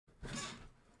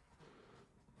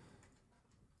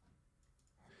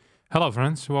Hello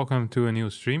friends, welcome to a new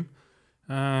stream.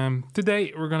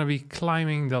 Today we're gonna be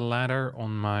climbing the ladder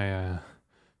on my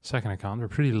second account. We're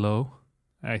pretty low.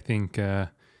 I think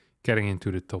getting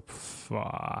into the top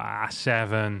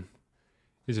 7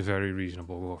 is a very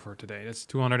reasonable goal for today. That's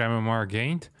 200 MMR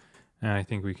gained, and I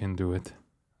think we can do it.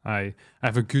 I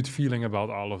have a good feeling about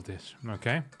all of this,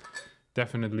 okay?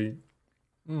 Definitely.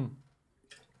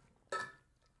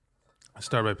 I'll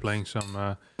start by playing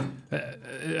some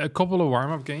a couple of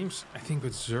warm-up games. I think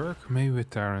with Zerg, maybe with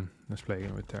Terran. Let's play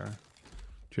again with Terran.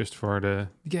 Just for the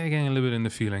getting a little bit in the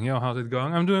feeling. Yo, how's it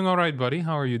going? I'm doing all right, buddy.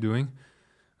 How are you doing?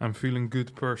 I'm feeling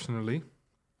good personally.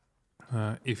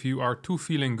 If you are too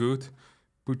feeling good,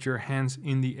 put your hands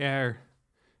in the air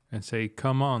and say,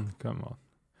 come on, come on.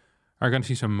 Are we gonna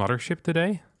see some Mothership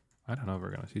today? I don't know if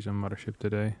we're gonna see some Mothership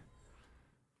today.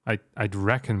 I'd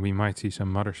reckon we might see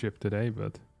some Mothership today,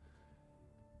 but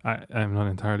I'm not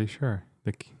entirely sure.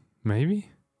 Like,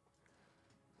 maybe?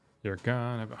 You're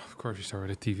gone. Of course you start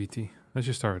with a TVT. Let's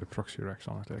just start with a proxy Rex,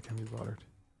 honestly. I can't be bothered.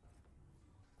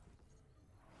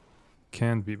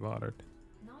 Can't be bothered.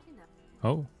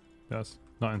 Oh, that's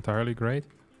not entirely great.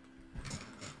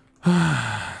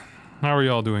 How are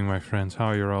you all doing, my friends? How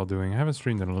are you all doing? I haven't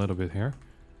streamed in a little bit here.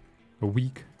 A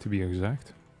week, to be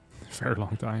exact. A very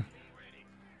long time.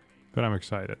 But I'm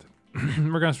excited.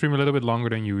 We're gonna stream a little bit longer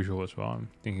than usual as well. I'm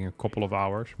thinking a couple of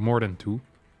hours. More than 2.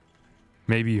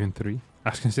 Maybe even 3. I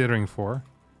was considering 4.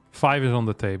 5 is on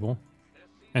the table.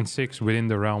 And 6 within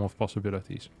the realm of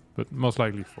possibilities. But most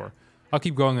likely 4. I'll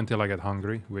keep going until I get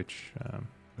hungry, which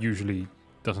usually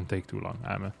doesn't take too long.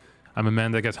 I'm a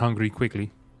man that gets hungry quickly.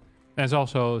 And is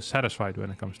also satisfied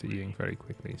when it comes to eating very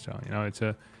quickly. So, you know,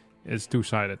 it's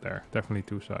two-sided there. Definitely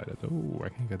two-sided. Oh, I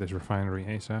can get this refinery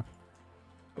ASAP.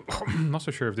 I'm not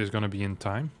so sure if this is going to be in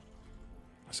time.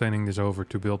 Sending this over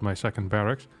to build my second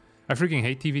barracks. I freaking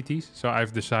hate TVTs, so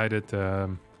I've decided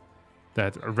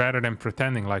that rather than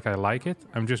pretending like I like it,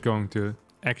 I'm just going to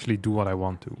actually do what I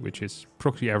want to, which is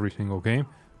proxy every single game.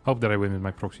 Hope that I win with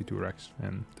my proxy 2 racks,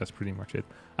 and that's pretty much it.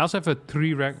 I also have a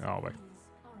 3 rack. Oh, wait.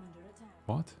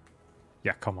 What?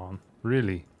 Yeah, come on.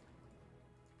 Really?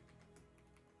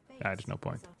 Yeah, there's no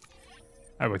point.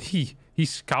 Oh, but he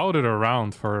scouted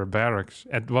around for barracks.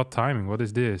 At what timing? What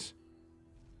is this?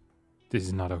 This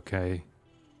is not okay.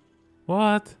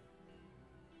 What?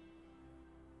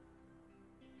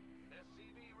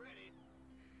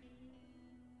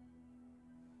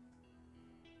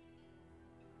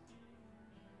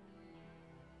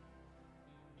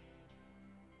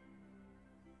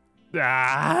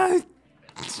 Ah,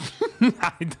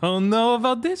 I don't know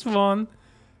about this one.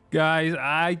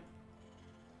 Guys,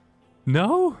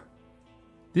 No?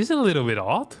 This is a little bit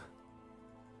odd.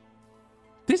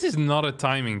 This is not a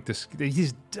timing to...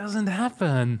 This doesn't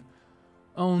happen.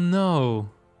 Oh no.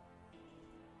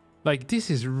 Like, this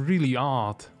is really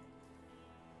odd.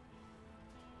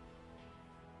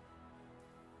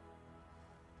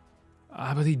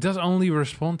 But he does only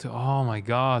respond to... Oh my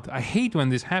god. I hate when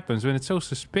this happens, when it's so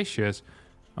suspicious.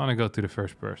 I want to go to the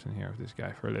first person here of this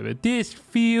guy for a little bit. This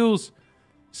feels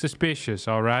suspicious,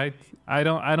 alright? I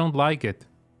don't like it.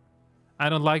 I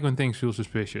don't like when things feel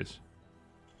suspicious.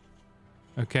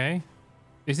 Okay?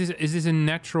 Is this a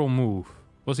natural move?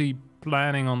 Was he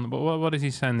planning on... What is he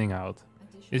sending out?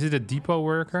 Is it a depot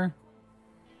worker?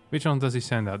 Which one does he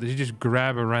send out? Does he just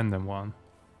grab a random one?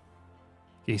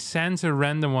 He sends a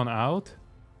random one out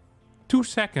 2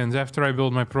 seconds after I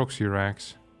build my proxy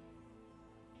racks.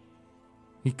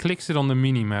 He clicks it on the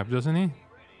mini-map, doesn't he?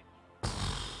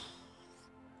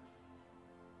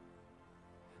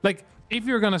 Like, if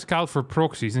you're gonna scout for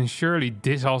proxies, then surely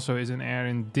this also is an air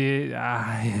and this...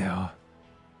 yeah.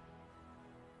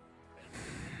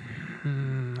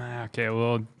 Okay,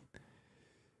 well...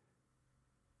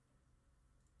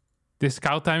 This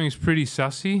scout timing is pretty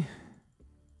sussy.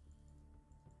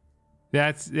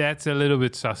 That's a little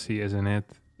bit sussy, isn't it?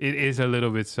 It is a little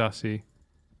bit sussy.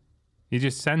 He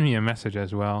just sent me a message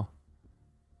as well.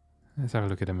 Let's have a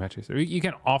look at the matches. You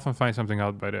can often find something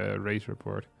out by the race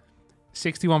report.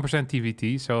 61%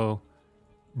 TVT, so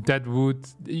that would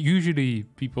usually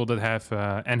people that have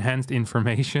enhanced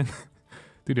information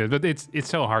do that. But it's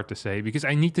so hard to say because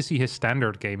I need to see his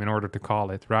standard game in order to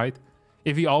call it, right?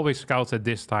 If he always scouts at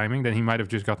this timing, then he might have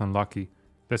just gotten lucky.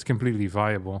 That's completely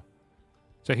viable.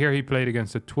 So here he played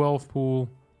against a 12 pool,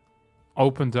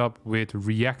 opened up with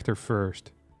reactor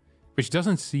first, which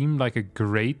doesn't seem like a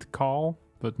great call,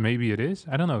 but maybe it is.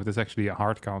 I don't know if that's actually a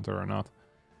hard counter or not.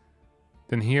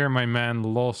 Then here my man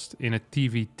lost in a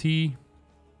TVT.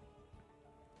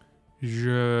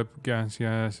 Jup, Gas,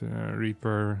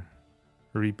 Reaper,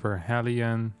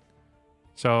 Hellion.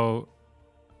 So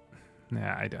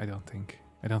Nah, I don't think.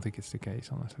 I don't think it's the case,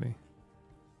 honestly.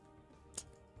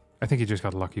 I think he just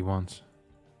got lucky once.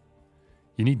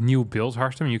 You need new builds,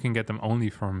 Harstem. You can get them only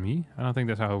from me. I don't think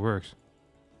that's how it works.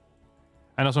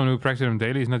 And also, someone who practices them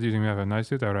daily is not using me. Nice,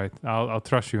 dude. All right, I'll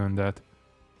trust you on that.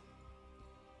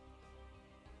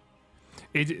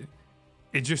 It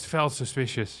just felt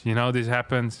suspicious. You know, this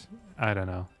happens. I don't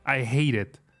know. I hate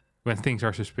it when things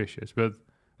are suspicious. But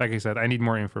like I said, I need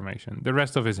more information. The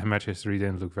rest of his match history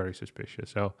didn't look very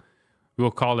suspicious. So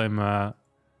we'll call him...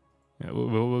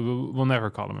 we'll never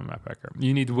call him a map hacker.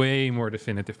 You need way more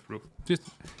definitive proof. Just,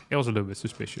 it was a little bit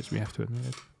suspicious. We have to admit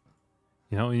it.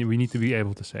 You know, we need to be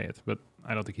able to say it. But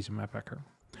I don't think he's a map hacker.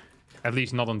 At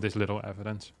least not on this little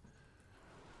evidence.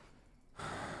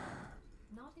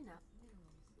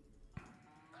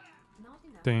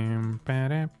 You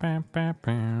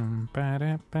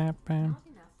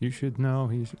should know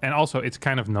he's... And also, it's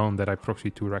kind of known that I proxy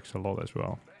 2-Rex a lot as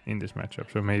well in this matchup.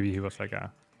 So maybe he was like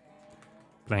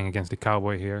playing against the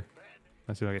cowboy here.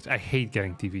 Let's see what I guess. I hate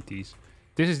getting TVTs.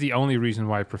 This is the only reason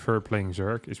why I prefer playing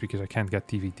Zerg, is because I can't get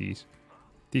TVTs.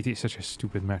 TVT is such a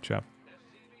stupid matchup.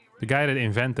 The guy that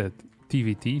invented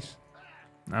TVTs,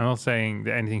 I'm not saying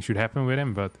that anything should happen with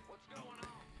him, but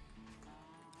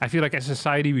I feel like as a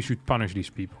society we should punish these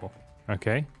people,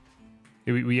 okay?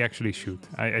 We actually should.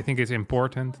 I think it's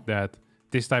important that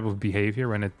this type of behavior,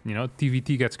 when it, you know,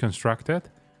 TVT gets constructed,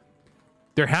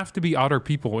 there have to be other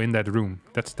people in that room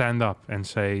that stand up and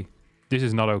say, this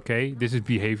is not okay, this is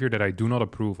behavior that I do not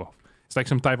approve of. It's like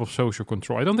some type of social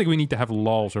control. I don't think we need to have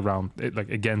laws around it, like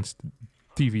against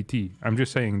TVT. I'm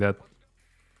just saying that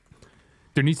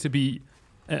there needs to be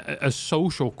a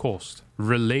social cost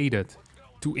related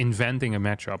to inventing a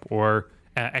matchup or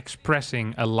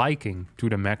expressing a liking to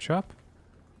the matchup.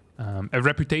 A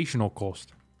reputational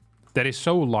cost that is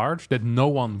so large that no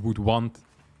one would want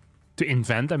to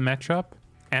invent a matchup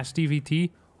as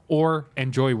TVT or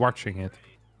enjoy watching it.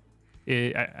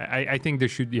 I think there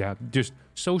should, just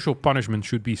social punishment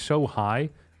should be so high,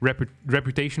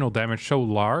 reputational damage so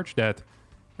large that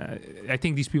I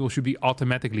think these people should be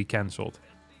automatically cancelled.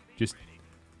 Just,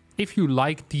 if you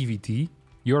like TVT,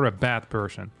 you're a bad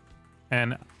person.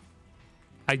 And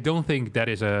I don't think that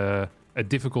is a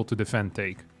difficult to defend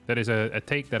take. That is a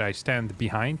take that I stand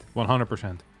behind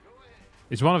 100%.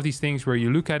 It's one of these things where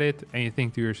you look at it and you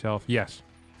think to yourself, yes,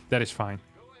 that is fine.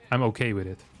 I'm okay with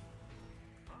it.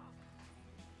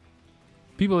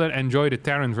 People that enjoy the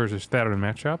Terran versus Terran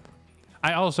matchup,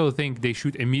 I also think they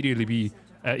should immediately be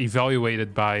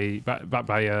evaluated by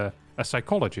a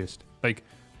psychologist. Like,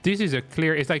 this is a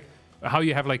clear... It's like how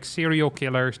you have like serial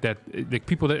killers that... Like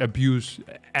people that abuse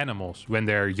animals when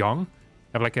they're young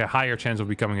have like a higher chance of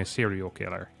becoming a serial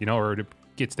killer, you know, or the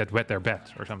kids that wet their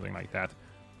beds or something like that.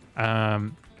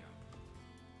 I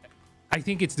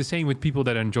think it's the same with people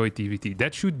that enjoy TVT.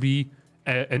 That should be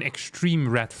an extreme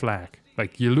red flag.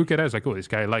 Like, you look at it as like, oh, this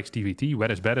guy likes TVT,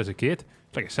 wet his bed as a kid.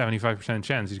 It's like a 75%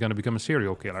 chance he's going to become a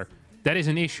serial killer. That is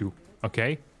an issue,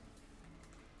 okay?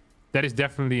 That is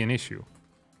definitely an issue.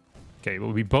 Okay,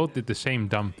 well, we both did the same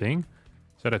dumb thing.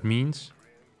 So that means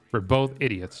we're both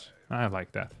idiots. I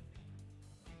like that.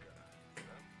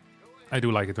 I do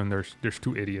like it when there's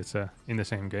two idiots in the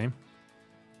same game.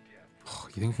 Oh,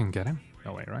 you think you can get him?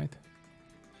 No way, right?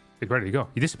 Wait, where did he go?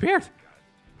 He disappeared!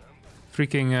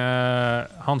 Freaking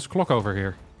Hans Klok over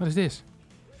here. What is this?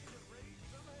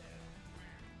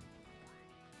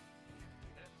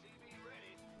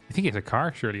 I think he has a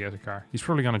car. Surely he has a car. He's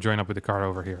probably going to join up with the car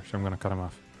over here, so I'm going to cut him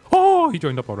off. Oh, he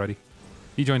joined up already.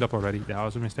 He joined up already. That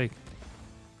was a mistake.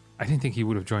 I didn't think he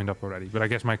would have joined up already, but I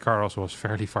guess my car also was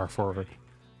fairly far forward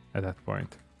at that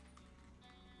point.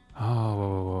 Oh,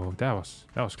 whoa, whoa. That was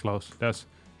close. That's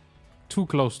too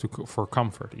close for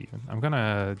comfort even. I'm going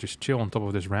to just chill on top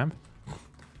of this ramp.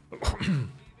 No,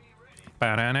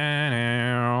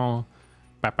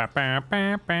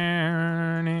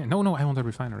 I want a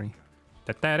refinery.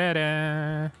 You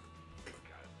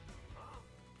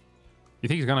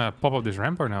think he's gonna pop up this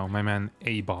ramp or no? My man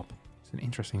A-Bob. It's an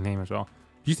interesting name as well.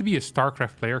 Used to be a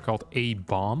StarCraft player called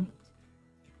A-Bomb.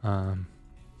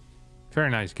 Very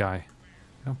nice guy.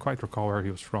 I don't quite recall where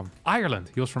he was from.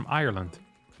 Ireland. He was from Ireland.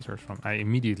 That's where he's from. I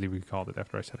immediately recalled it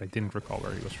after I said I didn't recall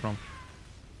where he was from.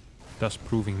 Thus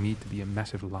proving me to be a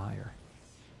massive liar.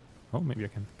 Oh, maybe I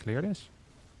can clear this.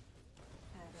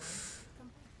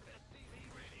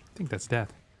 I think that's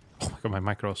that. Oh my god, my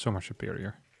micro is so much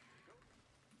superior.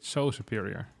 So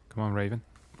superior. Come on, Raven.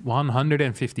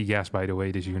 150 gas, by the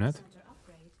way, this unit.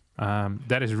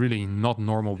 That is really not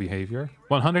normal behavior.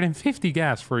 150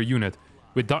 gas for a unit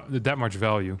with that much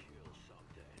value.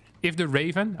 If the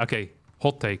Raven... Okay,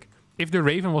 hot take. If the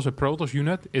Raven was a Protoss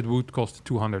unit, it would cost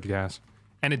 200 gas.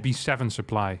 And it'd be 7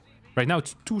 supply. Right now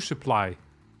it's 2 supply.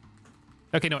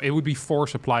 Okay, no, it would be 4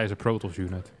 supply as a Protoss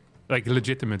unit. Like,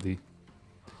 legitimately.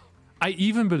 I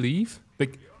even believe,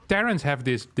 like, Terrans have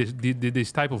this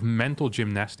type of mental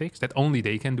gymnastics that only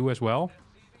they can do as well.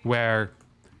 Where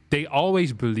they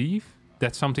always believe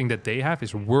that something that they have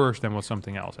is worse than what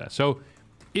something else has. So,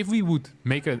 if we would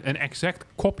make an exact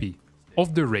copy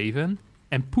of the Raven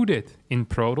and put it in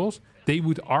Protoss, they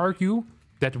would argue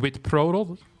that with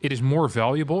Protoss, it is more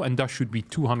valuable and thus should be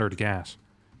 200 gas.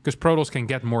 Because Protoss can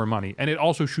get more money. And it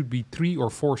also should be 3 or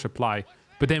 4 supply.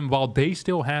 But then while they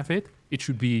still have it, it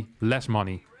should be less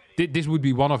money. This would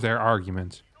be one of their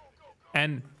arguments.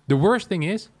 And the worst thing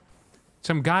is,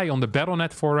 some guy on the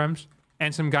Battle.net forums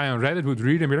and some guy on Reddit would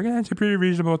read and be like, it's a pretty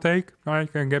reasonable take. I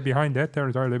can get behind that.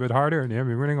 Terrans are a little bit harder and they're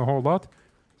winning a whole lot.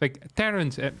 It's like,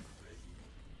 Terrans,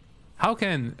 how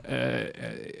can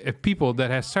people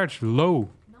that have such low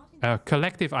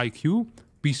collective IQ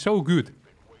be so good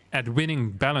at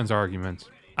winning balance arguments?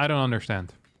 I don't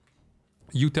understand.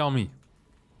 You tell me.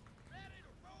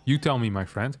 You tell me, my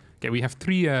friend. Okay, we have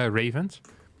 3 Ravens,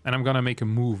 and I'm gonna make a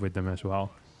move with them as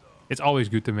well. It's always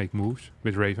good to make moves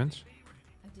with Ravens.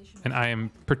 And I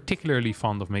am particularly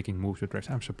fond of making moves with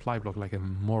Ravens. I'm supply block like a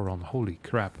moron. Holy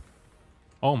crap.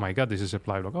 Oh my god, this is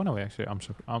supply block. Oh no, actually,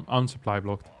 I'm unsupply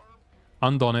blocked.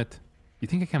 Undone it. You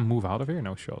think I can move out of here?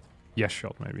 No shot. Yes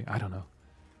shot, maybe. I don't know.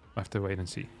 I'll have to wait and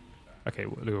see. Okay,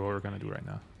 look at what we're gonna do right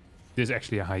now. This is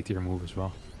actually a high tier move as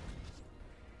well.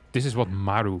 This is what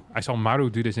Maru... I saw Maru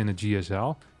do this in a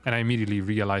GSL, and I immediately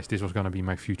realized this was gonna be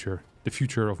my future. The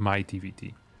future of my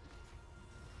TVT.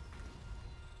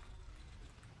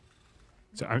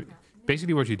 So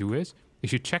basically what you do is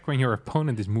you check when your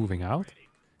opponent is moving out,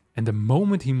 and the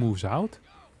moment he moves out,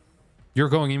 you're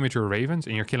going in with your Ravens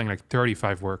and you're killing like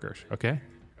 35 workers, okay?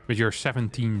 With your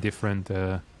 17 different,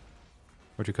 what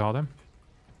do you call them?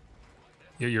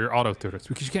 Your auto turrets.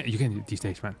 Because you can these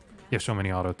days, man. You have so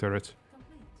many auto turrets.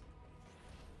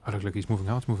 Oh, look, he's moving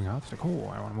out, It's like,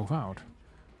 oh, I want to move out.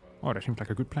 Oh, that seems like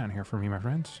a good plan here for me, my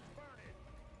friends.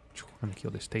 Let me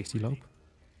kill this tasty lope.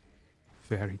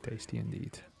 Very tasty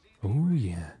indeed. Oh,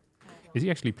 yeah. Is he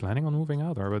actually planning on moving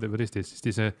out, or what is this? Is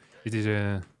this a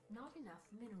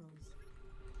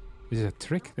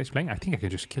trick that he's playing? I think I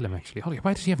can just kill him, actually. Holy,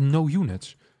 why does he have no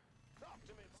units?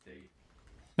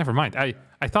 Never mind. I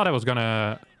thought I was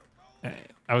gonna...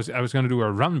 I was gonna do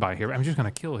a run by here, but I'm just gonna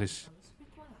kill his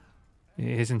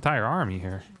entire army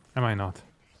here. Am I not?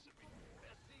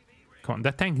 Come on,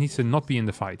 that tank needs to not be in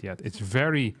the fight yet. It's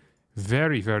very,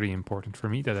 very, very important for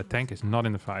me that a tank is not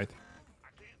in the fight.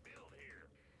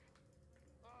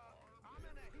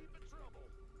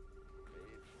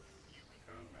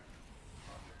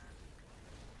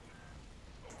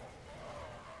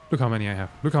 Look how many I have.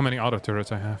 Look how many auto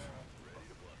turrets I have.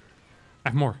 I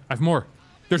have more. I have more.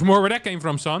 There's more where that came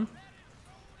from, son.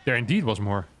 There indeed was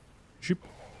more. Shoop.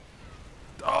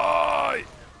 Die!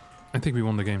 I think we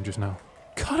won the game just now.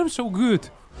 God, I'm so good.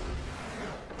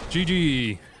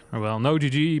 GG. Well, no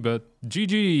GG, but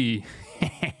GG.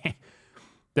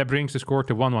 That brings the score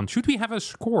to 1-1. Should we have a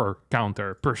score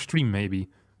counter per stream, maybe?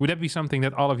 Would that be something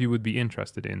that all of you would be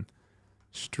interested in?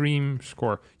 Stream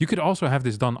score. You could also have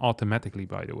this done automatically,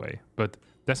 by the way. But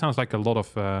that sounds like a lot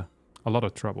of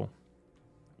trouble.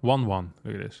 1-1.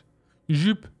 Look at this.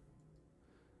 Zoop.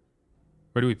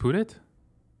 Where do we put it?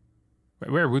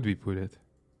 Where would we put it?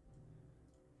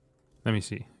 Let me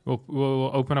see. We'll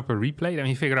open up a replay. Let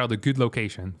me figure out a good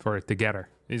location for it together.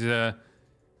 This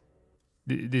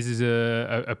is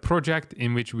a project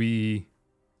in which we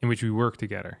work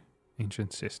together.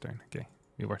 Ancient Cistern. Okay,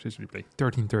 we watch this replay.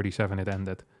 1337 it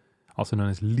ended. Also known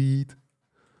as lead.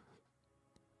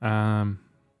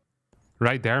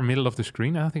 Right there, middle of the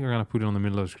screen. I think we're gonna put it on the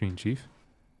middle of the screen, Chief.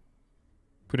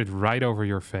 Put it right over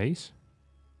your face.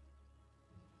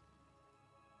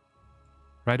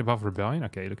 Right above Rebellion?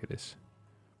 Okay, look at this.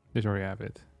 This is where we have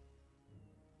it.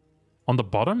 On the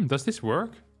bottom? Does this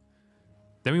work?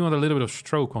 Then we want a little bit of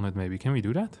stroke on it, maybe. Can we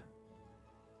do that?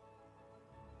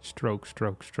 Stroke,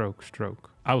 stroke, stroke, stroke.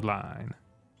 Outline.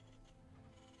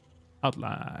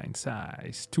 Outline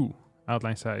size 2.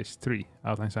 Outline size 3.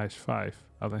 Outline size 5.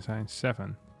 Outline size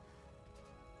 7.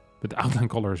 But the outline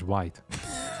color is white.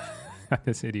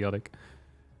 That's idiotic.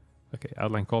 Okay,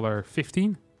 outline color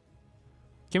 15.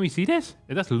 Can we see this?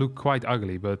 It does look quite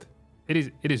ugly, but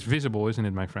it is visible, isn't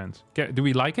it, my friends? Do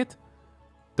we like it?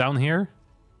 Down here?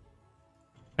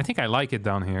 I think I like it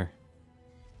down here.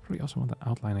 Probably also want to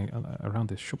outline around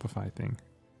this Shopify thing.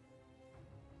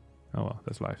 Oh well,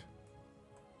 that's life.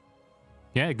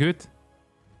 Yeah, good.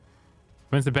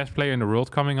 When's the best player in the world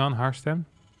coming on, Harstem?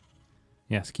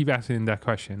 Yes, keep asking that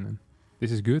question. This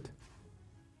is good.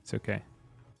 It's okay.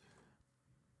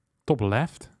 Top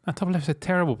left? Ah, top left's a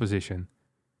terrible position.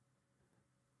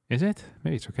 Is it?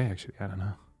 Maybe it's okay, actually. I don't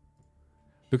know.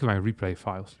 Look at my replay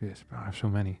files. Yes, I have so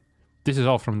many. This is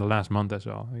all from the last month as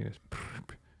well. Yes.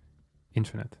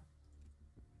 Infinite.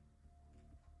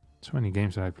 So many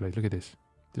games that I played. Look at this.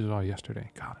 This is all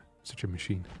yesterday. God, such a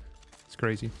machine. It's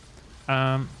crazy.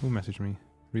 Who messaged me?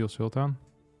 Real Sultan?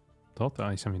 Dot? Oh,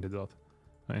 he sent me the dot.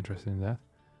 Not interested in that.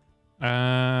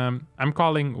 I'm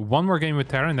calling one more game with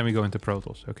Terra and then we go into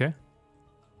Protoss, okay?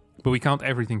 But we count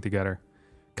everything together.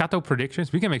 Kato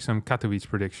predictions. We can make some Katowice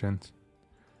predictions.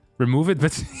 Remove it,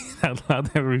 but say it out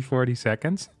loud every 40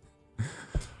 seconds.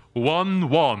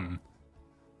 1-1.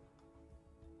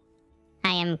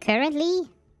 I am currently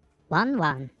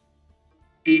 1-1.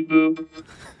 Beep boop.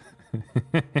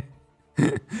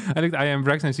 I looked at IM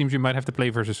Brex and it seems you might have to play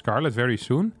versus Scarlet very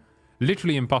soon.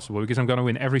 Literally impossible because I'm going to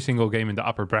win every single game in the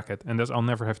upper bracket. And thus I'll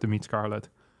never have to meet Scarlet.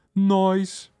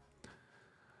 Nice.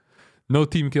 No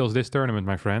team kills this tournament,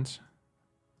 my friends.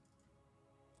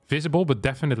 Visible, but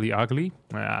definitely ugly.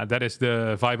 That is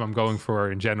the vibe I'm going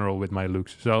for in general with my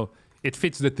looks. So it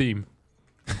fits the theme.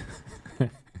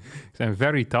 I'm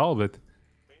very tall, but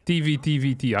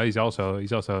TVT.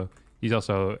 He's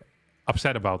also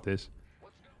upset about this.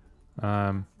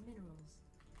 I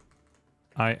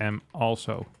am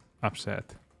also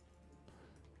upset.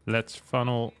 Let's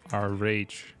funnel our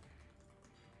rage.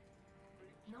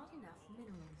 Not enough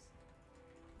minerals.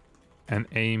 And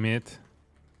aim it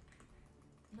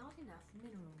Not enough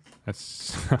minerals. at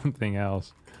something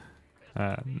else.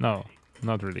 No,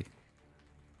 not really.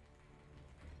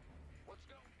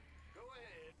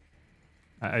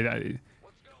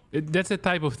 That's the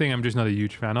type of thing I'm just not a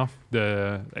huge fan of.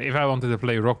 If I wanted to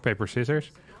play rock, paper,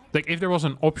 scissors, like if there was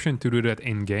an option to do that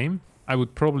in game, I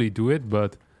would probably do it,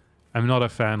 but I'm not a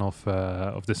fan of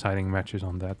deciding matches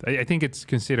on that. I think it's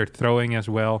considered throwing as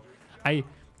well.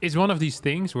 It's one of these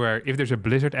things where if there's a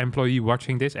Blizzard employee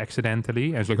watching this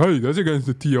accidentally, and it's like, hey, that's against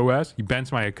the TOS, he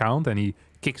bans my account and he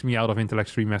kicks me out of Intellect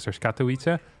Stream Masters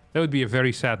Katowice, that would be a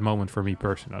very sad moment for me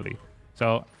personally.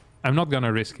 So I'm not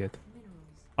gonna risk it.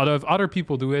 Although if other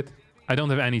people do it, I don't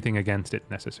have anything against it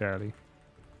necessarily.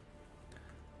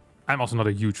 I'm also not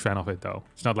a huge fan of it though.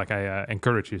 It's not like I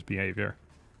encourage this behavior.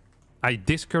 I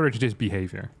discourage this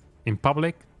behavior in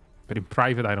public, but in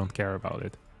private I don't care about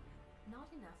it. Not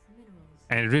enough minerals.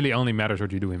 And it really only matters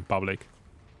what you do in public.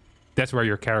 That's where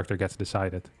your character gets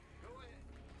decided.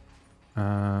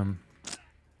 Can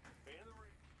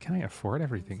I afford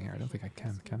everything here? I don't think I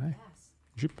can I?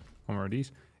 Zoop. One more of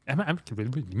these. That's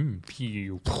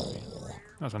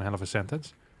one hell of a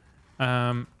sentence.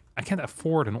 I can't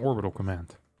afford an orbital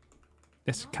command.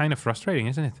 That's kind of frustrating,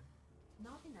 isn't it?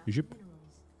 Not enough Zoop. minerals.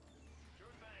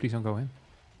 Please don't go in.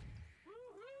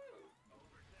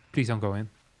 Please don't go in.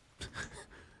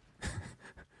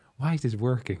 Why is this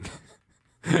working?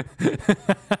 Why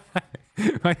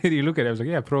did he look at it? I was like,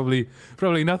 yeah, probably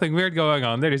nothing weird going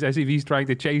on. There is SCVs trying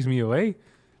to chase me away.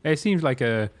 It seems like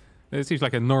a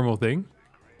normal thing.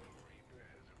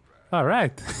 All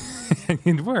right,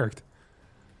 it worked.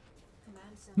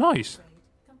 Command center Nice, upgrade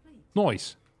complete.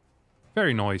 nice,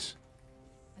 very nice.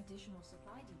 Additional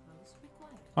supply depots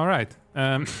required. All right.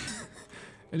 I'm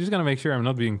just gonna make sure I'm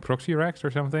not being proxy racked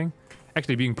or something.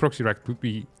 Actually, being proxy racked would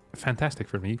be fantastic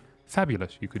for me.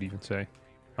 Fabulous, you could even say.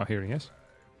 Oh, here he is.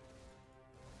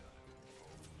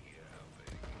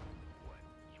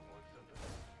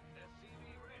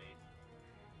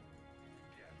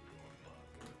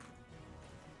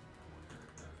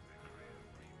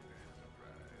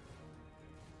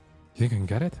 You think I can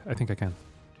get it? I think I can.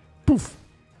 Poof!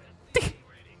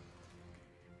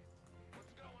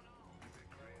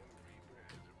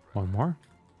 One more.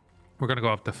 We're gonna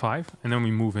go up to 5, and then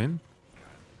we move in.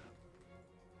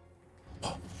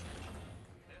 What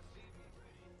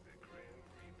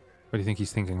do you think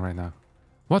he's thinking right now?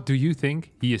 What do you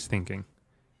think he is thinking?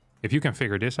 If you can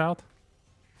figure this out,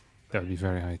 that would be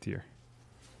very high tier.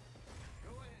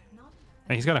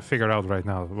 And he's gonna figure out right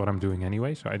now what I'm doing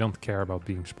anyway, so I don't care about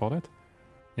being spotted,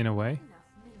 in a way.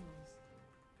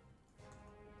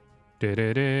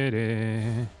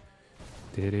 Enough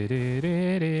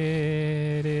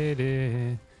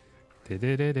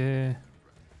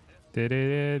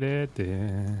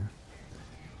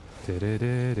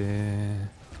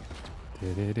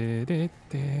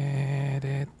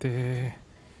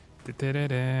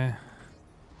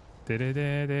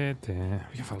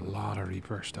We have a lot of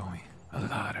Reapers, don't we? A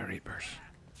lot of Reapers.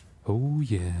 Oh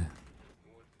yeah.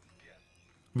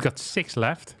 We got 6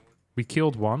 left. We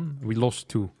killed 1. We lost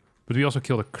 2. But we also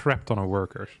killed a crap ton of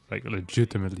workers. Like,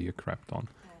 legitimately a crap ton.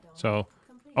 Add-on So,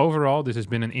 complete. overall, this has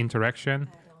been an interaction,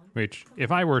 Add-on which, if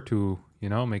I were to, you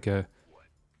know, make a...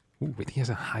 Ooh, wait, he has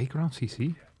a high ground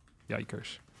CC?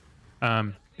 Yikers.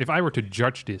 If I were to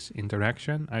judge this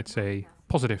interaction, I'd say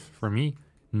positive for me,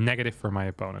 negative for my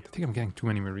opponent. I think I'm getting too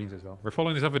many Marines as well. We're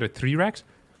following this up with a 3 Rex,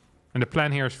 and the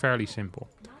plan here is fairly simple.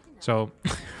 So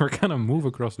we're gonna move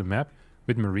across the map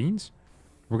with Marines.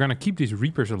 We're gonna keep these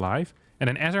Reapers alive, and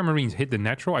then as our Marines hit the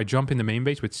natural, I jump in the main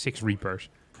base with 6 Reapers.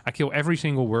 I kill every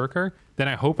single worker, then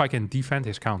I hope I can defend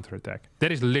his counterattack.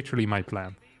 That is literally my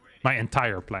plan. My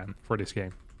entire plan for this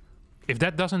game. If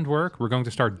that doesn't work, we're going to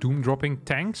start doom dropping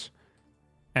tanks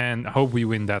and hope we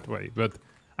win that way. But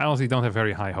I honestly don't have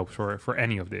very high hopes for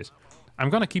any of this.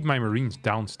 I'm gonna keep my Marines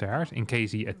downstairs in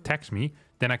case he attacks me.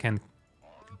 Then I can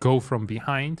go from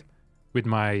behind with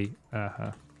my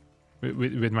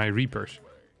with my Reapers.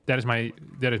 That is my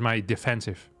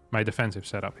defensive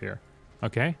setup here.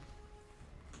 Okay.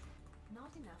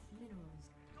 Not enough minerals.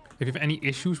 If you have any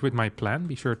issues with my plan,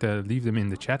 be sure to leave them in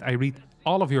the chat. I read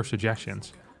all of your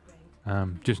suggestions,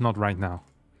 Upgrade. just not right now.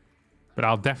 But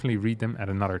I'll definitely read them at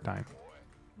another time.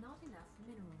 Not enough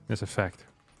minerals. That's a fact.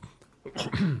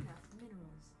 Enough minerals.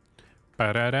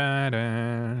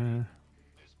 Ba-da-da-da.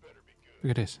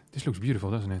 Look at this. This looks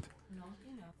beautiful, doesn't it? Not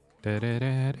enough.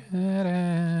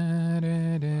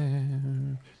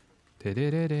 Da-da-da-da-da-da-da.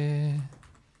 Da-da-da-da.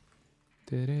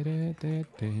 Da-da-da-da-da.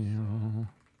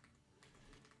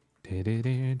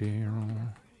 Da-da-da-da.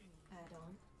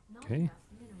 Add-on. Not Okay. enough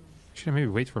minerals. Should I maybe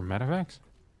wait for medevacs?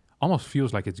 Almost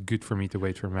feels like it's good for me to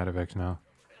wait for medevacs now.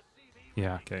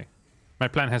 Yeah, okay. My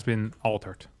plan has been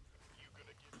altered.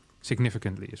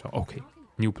 Significantly as well. Okay.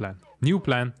 New plan. New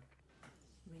plan.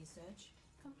 Research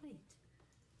complete.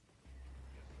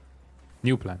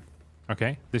 New plan.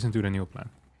 Okay, listen to the new plan.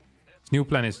 This new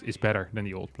plan is better than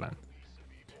the old plan.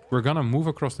 We're gonna move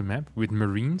across the map with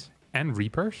Marines and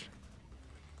Reapers.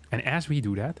 And as we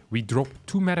do that, we drop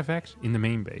 2 medevacs in the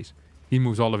main base. He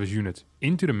moves all of his units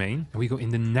into the main, and we go in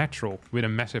the natural with a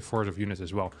massive force of units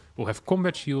as well. We'll have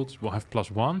combat shields, we'll have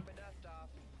 +1.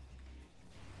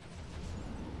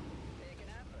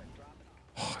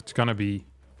 Oh, it's gonna be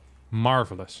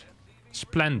marvelous.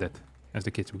 Splendid, as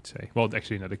the kids would say. Well,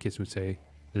 actually, no, the kids would say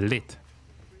lit.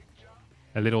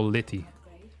 A little litty.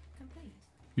 Upgrade complete.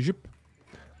 Yep.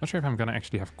 Not sure if I'm gonna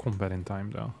actually have combat in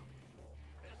time, though.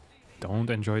 Don't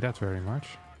enjoy that very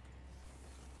much.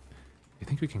 You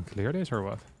think we can clear this or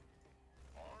what?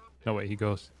 No way, he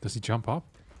goes. Does he jump up?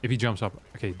 If he jumps up,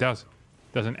 okay, does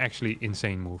an actually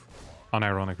insane move,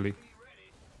 unironically.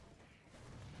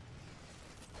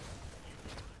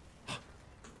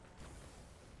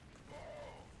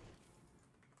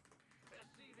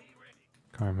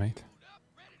 Come on, mate.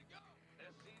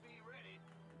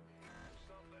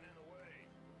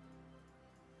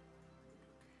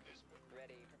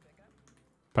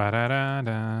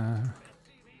 Ba-da-da-da.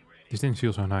 This didn't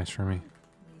feel so nice for me.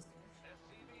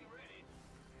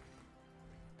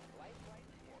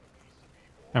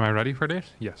 Am I ready for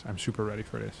this? Yes, I'm super ready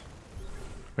for this.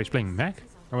 Wait, he's playing mech?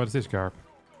 Or what is this garb?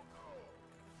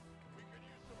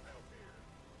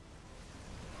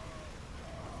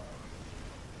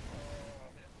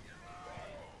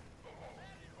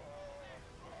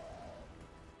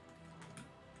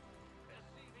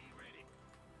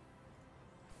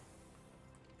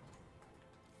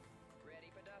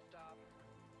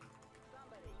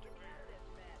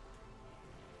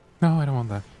 No, I don't want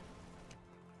that.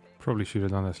 Probably should have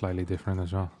done that slightly different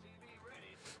as well.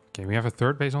 Okay, we have a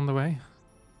 3rd base on the way.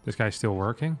 This guy's still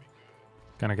working.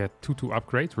 Gonna get 2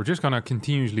 upgrades. We're just gonna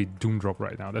continuously doom drop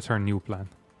right now. That's our new plan.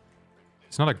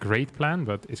 It's not a great plan,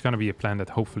 but it's gonna be a plan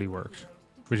that hopefully works.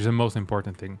 Which is the most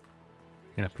important thing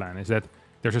in a plan, is that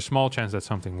there's a small chance that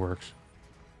something works.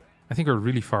 I think we're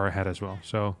really far ahead as well.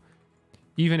 So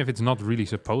even if it's not really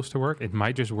supposed to work, it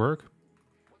might just work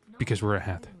because we're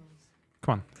ahead.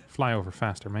 Come on, fly over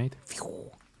faster, mate. You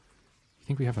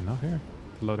think we have enough here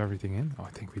to load everything in? Oh,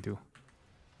 I think we do.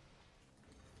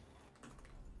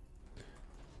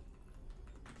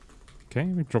 Okay,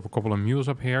 we drop a couple of mules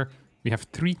up here. We have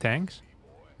 3 tanks.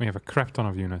 We have a crap ton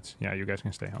of units. Yeah, you guys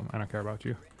can stay home. I don't care about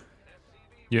you.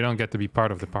 You don't get to be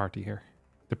part of the party here.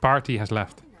 The party has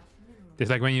left. It's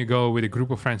like when you go with a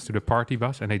group of friends to the party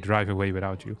bus and they drive away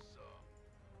without you.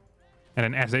 And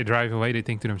then as they drive away, they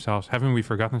think to themselves, haven't we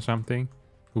forgotten something?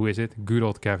 Who is it? Good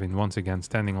old Kevin, once again,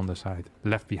 standing on the side,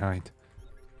 left behind.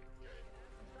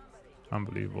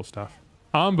 Unbelievable stuff.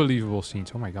 Unbelievable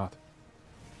scenes. Oh my god.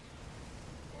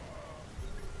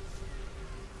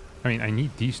 I mean, I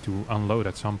need these to unload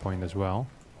at some point as well.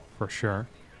 For sure.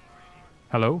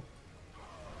 Hello?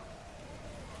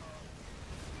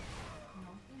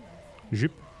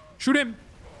 Zip. Shoot him!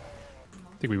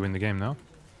 I think we win the game now.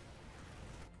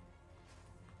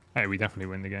 Hey, we definitely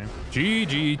win the game.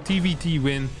 GG, TVT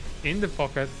win in the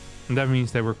pocket. And that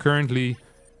means that we're currently...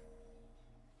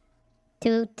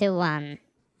 2-1.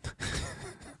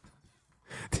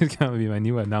 This is gonna be my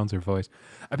new announcer voice.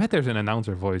 I bet there's an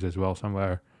announcer voice as well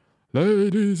somewhere.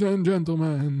 Ladies and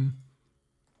gentlemen.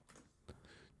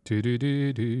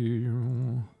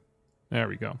 Do-do-do-do. There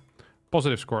we go.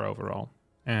 Positive score overall.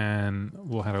 And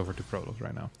we'll head over to Protos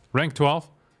right now. Rank 12.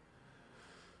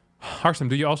 Harstem,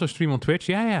 do you also stream on Twitch?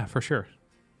 Yeah, for sure.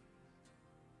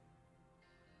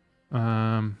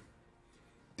 Do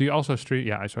you also stream?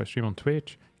 Yeah, I stream on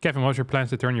Twitch. Kevin, what's your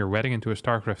plans to turn your wedding into a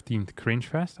StarCraft themed cringe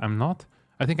fest? I'm not.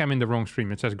 I think I'm in the wrong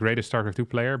stream. It says greatest StarCraft II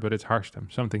player, but it's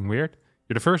Harstem. Something weird.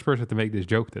 You're the first person to make this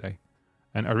joke today.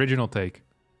 An original take.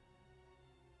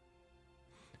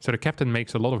 So the captain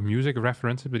makes a lot of music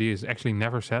references, but he has actually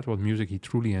never said what music he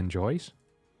truly enjoys.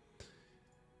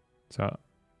 So,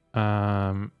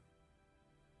 I'm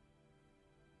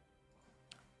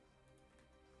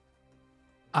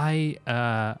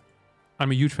a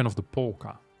huge fan of the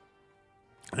polka,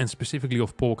 and specifically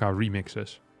of polka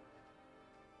remixes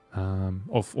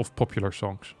of popular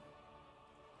songs.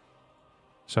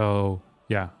 So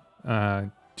yeah,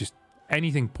 just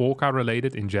anything polka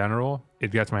related in general,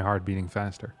 it gets my heart beating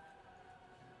faster.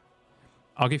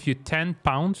 I'll give you 10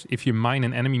 pounds if you mine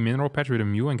an enemy mineral patch with a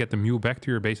mule and get the mule back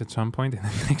to your base at some point in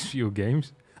the next few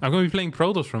games. I'm going to be playing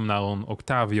Protoss from now on,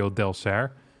 Octavio Del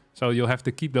Ser, so you'll have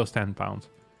to keep those 10 pounds.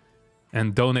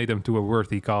 And donate them to a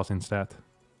worthy cause instead.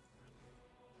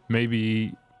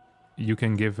 Maybe you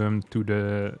can give them to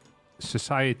the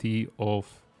Society of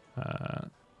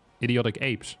Idiotic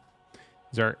Apes.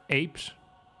 There are apes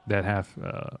that have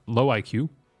low IQ.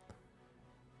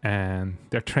 And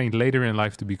they're trained later in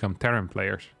life to become Terran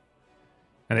players.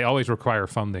 And they always require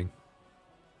funding.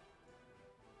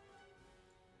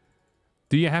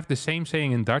 Do you have the same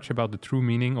saying in Dutch about the true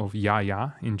meaning of ja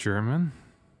ja in German?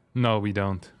 No, we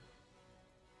don't.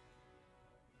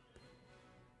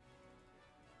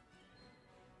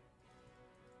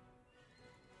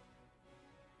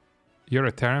 You're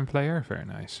a Terran player? Very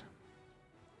nice.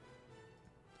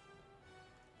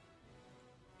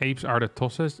 Apes are the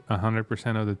tosses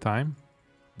 100% of the time.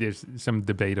 There's some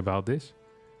debate about this.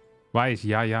 Why is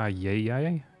ya ya yay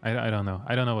yay? I don't know.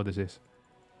 I don't know what this is.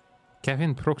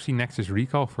 Kevin, Proxy Nexus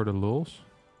Recall for the lulz.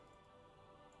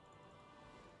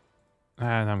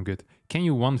 I'm good. Can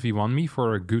you 1v1 me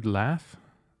for a good laugh?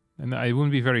 And it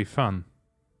wouldn't be very fun.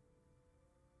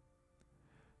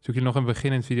 Zoek je nog een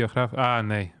beginnend videograaf? Ah,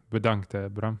 nee.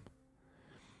 Bedankt, Bram.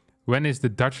 When is the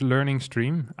Dutch learning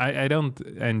stream? I don't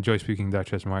enjoy speaking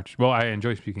Dutch as much. Well, I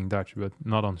enjoy speaking Dutch, but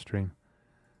not on stream.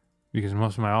 Because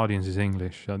most of my audience is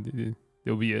English. So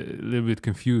they'll be a little bit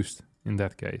confused in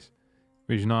that case.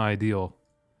 Which is not ideal.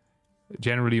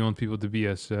 Generally, you want people to be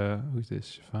as... who's this?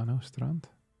 Stefano Strand?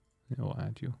 I'll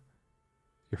add you.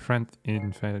 Your friend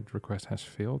invited request has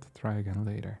failed. Try again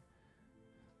later.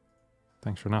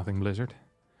 Thanks for nothing, Blizzard.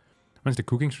 When's the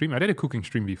cooking stream? I did a cooking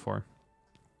stream before.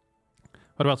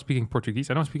 What about speaking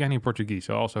Portuguese? I don't speak any Portuguese,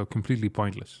 so also completely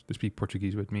pointless to speak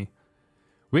Portuguese with me.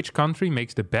 Which country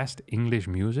makes the best English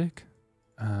music?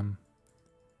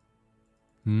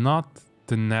 Not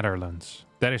the Netherlands.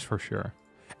 That is for sure.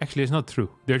 Actually, it's not true.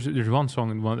 There's one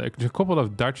song, there's a couple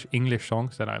of Dutch English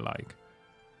songs that I like.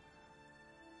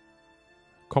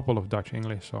 Couple of Dutch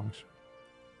English songs.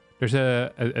 There's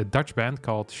a Dutch band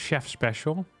called Chef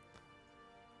Special.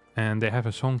 And they have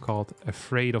a song called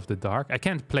Afraid of the Dark. I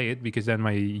can't play it because then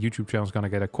my YouTube channel is going to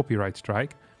get a copyright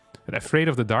strike. But Afraid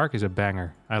of the Dark is a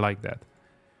banger. I like that.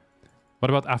 What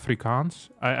about Afrikaans?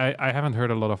 I haven't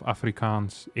heard a lot of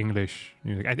Afrikaans English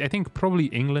music. I think probably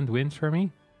England wins for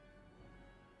me.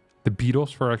 The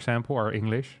Beatles, for example, are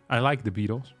English. I like the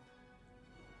Beatles.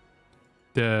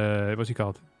 What's he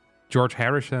called? George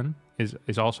Harrison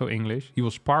is also English. He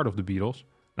was part of the Beatles.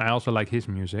 And I also like his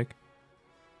music.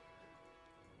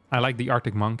 I like the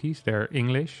Arctic Monkeys. They're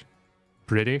English,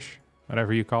 British,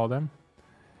 whatever you call them.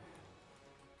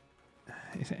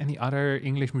 Is there any other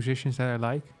English musicians that I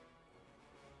like?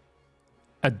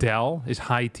 Adele is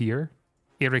high tier.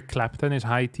 Eric Clapton is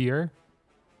high tier.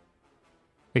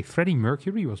 Wait, Freddie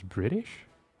Mercury was British?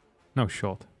 No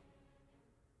shot.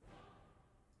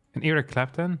 And Eric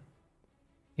Clapton?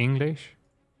 English?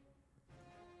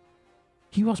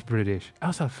 He was British.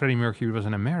 I thought Freddie Mercury was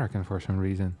an American for some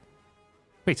reason.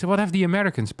 Wait, so what have the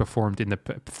Americans performed in the...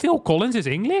 Phil Collins is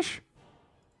English?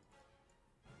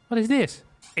 What is this?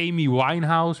 Amy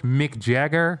Winehouse, Mick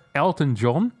Jagger, Elton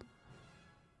John?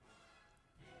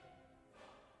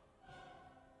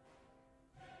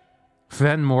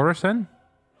 Van Morrison?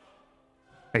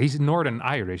 He's Northern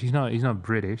Irish. He's not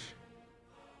British.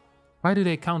 Why do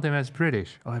they count him as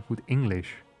British? Oh, I put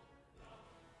English.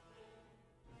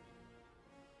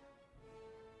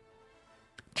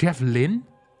 Jeff Lynne?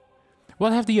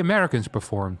 What have the Americans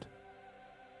performed?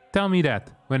 Tell me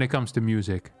that when it comes to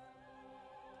music.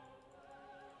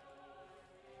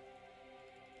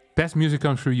 Best music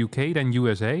comes through UK than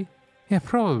USA? Yeah,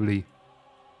 probably.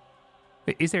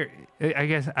 Is there... I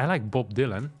guess I like Bob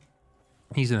Dylan.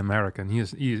 He's an American.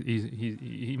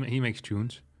 He makes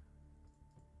tunes.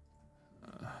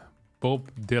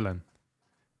 Bob Dylan.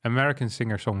 American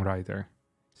singer-songwriter.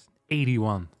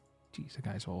 81. Jeez, the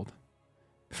guy's old.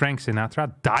 Frank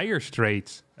Sinatra. Dire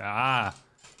Straits. Ah.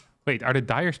 Wait, are the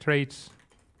Dire Straits...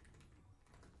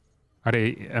 Are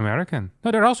they American?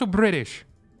 No, they're also British.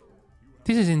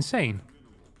 This is insane.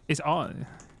 It's all...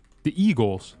 The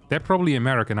Eagles. They're probably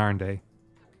American, aren't they?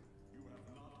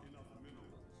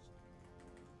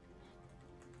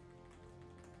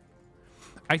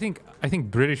 I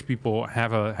think British people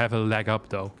have a leg up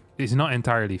though. It's not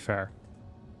entirely fair.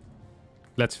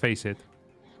 Let's face it.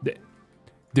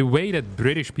 The way that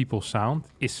British people sound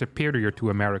is superior to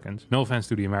Americans. No offense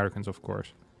to the Americans, of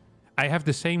course. I have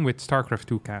the same with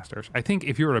StarCraft II casters. I think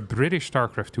if you're a British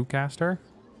StarCraft II caster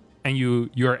and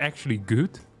you're actually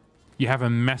good, you have a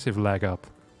massive leg up.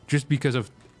 Just because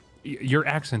of your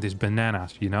accent is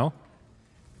bananas, you know?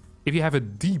 If you have a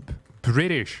deep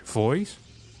British voice,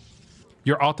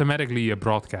 you're automatically a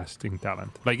broadcasting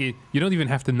talent. Like you don't even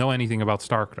have to know anything about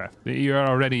StarCraft. You're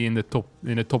already in the top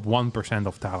 1%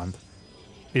 of talent.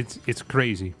 It's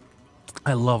crazy.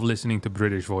 I love listening to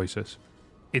British voices.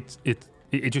 It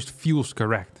just feels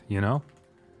correct, you know?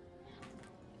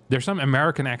 There's some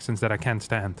American accents that I can't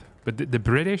stand. But the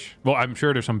British... Well, I'm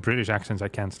sure there's some British accents I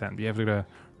can't stand. You have to...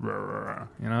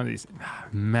 You know, these...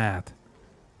 Mad.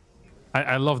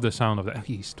 I love the sound of that. Oh,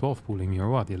 he's 12 pulling me or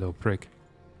what, you little prick.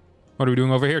 What are we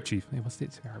doing over here, Chief? Hey, what's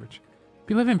this garbage?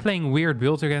 People have been playing weird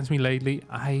builds against me lately.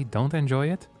 I don't enjoy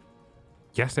it.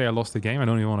 Yesterday I lost the game. I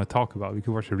don't even want to talk about it. We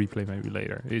can watch the replay maybe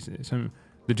later. It's some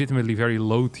legitimately very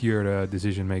low tier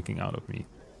decision making out of me.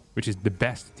 Which is the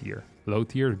best tier. Low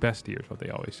tier, best tier is what they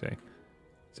always say.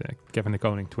 It's Kevin de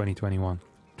Koning 2021.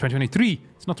 2023!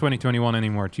 It's not 2021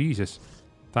 anymore. Jesus.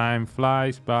 Time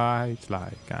flies by. It's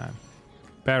like I'm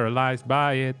paralyzed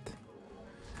by it.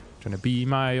 Trying to be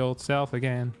my old self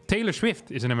again. Taylor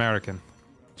Swift is an American.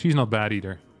 She's not bad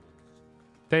either.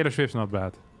 Taylor Swift's not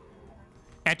bad.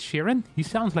 Ed Sheeran? He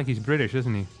sounds like he's British,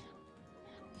 doesn't he?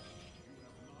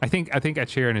 I think Ed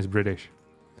Sheeran is British.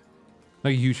 Not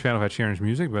a huge fan of Ed Sheeran's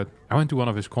music, but I went to one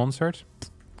of his concerts.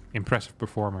 Impressive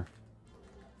performer.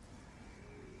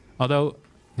 Although,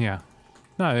 yeah.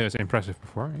 No, he was an impressive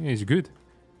performer. He's good.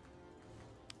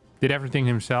 Did everything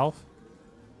himself.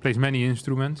 Plays many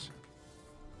instruments.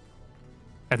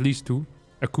 At least 2.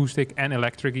 Acoustic and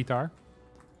electric guitar.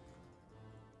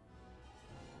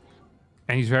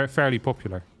 And he's fairly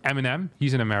popular. Eminem,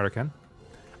 he's an American.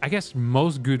 I guess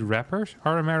most good rappers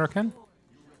are American.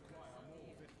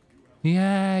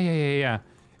 Yeah.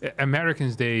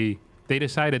 Americans, they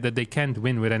decided that they can't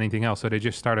win with anything else, so they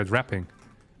just started rapping.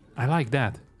 I like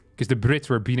that. Because the Brits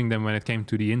were beating them when it came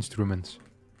to the instruments.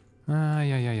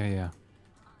 Yeah.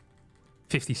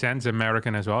 50 Cent's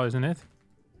American as well, isn't it?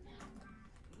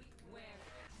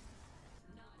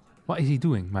 What is he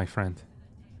doing, my friend?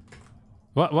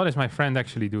 What is my friend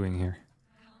actually doing here?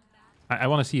 I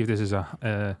want to see if this is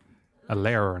a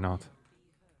lair or not.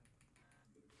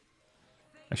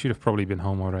 I should have probably been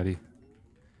home already.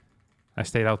 I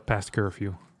stayed out past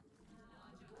curfew.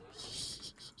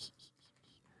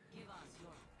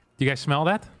 Do you guys smell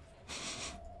that?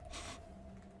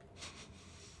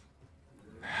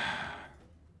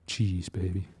 Cheese,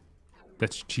 baby.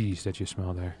 That's cheese that you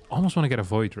smell there. Almost want to get a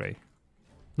Void Ray.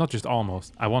 Not just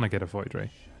almost. I want to get a Void Ray.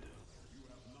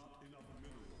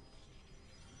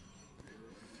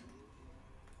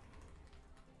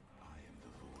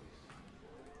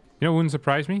 You know what wouldn't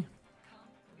surprise me?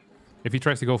 If he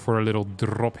tries to go for a little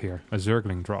drop here. A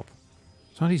Zergling drop.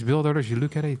 Some of these build orders, you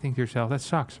look at it, you think to yourself, that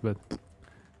sucks, but...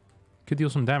 could deal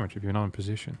some damage if you're not in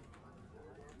position.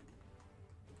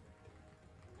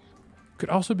 Could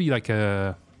also be like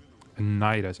a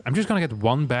Nidus. I'm just gonna get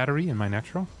 1 battery in my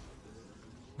natural.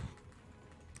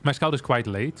 My scout is quite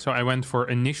late, so I went for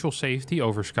initial safety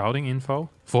over scouting info.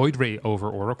 Void Ray over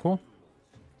Oracle.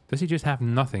 Does he just have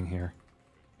nothing here?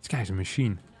 This guy's a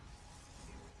machine.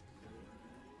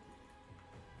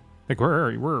 Like, where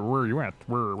are you at?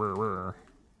 Where?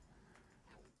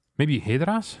 Maybe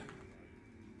Hydras?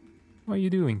 What are you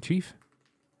doing, Chief?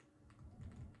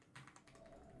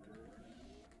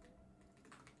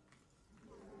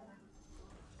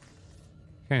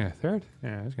 Getting a third?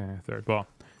 Yeah, he's getting a third. Well,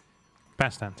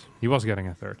 past tense. He was getting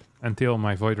a third. Until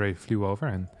my Void Ray flew over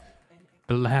and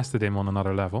blasted him on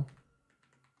another level.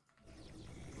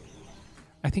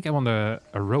 I think I want a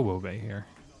Robo Bay here.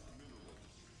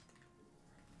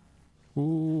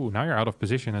 Ooh, now you're out of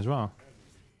position as well.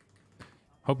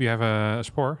 Hope you have a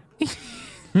spore.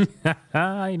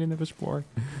 I didn't have a spore.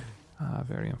 Ah,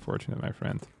 very unfortunate, my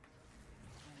friend.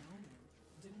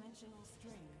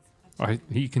 Oh,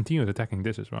 he continued attacking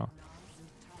this as well.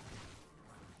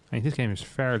 I mean, this game is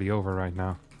fairly over right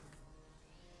now.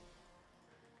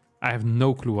 I have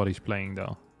no clue what he's playing,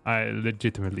 though. I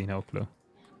legitimately no clue.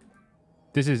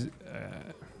 This is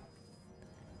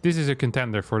a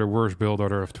contender for the worst build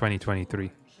order of 2023.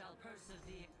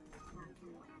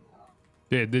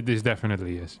 Yeah, this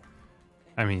definitely is.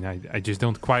 I mean, I just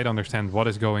don't quite understand what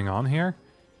is going on here.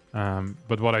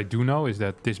 But what I do know is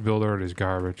that this build order is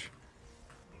garbage.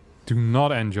 Do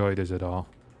not enjoy this at all.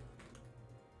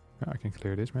 I can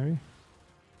clear this maybe.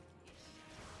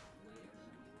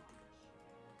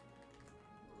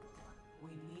 We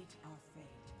meet our fate.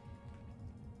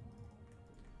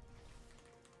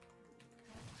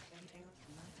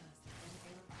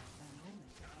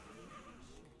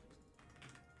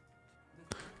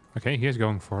 Okay, he is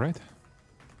going for it.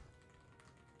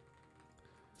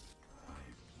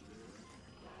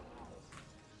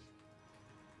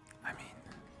 I mean,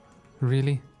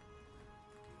 really?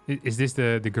 Is this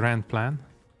the grand plan?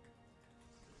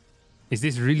 Is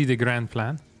this really the grand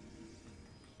plan?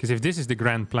 Because if this is the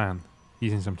grand plan,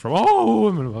 he's in some trouble. Oh,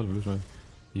 I'm about to lose my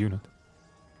unit.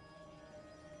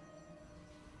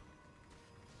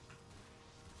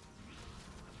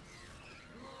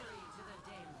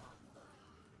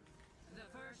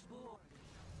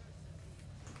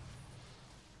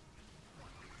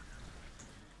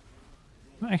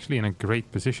 I'm not actually in a great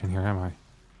position here, am I?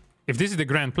 If this is the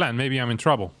grand plan, maybe I'm in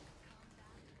trouble.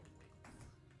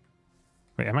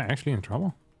 Wait, am I actually in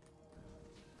trouble?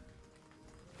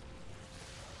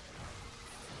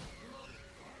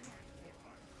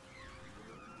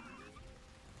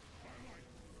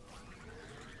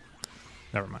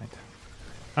 Never mind.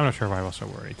 I'm not sure why I was so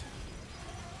worried.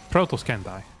 Protoss can't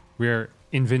die. We're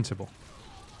invincible.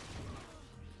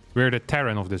 We're the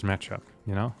Terran of this matchup,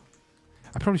 you know?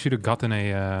 I probably should have gotten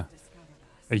a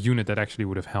unit that actually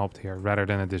would have helped here, rather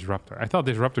than a Disruptor. I thought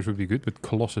Disruptors would be good, but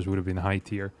Colossus would have been high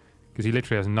tier. Because he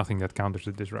literally has nothing that counters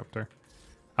the Disruptor.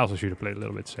 I also should have played a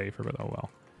little bit safer, but oh well.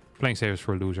 Playing safe is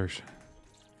for losers.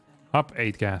 Up,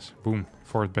 8 gas. Boom.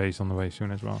 4th base on the way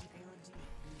soon as well.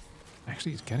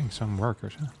 Actually, he's getting some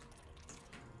workers, huh?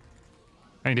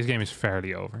 I mean, this game is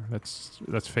fairly over.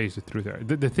 Let's face the truth there.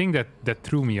 The thing that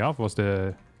threw me off was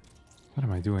the... What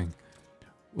am I doing?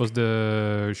 Was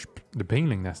the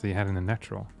Baneling nest that he had in the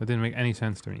natural. That didn't make any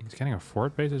sense to me. He's getting a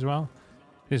 4th base as well.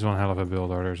 This is one hell of a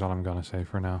build order, is all I'm gonna say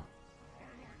for now.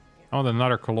 I want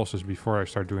another Colossus before I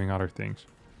start doing other things.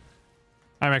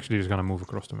 I'm actually just gonna move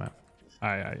across the map.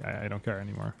 I don't care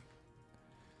anymore.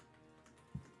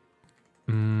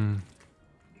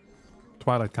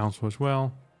 Twilight Council as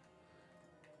well.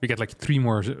 We get like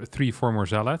 4 more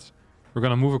Zealots. We're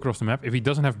gonna move across the map. If he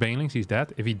doesn't have Banelings, he's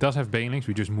dead. If he does have Banelings,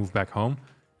 we just move back home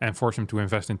and force him to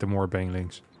invest into more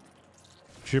Banelings.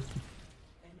 Ship.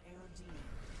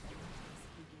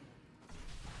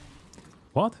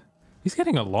 What? He's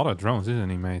getting a lot of drones, isn't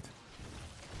he, mate?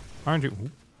 Aren't you?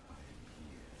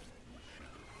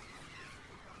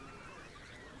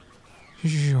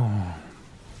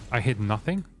 I hit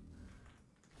nothing.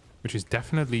 Which is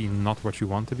definitely not what you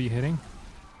want to be hitting.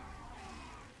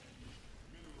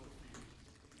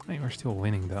 Hey, we're still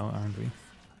winning though, aren't we?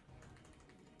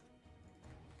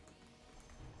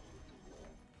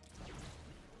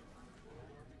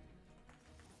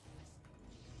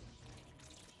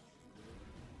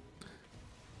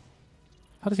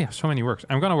 How does he have so many works?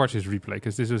 I'm gonna watch his replay,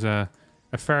 because this is a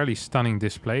fairly stunning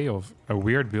display of a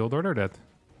weird build order that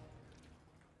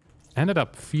ended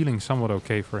up feeling somewhat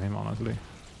okay for him, honestly.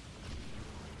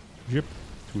 Yep,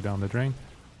 2 down the drain.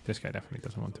 This guy definitely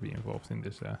doesn't want to be involved in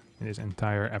this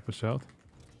entire episode.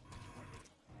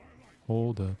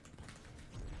 Hold up.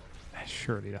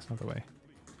 Surely that's not the way.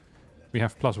 We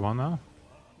have +1 now.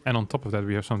 And on top of that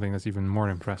we have something that's even more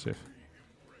impressive.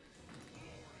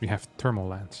 We have Thermal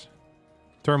Lance.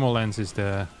 Thermal Lance is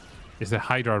the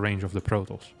Hydra range of the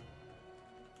Protoss.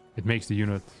 It makes the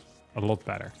unit a lot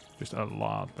better. Just a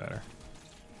lot better.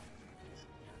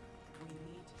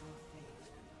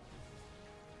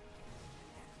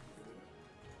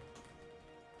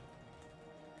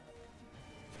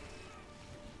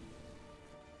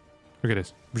 Look at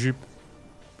this. Bzoop.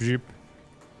 Bzoop.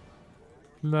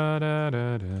 La da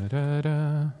da da da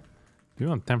da. Do you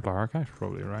want Templar Archives?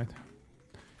 Probably, right?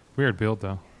 Weird build,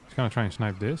 though. He's gonna try and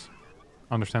snipe this.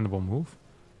 Understandable move.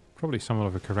 Probably somewhat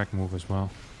of a correct move as well.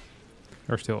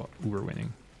 They're still uber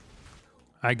winning.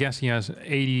 I guess he has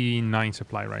 89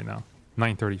 supply right now.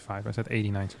 935. I said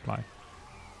 89 supply.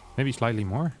 Maybe slightly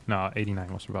more? No,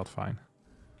 89 was about fine.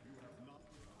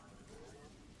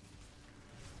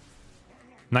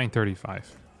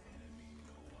 935.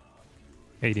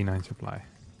 89 supply.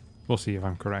 We'll see if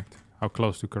I'm correct. How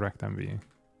close to correct I'm being.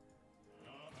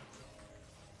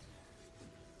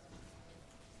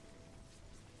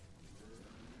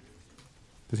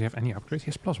 Does he have any upgrades? He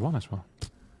has +1 as well.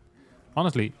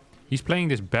 Honestly, he's playing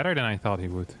this better than I thought he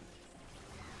would.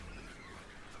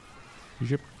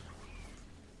 Yep.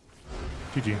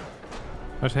 GG.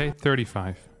 Let's say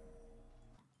 35.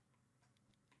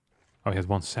 Oh, he has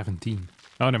 117.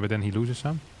 Oh no, but then he loses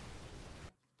some.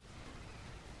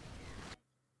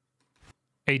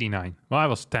 89. Well, I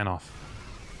was 10 off.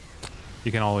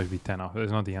 You can always be 10 off.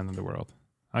 It's not the end of the world.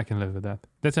 I can live with that.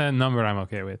 That's a number I'm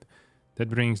okay with. That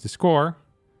brings the score,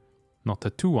 not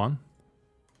the 2-1,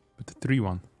 but the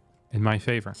 3-1 in my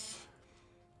favor.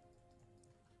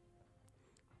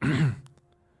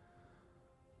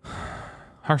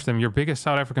 Harstem, your biggest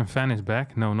South African fan is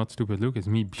back. No, not Stupid Luke. It's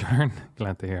me, Björn.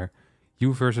 Glad to hear.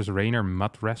 You versus Rainer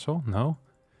mud wrestle? No?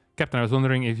 Captain, I was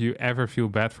wondering if you ever feel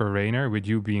bad for Rainer with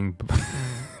you being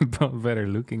both better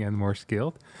looking and more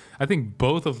skilled. I think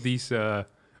both of these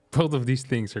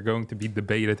things are going to be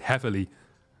debated heavily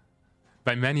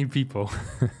by many people.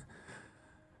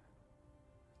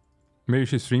 Maybe you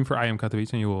should stream for I Am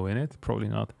Katowice and you will win it. Probably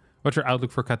not. What's your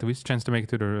outlook for Katowice? Chance to make it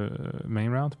to the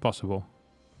main round? Possible.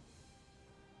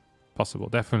 Possible.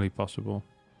 Definitely possible.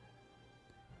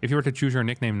 If you were to choose your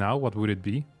nickname now, what would it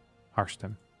be?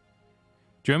 Harstem.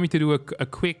 Do you want me to do a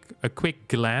quick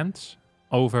glance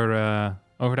over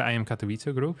the I Am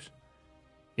Katowice groups?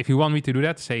 If you want me to do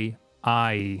that, say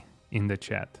I in the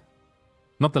chat.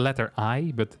 Not the letter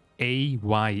I, but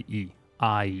A-Y-E.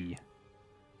 I.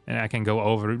 And I can go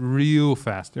over it real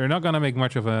fast. They're not gonna make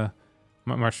much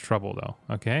trouble though,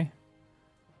 okay?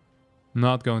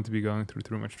 Not going to be going through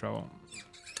too much trouble.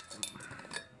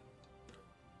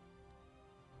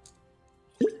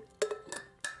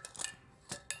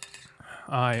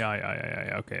 Okay.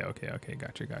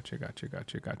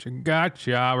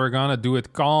 Gotcha. We're gonna do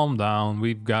it. Calm down.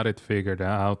 We've got it figured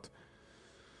out.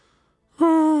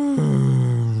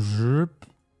 Round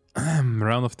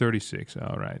of 36.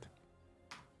 All right.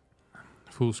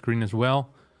 Full screen as well.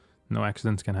 No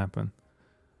accidents can happen.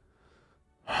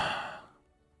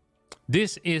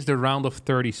 This is the round of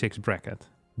 36 bracket.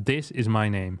 This is my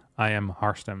name. I am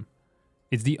Harstem.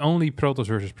 It's the only Protoss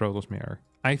versus Protoss mirror.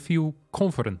 I feel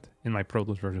confident in my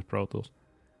Protoss versus Protoss.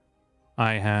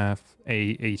 I have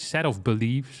a set of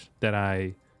beliefs that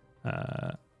I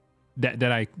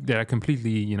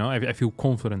completely, you know, I feel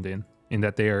confident in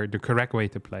that they are the correct way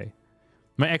to play.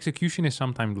 My execution is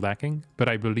sometimes lacking, but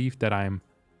I believe that I'm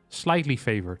slightly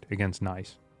favored against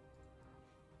Nice.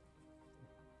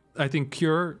 I think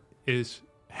Cure is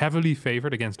heavily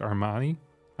favored against Armani.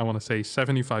 I want to say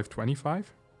 75-25.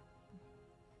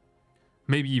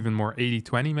 Maybe even more,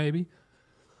 80-20 maybe.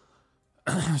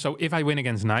 So if I win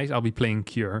against Nice, I'll be playing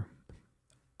Cure.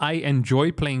 I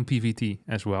enjoy playing PvT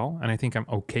as well, and I think I'm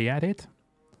okay at it.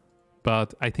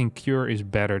 But I think Cure is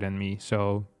better than me.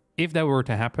 So if that were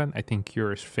to happen, I think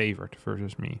Cure is favored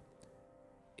versus me.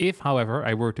 If, however,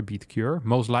 I were to beat Cure,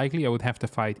 most likely I would have to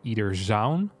fight either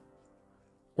Zaun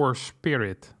or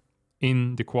Spirit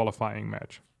in the qualifying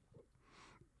match.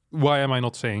 Why am I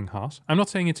not saying Haas? I'm not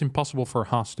saying it's impossible for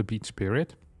Haas to beat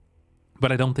Spirit, but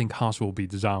I don't think Haas will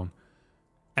beat Zaun.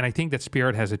 And I think that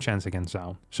Spirit has a chance against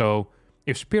Zaun. So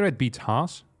if Spirit beats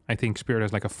Haas, I think Spirit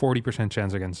has like a 40%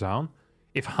 chance against Zaun.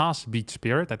 If Haas beats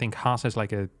Spirit, I think Haas has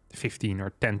like a 15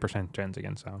 or 10% chance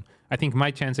against Zaun. I think my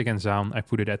chance against Zaun, I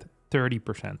put it at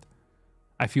 30%.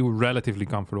 I feel relatively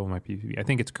comfortable in my PvP. I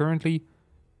think it's currently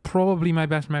probably my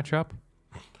best matchup.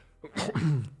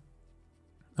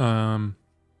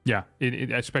 Yeah,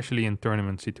 especially in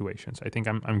tournament situations. I think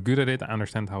I'm good at it. I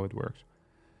understand how it works.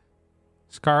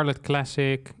 Scarlet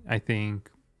Classic, I think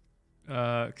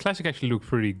Classic actually looked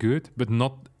pretty good, but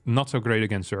not so great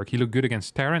against Zerg. He looked good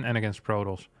against Terran and against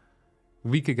Protoss.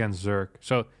 Weak against Zerg.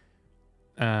 So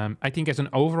I think as an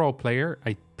overall player,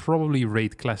 I probably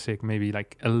rate Classic maybe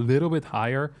like a little bit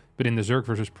higher, but in the Zerg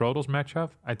versus Protoss matchup,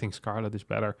 I think Scarlet is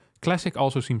better. Classic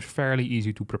also seems fairly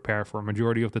easy to prepare for.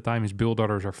 Majority of the time, his build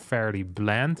orders are fairly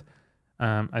bland.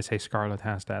 I say Scarlet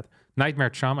has that.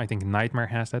 Nightmare Chum, I think Nightmare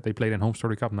has that. They played in Home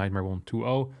Story Cup. Nightmare won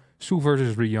 2-0. Su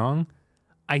versus Ryung.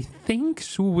 I think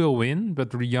Su will win, but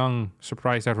Ryung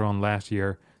surprised everyone last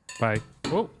year. by...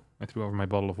 Oh, I threw over my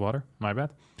bottle of water. My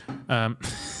bad.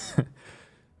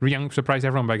 Riang surprised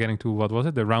everyone by getting to, what was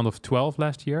it? The round of 12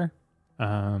 last year.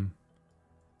 And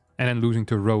then losing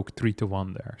to Rogue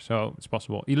 3-1 there. So it's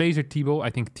possible. Elaser T-Ball.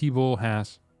 I think T-Ball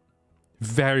has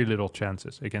very little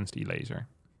chances against Elaser.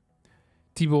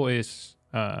 T-Ball is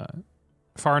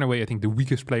far and away, I think, the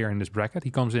weakest player in this bracket. He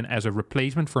comes in as a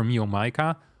replacement for Mio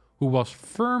Maika, who was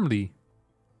firmly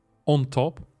on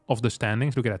top of the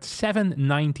standings. Look at that.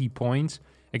 790 points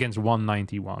against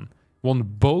 191. Won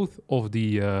both of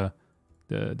the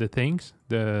things,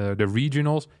 the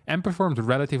regionals, and performed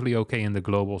relatively okay in the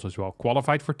globals as well.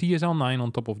 Qualified for TSL 9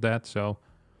 on top of that, so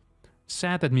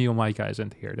sad that Mio Maika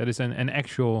isn't here. That is an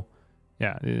actual,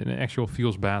 yeah, an actual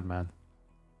feels bad, man.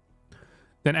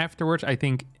 Then afterwards, I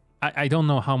think, I don't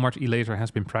know how much Elaser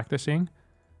has been practicing,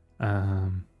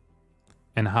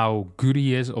 and how good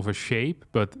he is of a shape,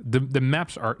 but the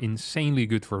maps are insanely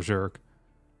good for Zerg.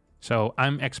 So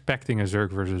I'm expecting a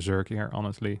Zerg versus Zerg here,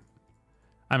 honestly.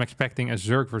 I'm expecting a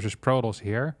Zerg versus Protoss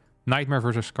here. Nightmare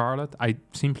versus Scarlet. I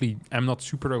simply am not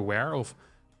super aware of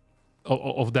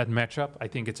that matchup. I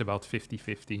think it's about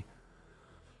 50-50.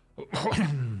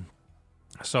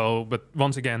 So, but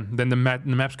once again, then the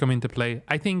maps come into play.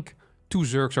 I think 2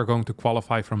 Zergs are going to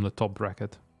qualify from the top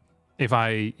bracket. If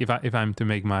I'm to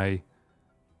make my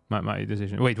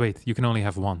decision. Wait, you can only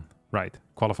have 1. Right.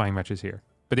 Qualifying matches here.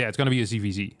 But yeah, it's going to be a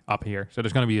ZVZ up here. So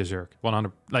there's going to be a Zerg.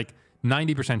 100, like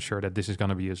 90% sure that this is going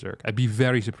to be a Zerg. I'd be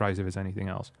very surprised if it's anything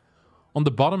else. On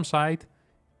the bottom side,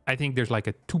 I think there's like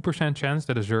a 2% chance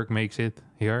that a Zerg makes it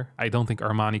here. I don't think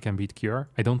Armani can beat Cure.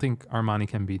 I don't think Armani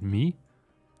can beat me.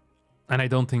 And I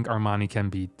don't think Armani can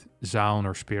beat Zaun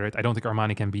or Spirit. I don't think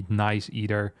Armani can beat Nice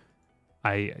either.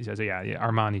 Yeah,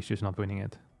 Armani's just not winning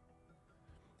it.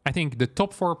 I think the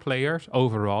top 4 players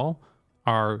overall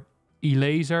are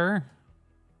Elaser,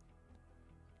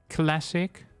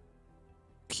 Classic,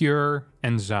 Cure,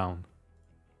 and Zaun.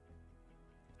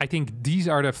 I think these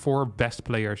are the 4 best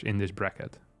players in this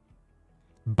bracket.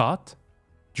 But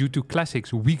due to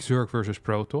Classic's weak Zerg versus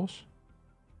Protoss,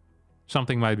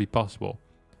 something might be possible.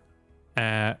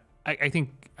 I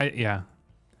think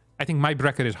my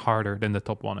bracket is harder than the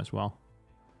top 1 as well.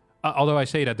 Although I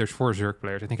say that there's 4 Zerg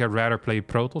players. I think I'd rather play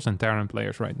Protoss and Terran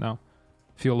players right now.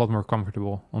 Feel a lot more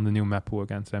comfortable on the new map pool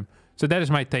against them. So that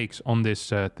is my takes on this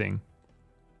thing.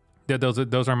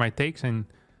 Those are my takes, and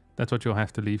that's what you'll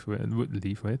have to leave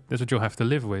with. That's what you'll have to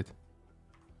live with.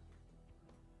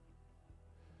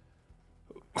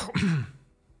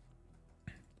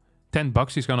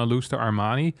 $10 he's gonna lose to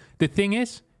Armani. The thing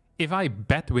is, if I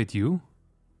bet with you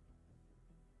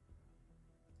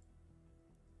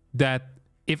that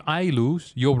if I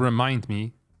lose, you'll remind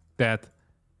me that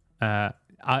I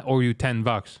owe you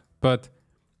 $10. But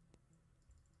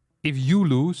if you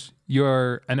lose,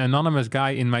 you're an anonymous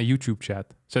guy in my YouTube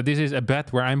chat. So this is a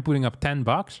bet where I'm putting up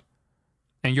 $10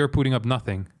 and you're putting up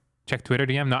nothing. Check Twitter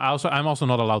DM. Now, I'm also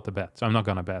not allowed to bet, so I'm not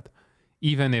gonna bet.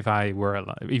 Even if I were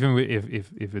allowed, even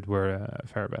if it were a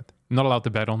fair bet, I'm not allowed to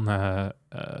bet on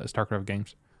StarCraft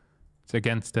games. It's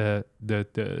against the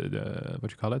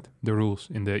what you call it, the rules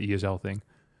in the ESL thing.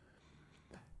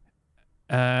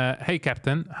 Hey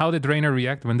Captain, how did Rainer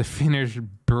react when the Finnish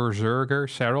berserker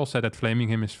Cyril said that flaming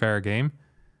him is fair game?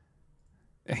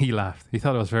 He laughed. He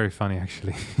thought it was very funny,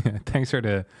 actually. Thanks for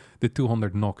the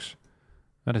 200 NOx.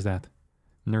 What is that?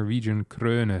 Norwegian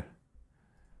kroner.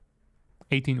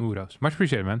 18 euros. Much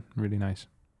appreciated, man. Really nice.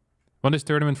 When does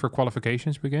tournament for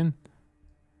qualifications begin?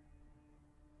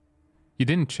 You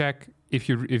didn't check if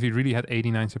you really had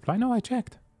 89 supply? No, I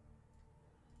checked.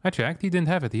 He didn't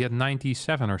have it. He had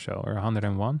 97 or so, or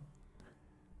 101.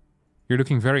 You're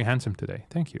looking very handsome today.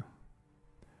 Thank you.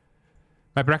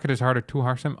 My bracket is harder too,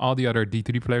 Harstem. All the other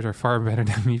D3 players are far better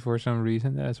than me for some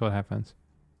reason. That's what happens.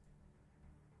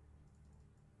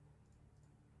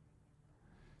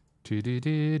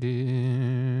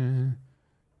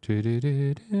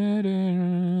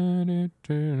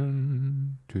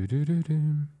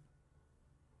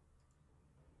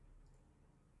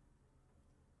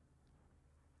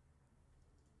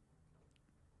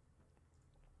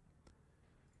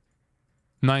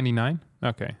 $99?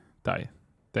 Okay, die.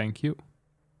 Thank you.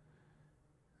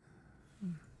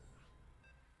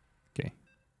 Okay.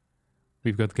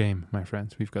 We've got game, my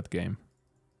friends. We've got game.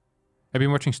 I've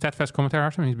been watching Statfast commentary,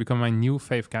 Harstem. He's become my new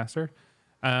fave caster.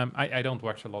 I don't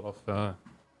watch a lot of...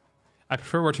 I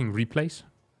prefer watching replays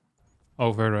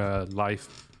over live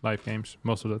games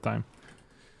most of the time.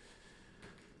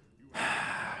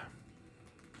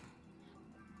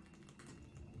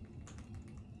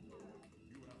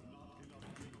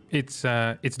 It's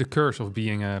the curse of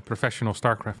being a professional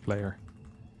StarCraft player.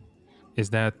 is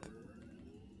that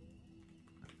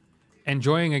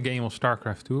enjoying a game of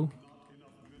StarCraft 2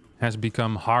 has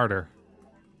become harder,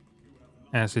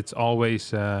 as it's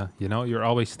always, you know, you're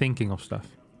always thinking of stuff.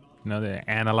 You know, they're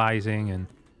analyzing and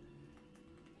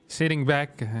sitting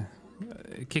back,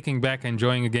 kicking back,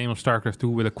 enjoying a game of StarCraft 2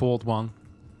 with a cold one.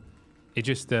 It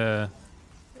just,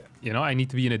 you know, I need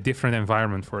to be in a different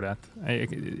environment for that.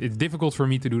 It's difficult for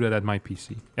me to do that at my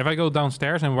PC. If I go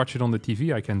downstairs and watch it on the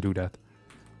TV, I can do that.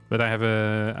 But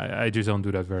I just don't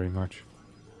do that very much.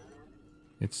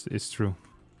 It's true.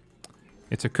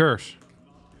 It's a curse.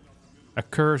 A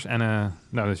curse and a...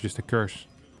 No, that's just a curse.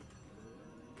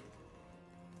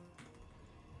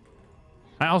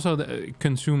 I also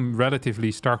consume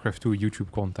relatively StarCraft 2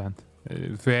 YouTube content.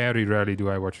 Very rarely do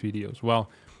I watch videos. Well,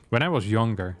 when I was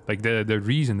younger, like the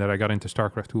reason that I got into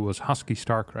StarCraft 2 was Husky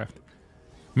StarCraft.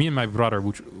 Me and my brother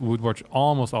would watch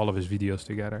almost all of his videos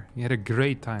together. We had a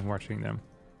great time watching them.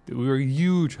 We were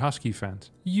huge Husky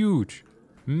fans. Huge.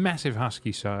 Massive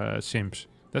Husky simps.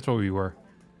 That's what we were.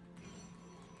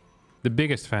 The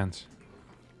biggest fans.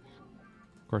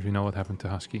 Of course, you know what happened to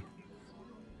Husky.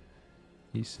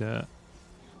 He's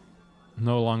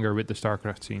no longer with the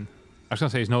StarCraft scene. I was gonna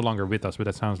say he's no longer with us, but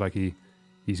that sounds like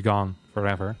he's gone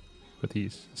forever. But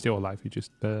he's still alive. He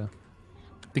just, I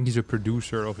think he's a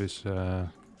producer of his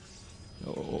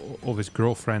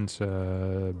girlfriend's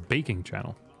baking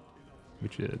channel,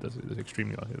 which does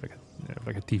extremely well.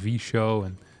 Like a TV show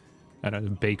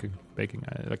and baking, like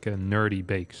a nerdy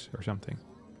bakes or something.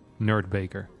 Nerd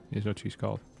baker is what she's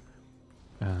called.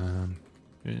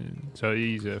 So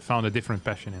he's found a different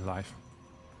passion in life.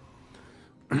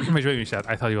 Which made me sad.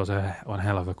 I thought he was one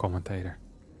hell of a commentator.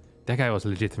 That guy was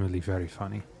legitimately very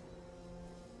funny.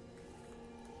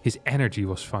 His energy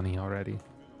was funny already.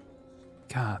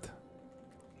 God.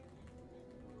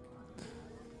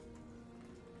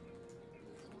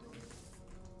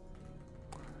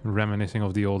 Reminiscing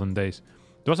of the olden days.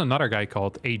 There was another guy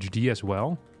called HD as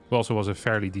well, who also was a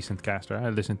fairly decent caster. I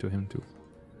listened to him too.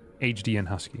 HD and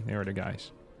Husky, they were the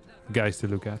guys. The guys to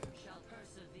look at.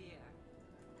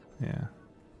 Yeah.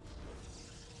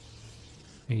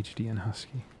 HD and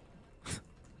Husky.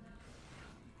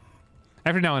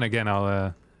 Every now and again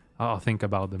I'll think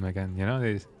about them again, you know?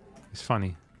 It's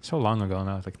funny. So long ago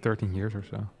now, it's like 13 years or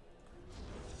so.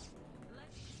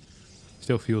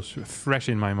 Still feels fresh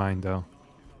in my mind though.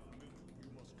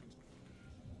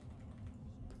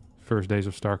 First days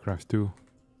of StarCraft 2.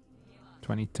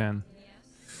 2010.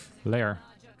 Lair.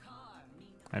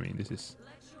 I mean, this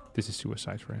is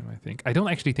suicide for him, I think. I don't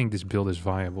actually think this build is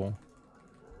viable.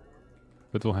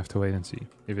 But we'll have to wait and see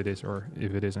if it is or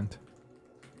if it isn't.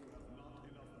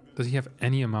 Does he have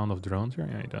any amount of drones here?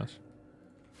 Yeah, he does.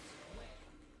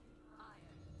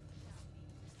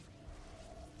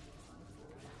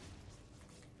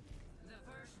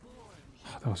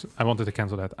 I wanted to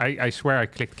cancel that. I swear I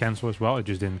clicked cancel as well. It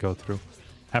just didn't go through.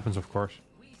 Happens, of course.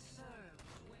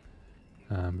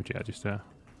 But yeah, just a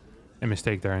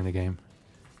mistake there in the game.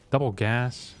 Double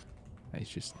gas. It's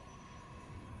just...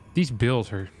 These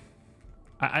builds are...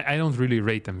 I don't really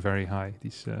rate them very high.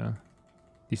 These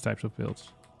types of builds.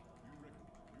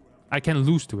 I can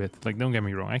lose to it. Like, don't get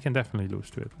me wrong. I can definitely lose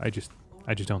to it. I just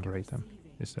don't rate them.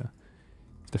 It's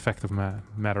the fact of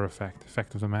matter of fact.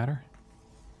 Fact of the matter.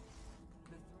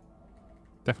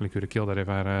 Definitely could have killed that if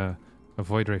I had a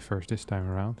Void Ray first this time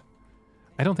around.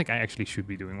 I don't think I actually should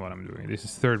be doing what I'm doing. This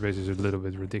is third base is a little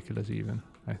bit ridiculous even,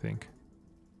 I think.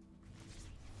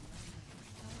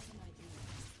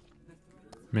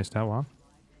 Missed that one.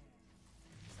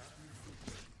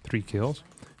 3 kills.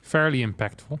 Fairly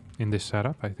impactful in this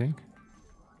setup, I think.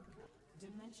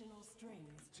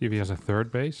 See if he has a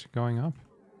third base going up.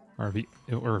 Or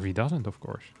if he doesn't, of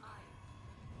course.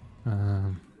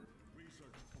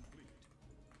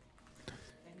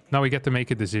 Now we get to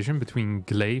make a decision between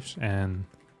glaives and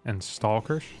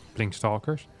stalkers, blink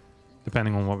stalkers,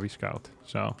 depending on what we scout.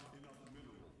 So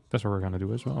that's what we're gonna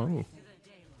do as well. Oh.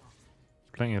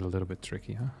 Playing it a little bit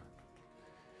tricky, huh?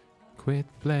 Quit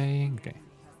playing. Okay.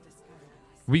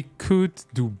 We could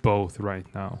do both right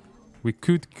now. We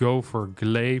could go for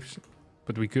glaives,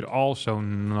 but we could also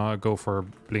not go for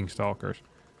blink stalkers.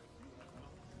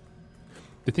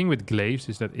 The thing with glaives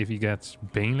is that if he gets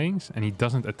banelings and he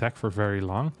doesn't attack for very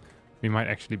long, we might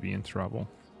actually be in trouble.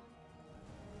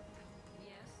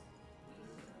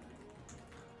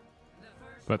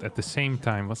 But at the same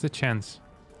time, what's the chance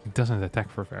he doesn't attack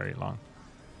for very long?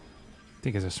 I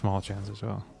think it's a small chance as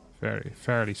well.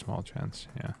 Fairly small chance,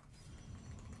 yeah.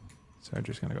 So I'm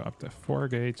just gonna go up to 4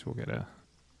 gates. We'll get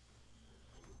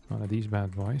one of these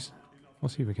bad boys. We'll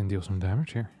see if we can deal some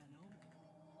damage here.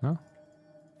 No?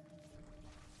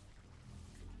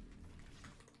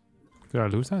 Did I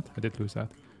lose that? I did lose that.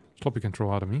 Sloppy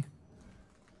control out of me.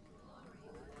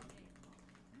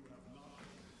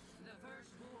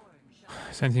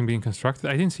 Is anything being constructed?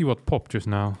 I didn't see what popped just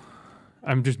now.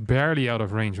 I'm just barely out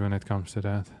of range when it comes to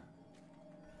that.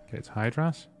 Okay, it's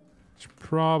Hydras. It's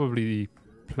probably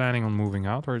planning on moving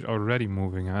out, or is already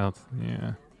moving out.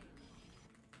 Yeah.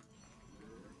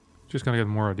 Just gonna get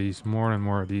more of these, more and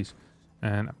more of these.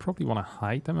 And I probably want to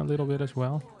hide them a little bit as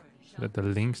well, so that the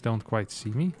links don't quite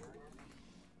see me.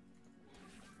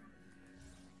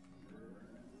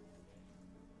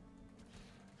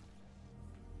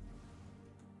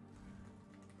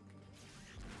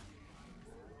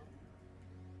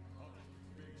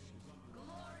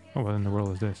 Oh, what in the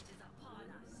world is this?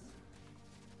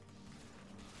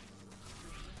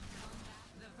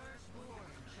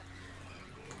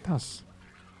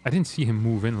 I didn't see him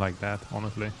move in like that,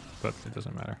 honestly, but it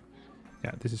doesn't matter.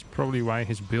 Yeah, this is probably why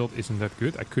his build isn't that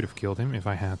good. I could have killed him if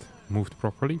I had moved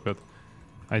properly, but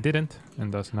I didn't,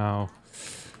 and thus now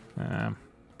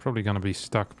probably gonna be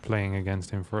stuck playing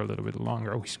against him for a little bit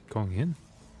longer. Oh, he's going in?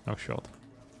 No shot.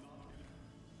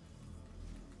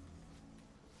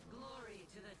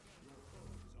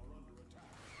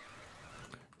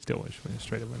 Still wish we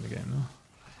straight up win the game, no?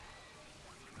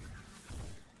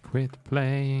 Quit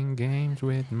playing games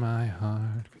with my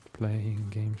heart. Quit playing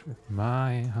games with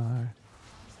my heart.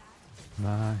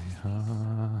 My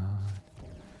heart.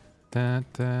 Da,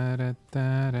 da, da,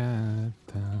 da, da,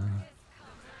 da.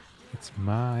 It's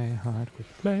my heart.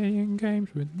 Quit playing games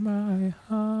with my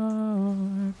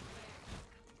heart.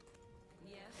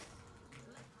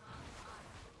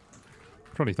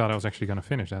 Probably thought I was actually going to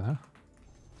finish that, huh?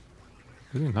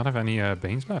 Does he not have any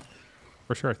Banes left?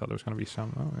 For sure I thought there was going to be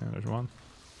some. Oh, yeah, there's one.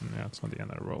 Yeah, it's not the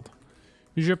end of the world.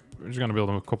 We're just going to build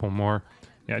them a couple more.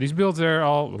 Yeah, these builds are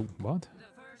all... Oh, what?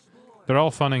 They're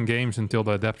all fun in games until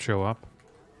the Adept show up.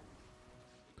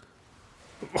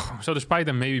 So despite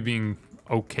them maybe being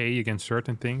okay against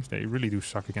certain things, they really do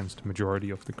suck against the majority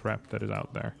of the crap that is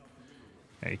out there.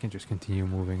 Yeah, you can just continue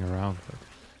moving around, but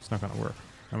it's not going to work.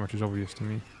 How much is obvious to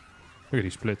me? Look at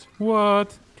these splits.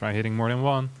 What? Try hitting more than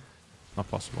one. Not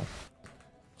possible.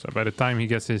 So by the time he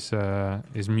gets his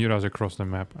Muras across the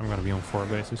map, I'm gonna be on 4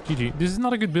 bases. GG. This is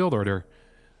not a good build order.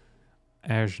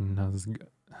 Ajnazg.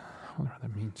 I wonder what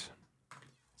that means.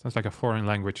 Sounds like a foreign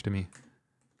language to me.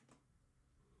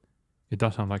 It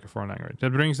does sound like a foreign language.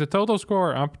 That brings the total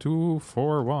score up to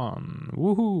 4-1.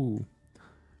 Woohoo!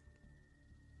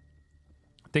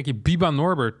 Thank you, Biba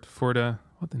Norbert, for the...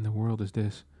 What in the world is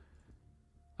this?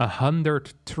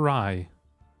 100 try.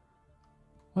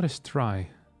 What is try?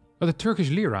 Oh, the Turkish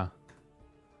lira.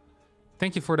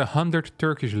 Thank you for the 100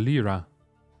 Turkish lira.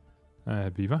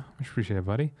 Biba, much appreciated,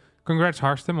 buddy. Congrats,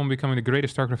 Harstem, on becoming the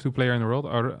greatest StarCraft II player in the world.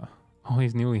 Oh,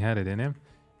 he's newly had it in him.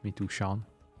 Me too, Sean.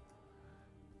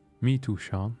 Me too,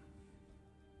 Sean.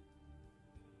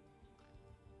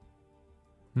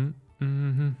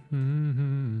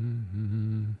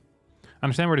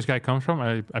 Understand where this guy comes from.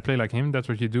 I play like him. That's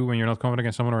what you do when you're not confident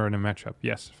against someone or in a matchup.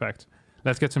 Yes, fact.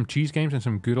 Let's get some cheese games and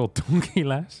some good old Donkey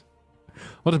Lass.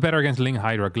 What is better against Ling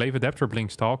Hydra? Glaive Adepts or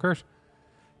Blink Stalkers?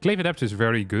 Glaive Adepts is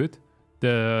very good.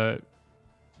 The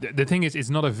thing is, it's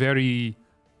not a very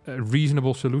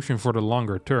reasonable solution for the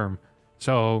longer term.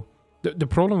 So the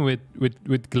problem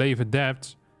with Glaive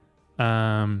Adepts,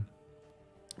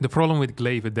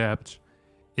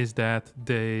 is that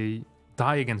they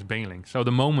die against Baneling. So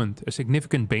the moment a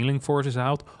significant Baneling force is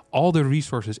out, all the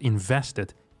resources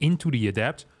invested into the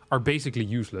Adept are basically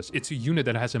useless. It's a unit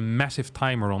that has a massive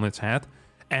timer on its head,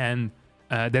 and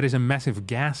there is a massive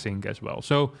gas sink as well.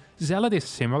 So Zealot is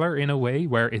similar in a way,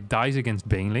 where it dies against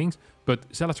Banelings, but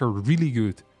Zealots are really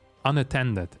good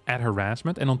unattended at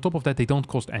harassment, and on top of that, they don't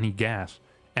cost any gas.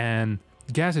 And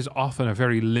gas is often a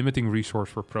very limiting resource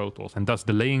for Protoss, and thus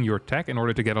delaying your tech in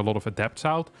order to get a lot of Adepts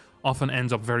out often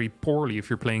ends up very poorly if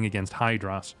you're playing against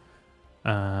Hydras.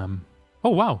 Oh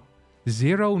wow,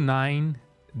 09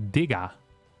 Diga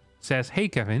says, "Hey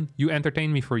Kevin, you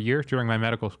entertained me for years during my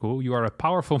medical school. You are a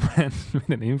powerful man with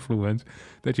an influence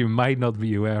that you might not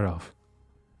be aware of.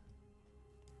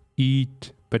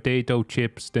 Eat potato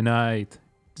chips tonight."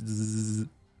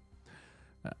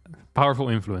 Powerful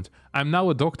influence. "I'm now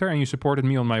a doctor and you supported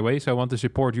me on my way, so I want to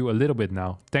support you a little bit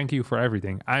now. Thank you for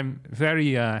everything." I'm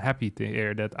very happy to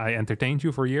hear that I entertained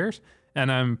you for years,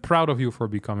 and I'm proud of you for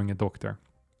becoming a doctor.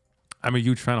 I'm a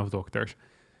huge fan of doctors.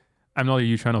 I'm not a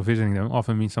huge fan of visiting them.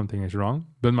 Often means something is wrong.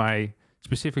 But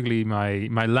specifically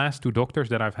my last 2 doctors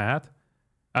that I've had,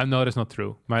 no, that's not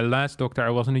true. My last doctor I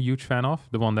wasn't a huge fan of.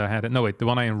 The one that I had, no wait, the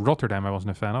one in Rotterdam I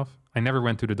wasn't a fan of. I never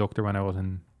went to the doctor when I was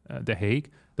in The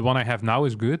Hague. The one I have now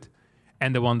is good.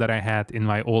 and the one that I had in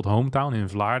my old hometown in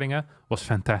Vlaardingen was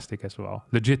fantastic as well.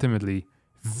 Legitimately,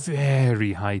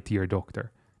 very high tier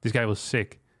doctor. This guy was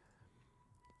sick.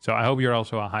 So I hope you're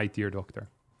also a high tier doctor.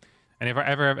 And if I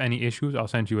ever have any issues, I'll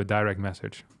send you a direct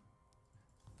message.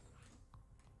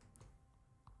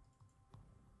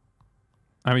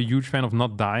 I'm a huge fan of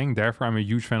not dying, therefore I'm a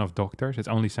huge fan of doctors. It's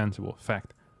only sensible.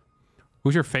 Fact.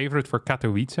 Who's your favorite for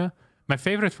Katowice? My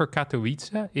favorite for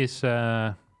Katowice is...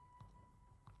 I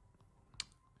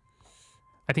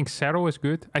think Serral is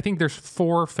good. I think there's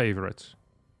 4 favorites.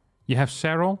 You have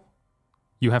Serral,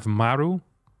 you have Maru,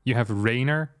 you have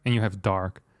Raynor, and you have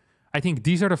Dark. I think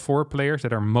these are the 4 players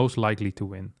that are most likely to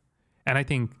win. And I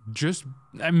think just...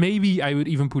 maybe I would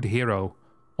even put Hero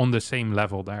on the same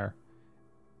level there.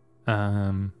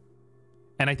 And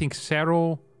I think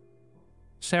Serral,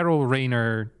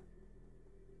 Raynor...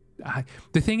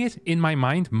 the thing is, in my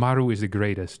mind, Maru is the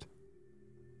greatest.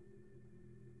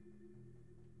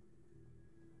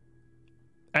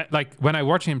 Like, when I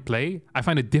watch him play, I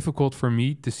find it difficult for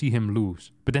me to see him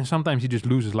lose. But then sometimes he just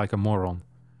loses like a moron.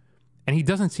 And he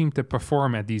doesn't seem to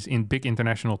perform at these big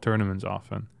international tournaments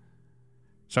often.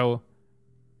 So,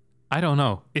 I don't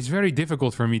know. It's very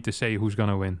difficult for me to say who's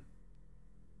gonna win.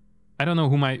 I don't know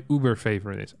who my uber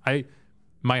favorite is.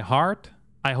 My heart,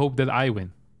 I hope that I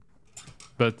win.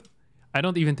 But I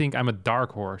don't even think I'm a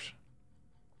dark horse.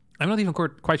 I'm not even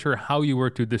quite sure how you were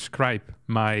to describe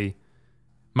my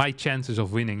chances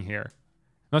of winning here.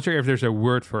 Not sure if there's a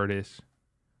word for this.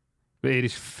 But it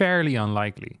is fairly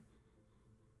unlikely.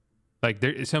 Like,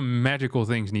 some magical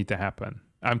things need to happen.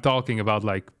 I'm talking about,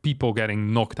 like, people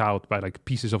getting knocked out by, like,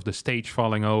 pieces of the stage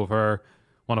falling over.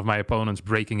 One of my opponents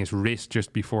breaking his wrist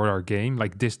just before our game.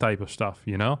 Like, this type of stuff,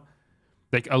 you know?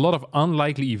 Like, a lot of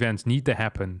unlikely events need to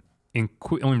happen in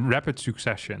rapid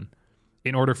succession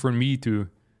in order for me to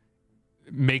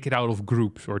make it out of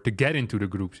groups or to get into the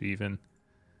groups even.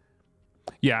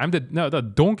 Yeah,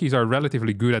 the donkeys are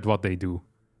relatively good at what they do.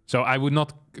 So I would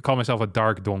not call myself a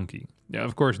dark donkey. Yeah,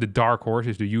 of course, the dark horse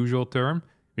is the usual term,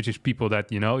 which is people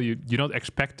that, you know, you don't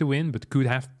expect to win, but could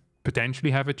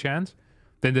potentially have a chance.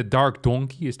 Then the dark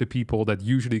donkey is the people that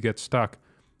usually get stuck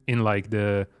in, like,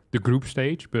 the group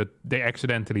stage, but they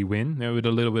accidentally win, you know, with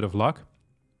a little bit of luck.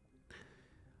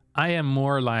 I am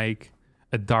more like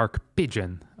a dark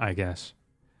pigeon, I guess.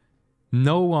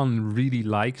 No one really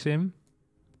likes him.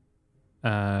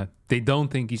 They don't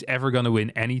think he's ever going to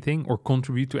win anything or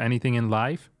contribute to anything in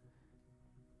life.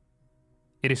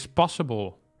 It is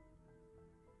possible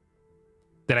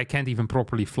that I can't even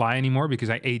properly fly anymore because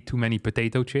I ate too many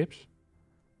potato chips.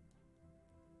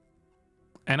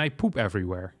 And I poop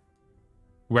everywhere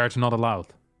where it's not allowed.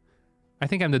 I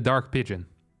think I'm the dark pigeon.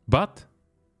 But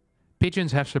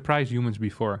pigeons have surprised humans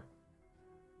before.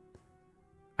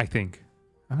 I think.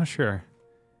 I'm not sure.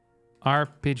 Are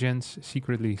pigeons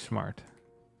secretly smart?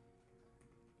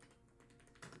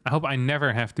 I hope I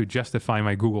never have to justify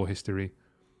my Google history.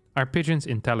 Are pigeons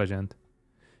intelligent?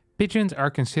 Pigeons are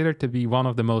considered to be one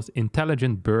of the most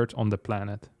intelligent birds on the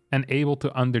planet and able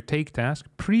to undertake tasks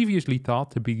previously thought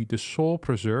to be the sole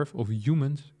preserve of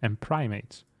humans and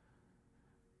primates.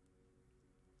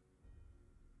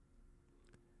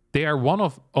 They are one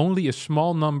of only a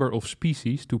small number of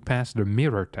species to pass the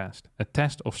mirror test, a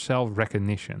test of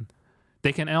self-recognition.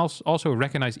 They can also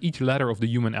recognize each letter of the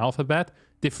human alphabet,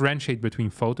 differentiate between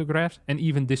photographs, and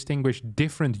even distinguish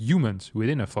different humans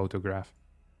within a photograph.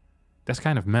 That's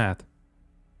kind of mad.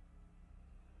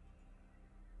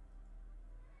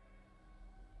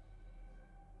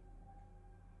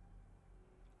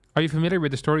 Are you familiar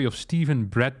with the story of Stephen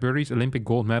Bradbury's Olympic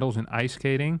gold medals in ice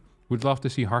skating? Would love to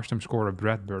see Harstem score a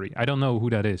Bradbury. I don't know who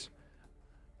that is.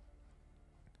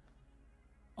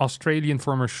 Australian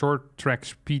former short track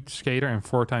speed skater and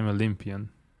 4-time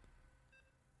Olympian.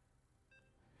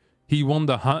 He won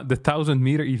the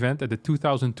 1,000-meter event at the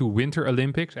 2002 Winter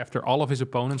Olympics after all of his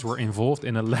opponents were involved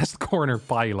in a last corner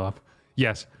pileup.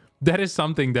 Yes, that is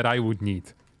something that I would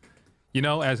need. You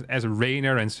know, as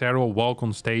Raynor and Serral walk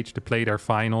on stage to play their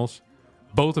finals,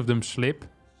 both of them slip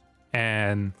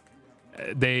and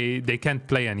they can't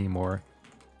play anymore.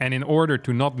 And in order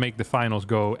to not make the finals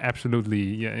go absolutely,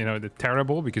 you know,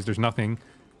 terrible, because there's nothing,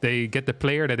 they get the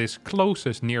player that is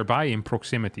closest nearby in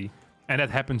proximity. And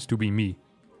that happens to be me.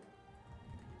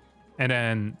 And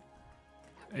then,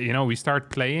 you know, we start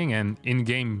playing, and in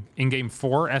game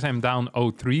 4, as I'm down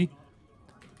 0-3,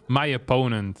 my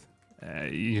opponent,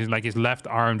 like his left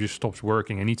arm just stops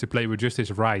working and needs to play with just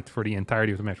his right for the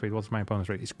entirety of the match. Wait, what's my opponent's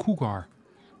right? It's Cougar.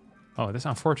 Oh, that's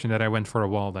unfortunate that I went for a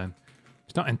wall then.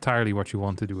 It's not entirely what you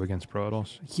want to do against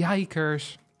Protoss.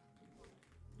 Yikers.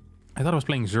 I thought I was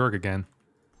playing Zerg again.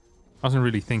 Wasn't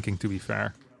really thinking, to be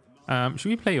fair. Should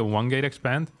we play a 1-gate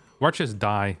expand? Watch us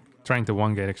die trying to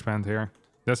 1-gate expand here.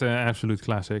 That's an absolute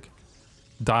classic.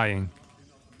 Dying.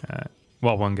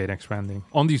 While 1-gate expanding.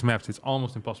 On these maps, it's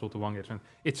almost impossible to 1-gate expand.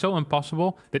 It's so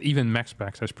impossible that even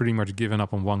MaxPax has pretty much given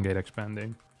up on 1-gate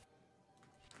expanding.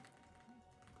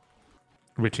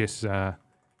 Which is a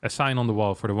sign on the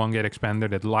wall for the 1-gate expander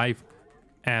that life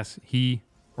as he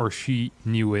or she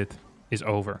knew it is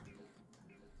over.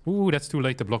 Ooh, that's too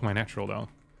late to block my natural though.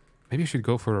 Maybe I should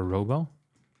go for a robo.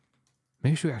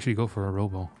 Maybe I should actually go for a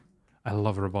robo. I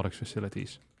love robotics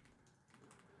facilities.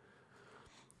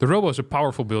 The robo is a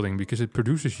powerful building because it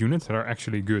produces units that are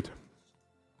actually good.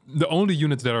 The only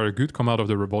units that are good come out of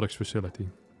the robotics facility.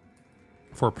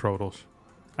 For Protoss.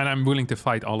 And I'm willing to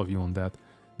fight all of you on that.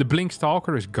 The Blink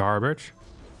Stalker is garbage.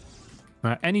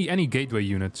 Any gateway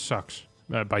unit sucks.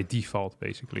 By default,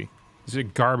 basically. It's a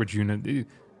garbage unit.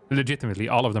 Legitimately,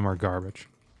 all of them are garbage.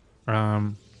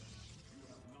 I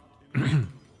wonder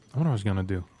what he's gonna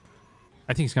do.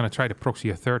 I think he's gonna try to proxy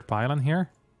a third pylon here.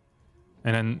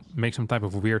 And then make some type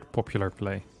of weird popular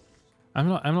play. I'm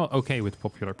not okay with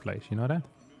popular plays, you know that?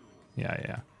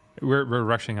 Yeah. We're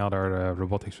rushing out our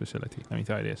robotics facility. Let me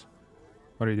tell you this.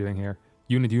 What are you doing here?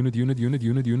 Unit.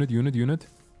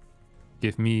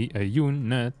 Give me a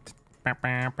unit.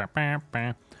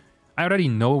 I already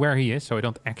know where he is, so I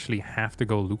don't actually have to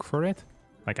go look for it.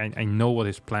 Like, I know what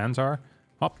his plans are.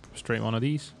 Hop, straight one of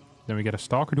these. Then we get a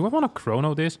Stalker. Do I want to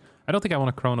chrono this? I don't think I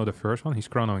want to chrono the first one. He's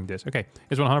chronoing this. Okay,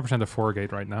 it's 100% a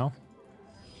 4-gate right now.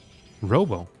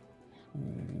 Robo.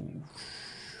 Ooh.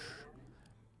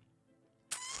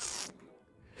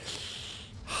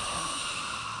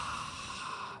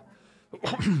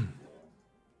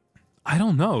 I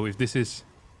don't know if this is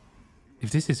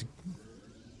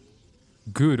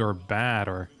good or bad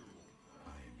or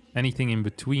anything in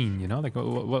between, you know? Like,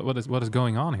 what is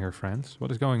going on here, friends? What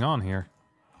is going on here?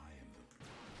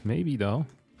 Maybe, though.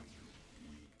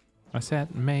 I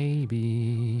said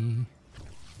maybe.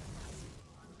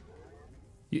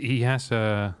 He has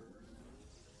a...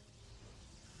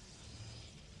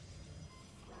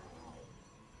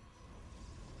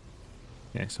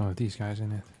 Yeah, some of these guys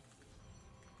in it.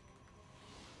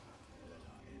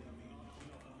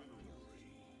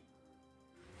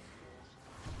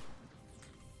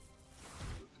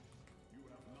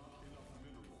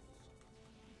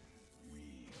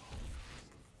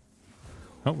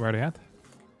 Oh, where are they at?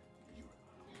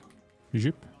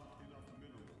 Zip.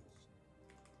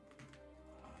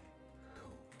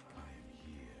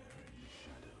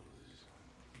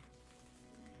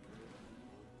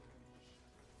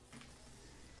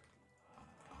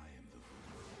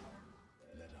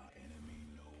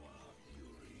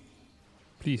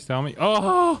 Please tell me.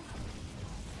 Oh!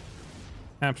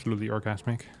 Absolutely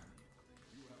orgasmic.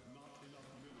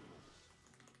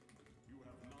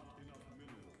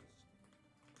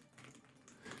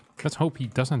 Let's hope he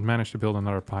doesn't manage to build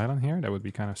another pylon here. That would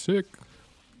be kind of sick.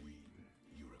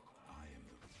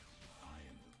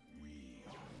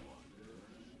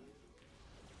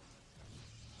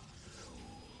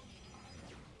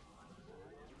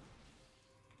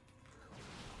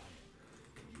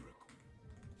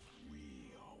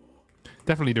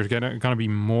 Definitely there's gonna be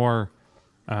more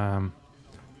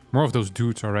of those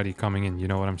dudes already coming in, you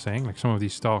know what I'm saying? Like some of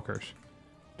these stalkers.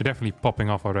 They're definitely popping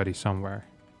off already somewhere.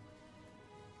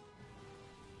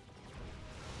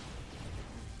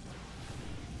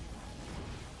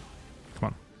 Come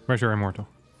on, where's your immortal?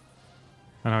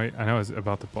 I know it's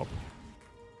about to pop.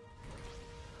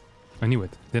 I knew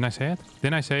it. Didn't I say it?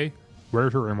 Didn't I say,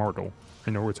 where's your immortal?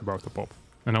 I know it's about to pop.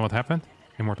 And then what happened?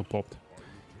 Immortal popped.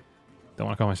 Don't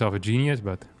want to call myself a genius,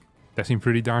 but that seemed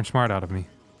pretty darn smart out of me.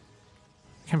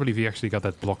 I can't believe he actually got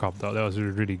that block up, though. That was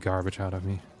really garbage out of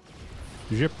me.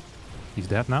 Zip. He's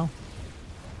dead now.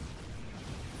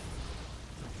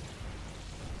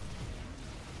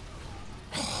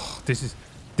 This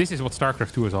is what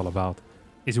StarCraft II is all about.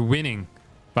 Is winning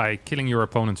by killing your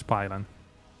opponent's pylon.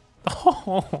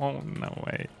 Oh, no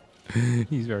way.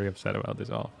 He's very upset about this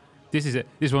all. This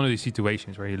is one of these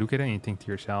situations where you look at it and you think to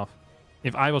yourself,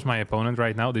 if I was my opponent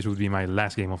right now, this would be my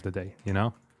last game of the day, you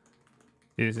know?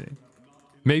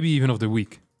 Maybe even of the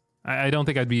week. I don't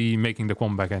think I'd be making the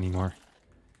comeback anymore.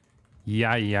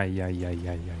 Yeah.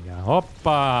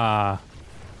 Hoppa!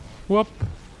 Whoop!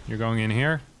 You're going in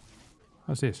here.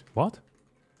 What's this? What?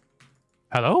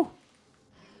 Hello?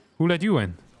 Who let you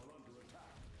in?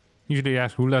 Usually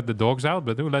ask who let the dogs out,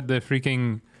 but who let the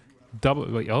freaking double...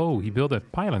 Wait, oh, he built a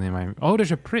pylon in my... Oh,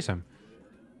 there's a prism.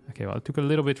 Okay, well, it took a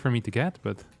little bit for me to get,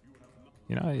 but...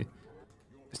 You know,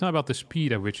 it's not about the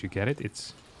speed at which you get it.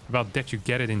 It's about that you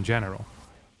get it in general.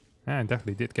 I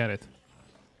definitely did get it.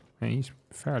 And he's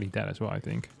fairly dead as well, I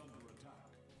think.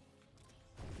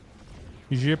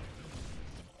 Zip.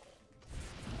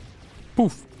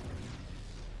 Poof.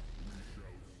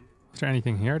 Is there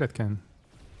anything here that can...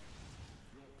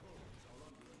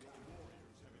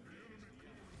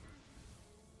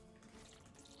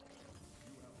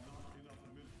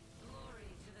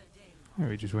 Or are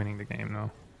we just winning the game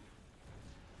now?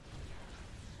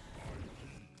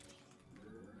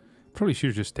 Probably should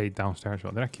have just stayed downstairs.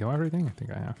 Well, did I kill everything? I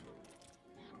think I have.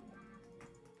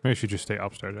 Maybe I should just stay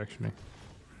upstairs, actually.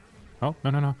 Oh,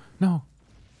 no, no, no. No!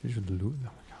 You should loot.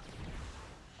 Oh my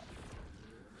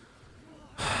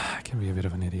god. I can be a bit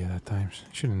of an idiot at times.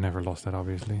 Should have never lost that,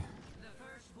 obviously.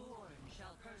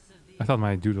 I thought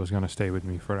my dude was gonna stay with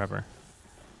me forever.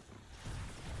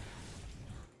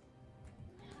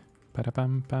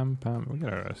 Ba-da-bam-bam-bam. We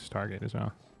got a Stargate as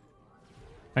well.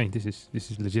 I mean, this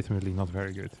is legitimately not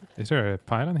very good. Is there a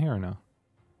pylon here or no?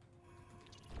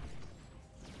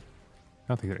 I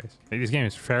don't think there is. This game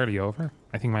is fairly over.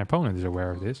 I think my opponent is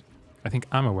aware of this. I think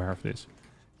I'm aware of this.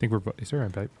 I think we're... Is there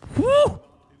a... Woo!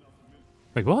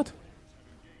 Wait, what?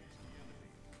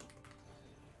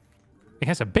 It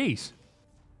has a base.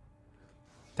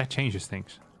 That changes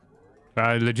things.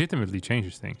 Legitimately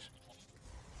changes things.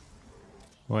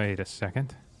 Wait a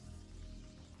second.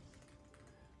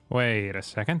 Wait a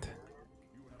second.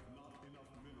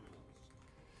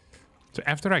 So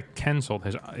after I cancelled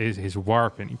his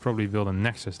warp and he probably built a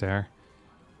nexus there.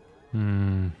 I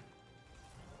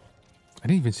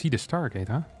didn't even see the Stargate,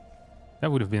 huh?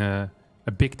 That would have been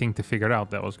a big thing to figure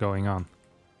out that was going on.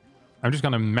 I'm just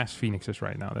gonna mass Phoenixes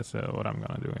right now. That's what I'm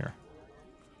gonna do here.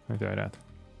 Let me do that.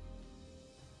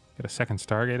 Get a second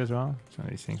Stargate as well. Some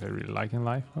of these things I really like in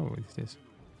life. Oh, what is this?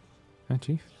 Huh,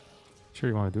 Chief? Sure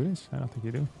you want to do this? I don't think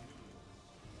you do.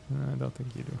 I don't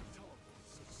think you do.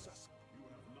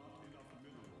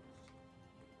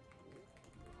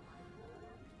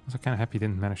 Also kind of happy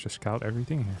didn't manage to scout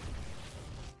everything here.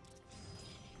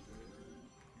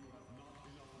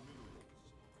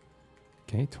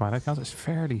 Okay, Twilight Council is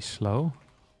fairly slow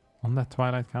on that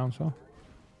Twilight Council.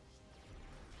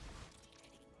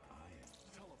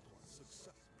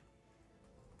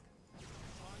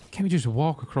 Can we just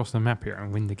walk across the map here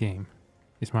and win the game?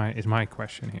 Is my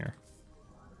question here.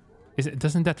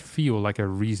 Doesn't that feel like a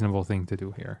reasonable thing to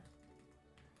do here?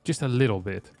 Just a little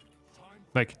bit.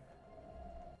 Like,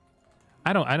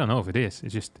 I don't know if it is.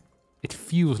 It's just, it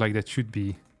feels like that should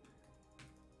be.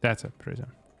 That's a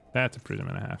prism. That's a prism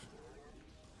and a half.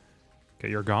 Okay,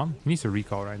 you're gone. He needs to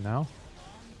recall right now.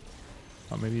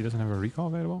 Oh, maybe he doesn't have a recall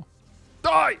available.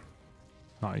 Die!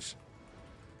 Nice.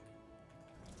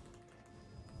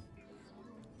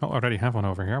 Oh, I already have one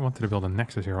over here. I wanted to build a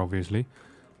nexus here, obviously.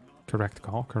 Correct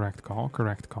call, correct call,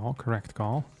 correct call, correct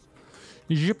call.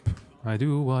 Yep, I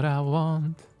do what I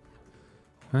want.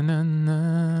 Na, na,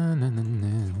 na, na, na,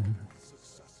 na.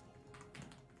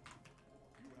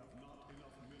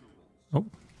 Oh,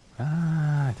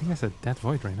 I think that's a dead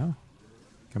void right now.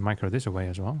 Can micro this away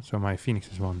as well, so my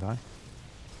Phoenixes won't die.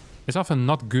 It's often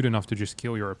not good enough to just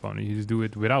kill your opponent. You just do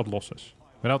it without losses,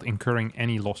 without incurring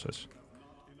any losses.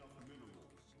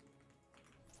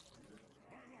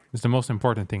 It's the most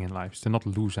important thing in life, is to not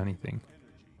lose anything.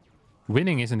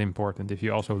 Winning isn't important if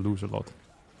you also lose a lot.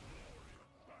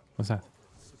 What's that?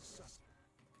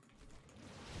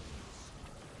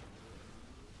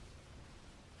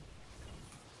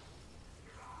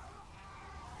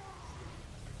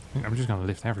 I'm just gonna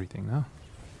lift everything now.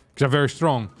 Because I'm very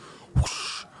strong.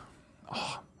 Whoosh.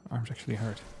 Oh, arms actually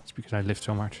hurt. It's because I lift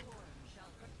so much.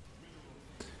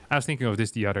 I was thinking of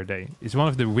this the other day. It's one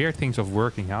of the weird things of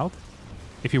working out.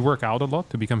 If you work out a lot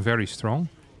to become very strong,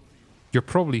 you're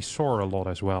probably sore a lot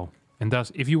as well. And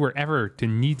thus, if you were ever to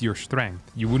need your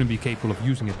strength, you wouldn't be capable of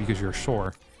using it because you're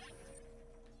sore.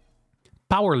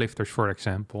 Powerlifters, for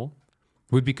example,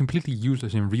 would be completely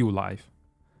useless in real life.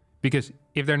 Because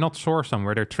if they're not sore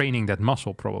somewhere, they're training that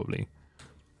muscle probably.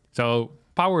 So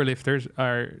powerlifters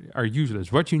are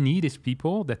useless. What you need is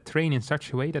people that train in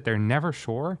such a way that they're never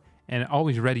sore and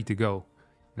always ready to go.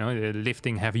 You know, they're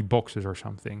lifting heavy boxes or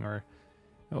something, or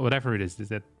whatever it is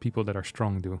that people that are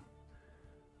strong do.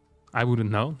 I wouldn't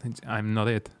know. I'm not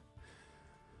it.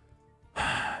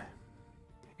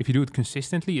 If you do it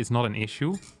consistently, it's not an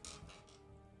issue.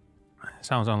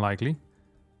 Sounds unlikely.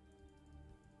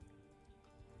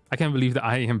 I can't believe that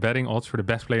I am betting odds for the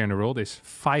best player in the world is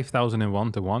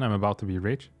 5,001 to 1. I'm about to be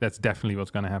rich. That's definitely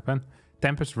what's going to happen.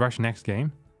 Tempest rush next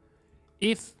game.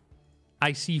 If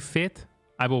I see fit,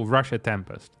 I will rush a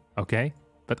Tempest. Okay?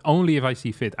 But only if I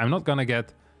see fit. I'm not going to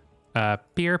get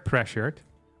peer pressured.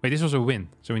 Wait, this was a win.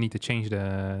 So we need to change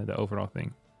the overall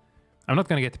thing. I'm not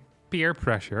going to get peer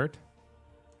pressured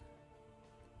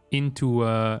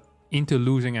into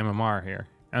losing MMR here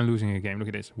and losing a game. Look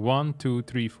at this. 1, 2,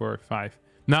 3, 4, 5.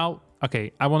 Now,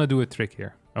 okay, I want to do a trick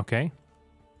here, okay?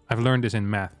 I've learned this in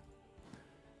math.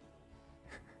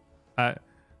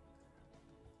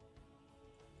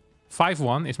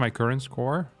 5-1 is my current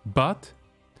score, but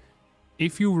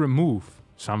if you remove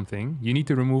something, you need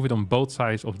to remove it on both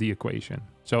sides of the equation.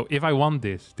 So if I want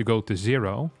this to go to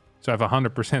 0, so I have a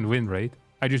 100% win rate,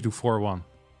 I just do 4-1.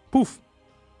 Poof!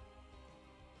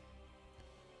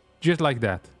 Just like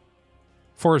that.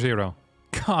 4-0.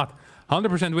 God,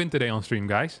 100% win today on stream,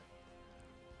 guys.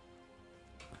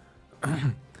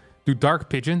 Do dark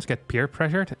pigeons get peer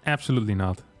pressured? Absolutely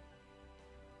not.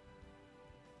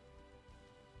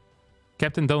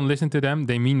 Captain, don't listen to them.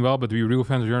 They mean well, but we real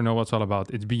fans here know what's all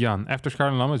about. It's Beyond. After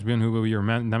Scarlet Llama, it's Beyond who will be your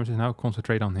nemesis now.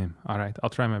 Concentrate on him. Alright,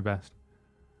 I'll try my best.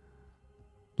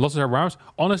 Losses are warm-ups.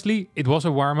 Honestly, it was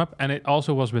a warm-up, and it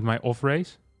also was with my off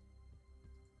race.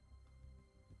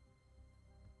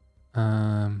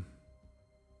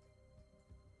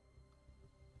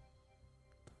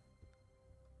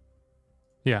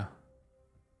 Yeah.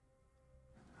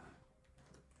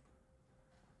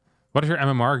 What is your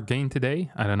MMR gain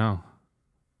today? I don't know.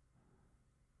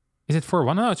 Is it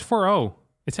 4-1? No, it's 4-0.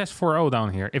 It says 4-0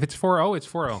 down here. If it's 4-0, it's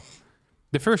 4-0.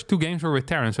 The first 2 games were with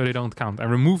Terran, so they don't count. I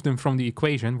removed them from the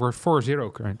equation. We're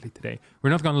 4-0 currently today.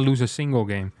 We're not going to lose a single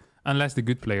game unless the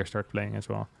good players start playing as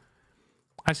well.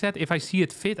 I said if I see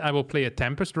it fit, I will play a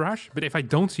Tempest Rush. But if I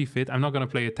don't see fit, I'm not going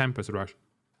to play a Tempest Rush.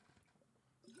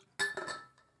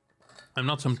 I'm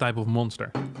not some type of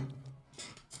monster.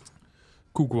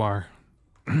 Kugwar.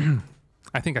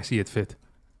 I think I see it fit.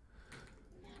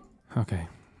 Okay.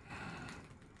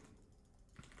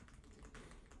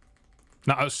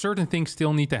 Now, certain things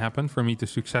still need to happen for me to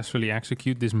successfully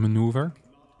execute this maneuver.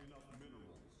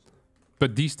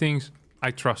 But these things,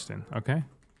 I trust in, okay?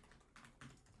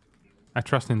 I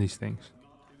trust in these things.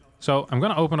 So, I'm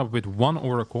going to open up with 1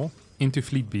 Oracle into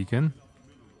Fleet Beacon.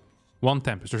 1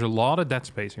 Tempest. There's a lot of dead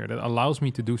space here that allows me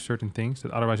to do certain things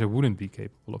that otherwise I wouldn't be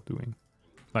capable of doing.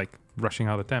 Like, rushing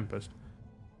out a Tempest.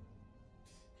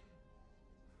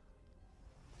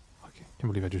 Okay,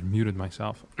 can't believe I just muted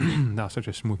myself. That was such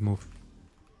a smooth move.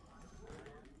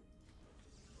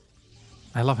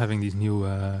 I love having these new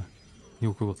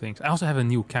cool things. I also have a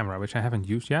new camera, which I haven't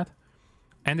used yet.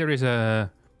 And there is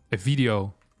a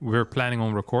video we're planning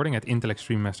on recording at Intel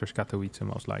Extreme Masters Katowice,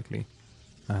 most likely.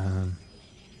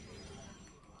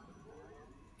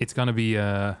 It's gonna be...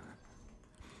 So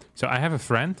I have a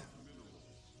friend.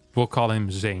 We'll call him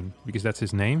Zane, because that's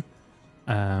his name.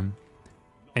 And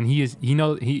he's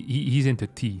into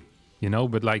tea, you know?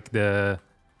 But like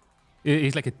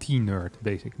he's like a tea nerd,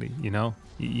 basically, you know?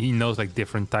 He knows like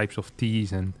different types of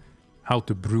teas and how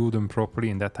to brew them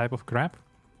properly and that type of crap.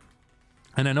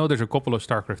 And I know there's a couple of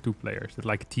StarCraft II players that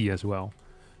like tea as well.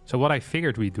 So what I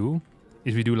figured we do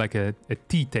is we do like a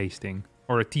tea tasting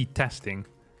or a tea testing,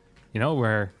 you know,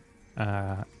 where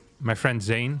my friend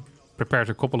Zane prepares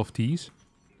a couple of teas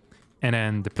and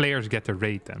then the players get to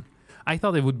rate them. I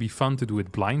thought it would be fun to do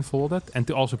it blindfolded and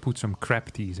to also put some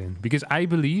crap teas in, because I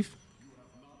believe,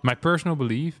 my personal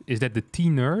belief is that the tea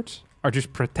nerds are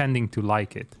just pretending to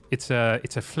like it. It's a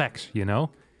flex, you know?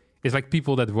 It's like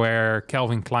people that wear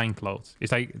Calvin Klein clothes.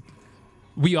 It's like,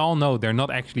 we all know they're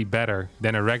not actually better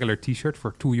than a regular t-shirt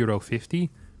for €2.50,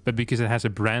 but because it has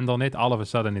a brand on it, all of a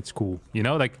sudden it's cool. You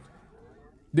know, like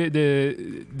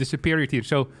the superiority.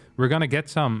 So we're gonna get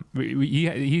some.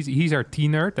 He's our tea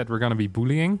nerd that we're gonna be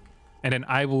bullying, and then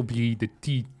I will be the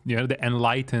tea, you know, the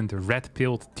enlightened,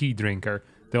 red-pilled tea drinker,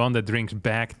 the one that drinks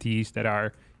bag teas that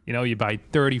are, you know, you buy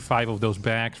 35 of those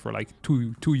bags for like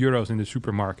two euros in the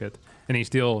supermarket, and you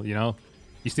still, you know,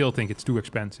 you still think it's too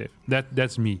expensive.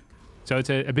 That's me. So it's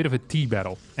a bit of a tea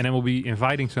battle, and then we'll be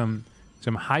inviting some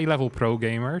high-level pro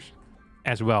gamers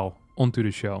as well onto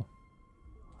the show.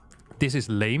 This is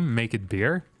lame. Make it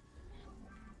beer.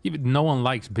 Yeah, but no one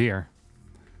likes beer.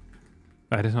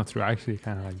 That is not true. I actually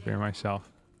kind of like beer myself.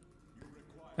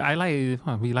 I like.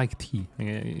 Well, we like tea.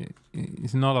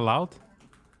 It's not allowed.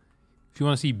 If you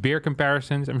want to see beer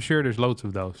comparisons, I'm sure there's loads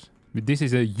of those. But this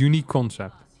is a unique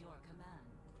concept.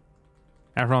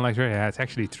 Everyone likes beer. Yeah, it's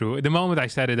actually true. The moment I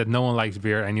said it that no one likes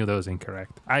beer, I knew that was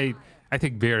incorrect. I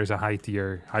think beer is a high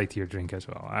tier drink as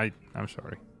well. I'm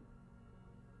sorry.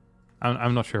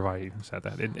 I'm not sure why I even said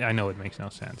that. I know it makes no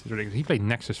sense. It's ridiculous. He played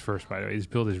Nexus first, by the way. His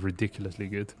build is ridiculously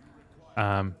good.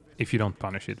 If you don't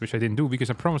punish it, which I didn't do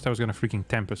because I promised I was going to freaking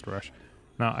Tempest Rush.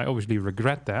 Now, I obviously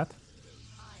regret that.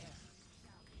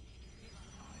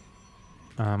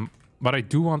 What I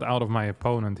do want out of my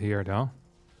opponent here, though,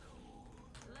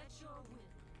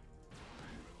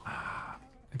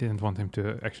 didn't want him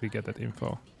to actually get that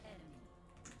info.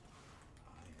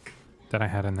 That I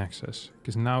had a Nexus.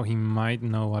 Because now he might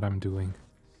know what I'm doing.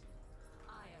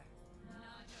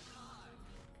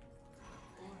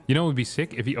 You know, it would be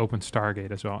sick if he opened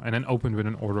Stargate as well. And then opened with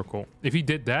an Oracle. If he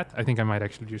did that, I think I might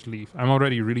actually just leave. I'm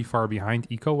already really far behind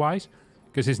eco-wise.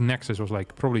 Because his Nexus was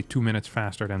like probably 2 minutes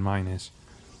faster than mine is.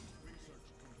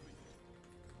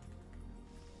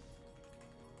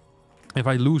 If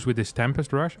I lose with this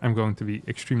Tempest Rush, I'm going to be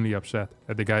extremely upset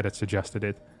at the guy that suggested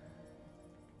it.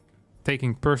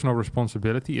 Taking personal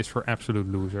responsibility is for absolute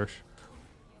losers.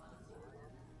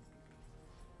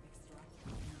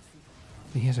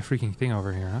 He has a freaking thing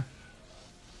over here, huh?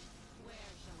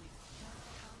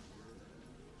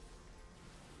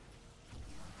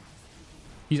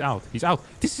 He's out. He's out.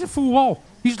 This is a full wall.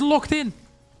 He's locked in.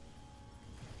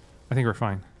 I think we're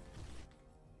fine.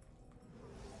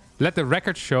 Let the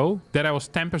record show that I was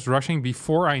Tempest rushing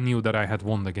before I knew that I had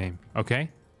won the game, okay?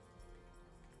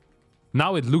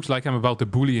 Now it looks like I'm about to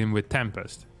bully him with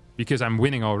Tempest, because I'm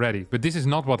winning already. But this is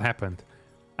not what happened.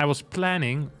 I was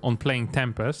planning on playing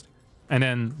Tempest, and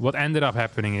then what ended up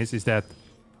happening is that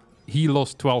he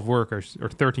lost 12 workers, or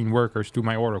 13 workers to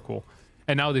my Oracle.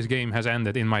 And now this game has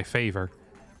ended in my favor.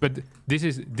 But this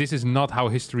is not how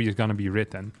history is gonna be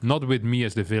written. Not with me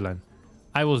as the villain.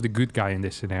 I was the good guy in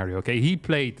this scenario, okay? He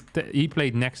played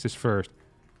Nexus first.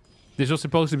 This was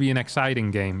supposed to be an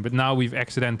exciting game, but now we've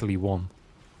accidentally won.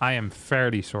 I am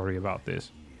fairly sorry about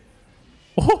this.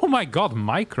 Oh my god,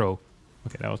 micro.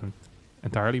 Okay, that wasn't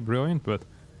entirely brilliant, but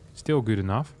still good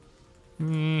enough.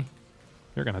 You're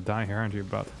gonna die here, aren't you,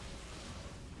 bud?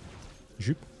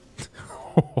 Zoop.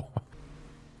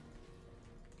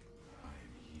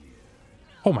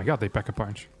 Oh my god, they pack a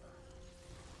punch.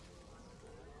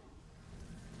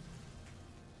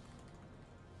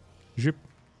 Zip.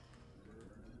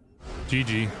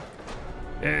 GG.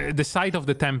 The sight of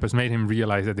the Tempest made him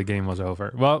realize that the game was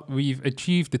over. Well, we've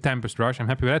achieved the Tempest Rush. I'm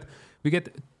happy with that. We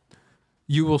get...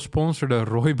 You will sponsor the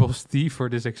Rooibos tea for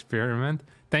this experiment.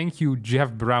 Thank you,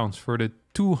 Jeff Browns, for the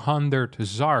 200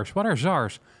 ZARs. What are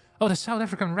ZARs? Oh, the South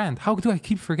African rand. How do I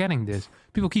keep forgetting this?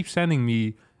 People keep sending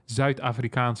me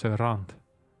Zuid-Afrikaanse rand.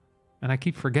 And I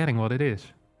keep forgetting what it is.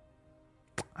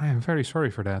 I am very sorry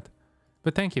for that.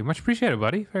 But thank you. Much appreciated,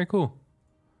 buddy. Very cool.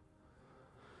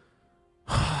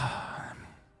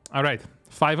 All right.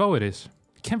 5-0 it is.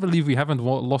 Can't believe we haven't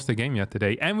lost a game yet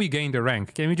today. And we gained a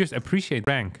rank. Can we just appreciate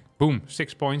rank? Boom.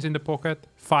 6 points in the pocket.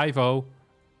 5-0.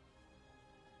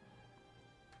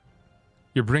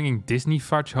 You're bringing Disney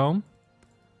fudge home?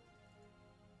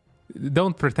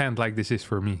 Don't pretend like this is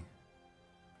for me.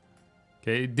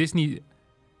 Okay, Disney...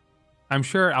 I'm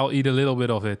sure I'll eat a little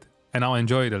bit of it. And I'll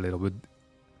enjoy it a little bit.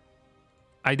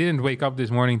 I didn't wake up this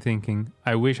morning thinking,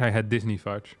 I wish I had Disney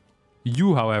fudge.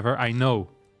 You, however, I know,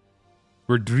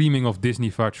 were dreaming of Disney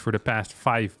fudge for the past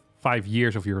five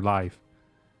years of your life.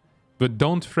 But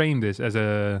don't frame this as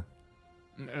a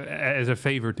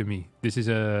favor to me. This is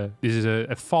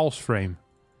a false frame.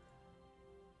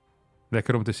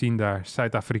 Lekker om te zien daar.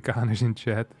 Zuid-Afrikaners in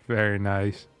chat. Very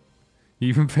nice. He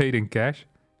even paid in cash.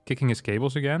 Kicking his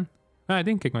cables again. No, I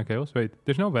didn't kick my cables. Wait,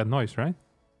 there's no bad noise, right?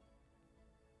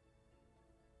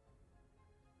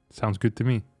 Sounds good to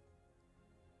me.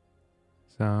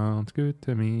 Sounds good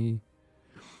to me.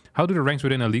 How do the ranks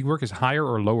within a league work? Is higher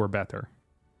or lower better?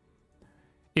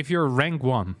 If you're rank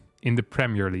 1 in the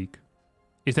Premier League,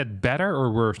 is that better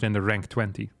or worse than the rank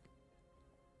 20?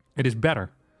 It is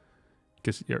better.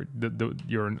 Because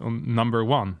you're number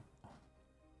 1.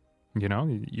 You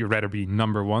know, you'd rather be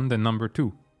number 1 than number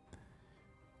 2.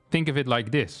 Think of it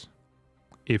like this.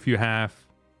 If you have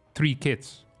 3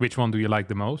 kids, which one do you like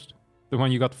the most? The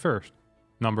one you got first.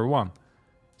 Number 1.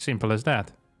 Simple as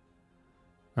that.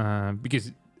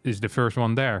 Because it's the first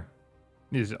one there.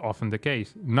 This is often the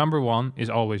case. Number 1 is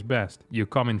always best. You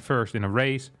come in first in a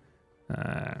race.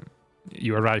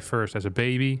 You arrive first as a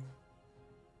baby.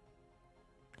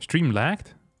 Stream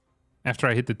lagged after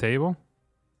I hit the table.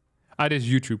 It is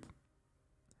YouTube.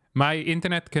 My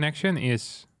internet connection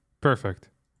is perfect.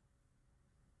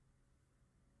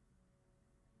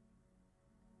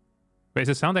 Wait, is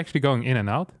the sound actually going in and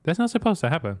out? That's not supposed to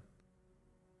happen.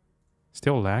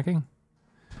 Still lagging?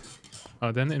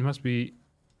 Oh, then it must be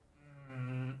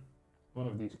one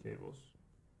of these cables.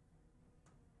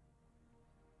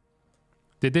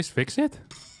 Did this fix it?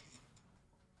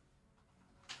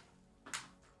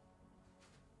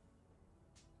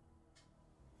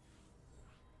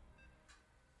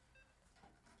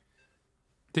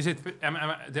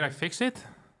 Did I fix it?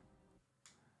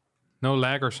 No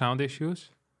lag or sound issues?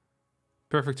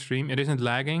 Perfect stream. It isn't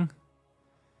lagging.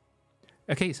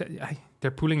 Okay, so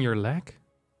they're pulling your leg?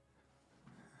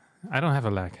 I don't have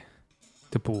a lag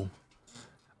to pull.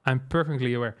 I'm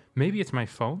perfectly aware. Maybe it's my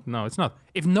phone. No, it's not.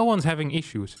 If no one's having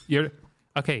issues, you're...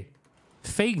 Okay,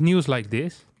 fake news like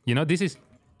this, you know, this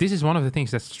is one of the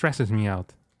things that stresses me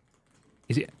out.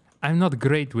 I'm not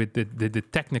great with the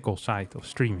technical side of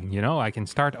streaming, you know? I can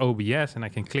start OBS and I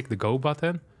can click the go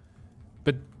button.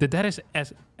 But that is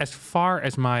as far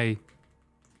as my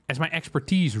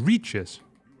expertise reaches.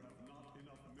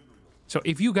 So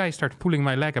if you guys start pulling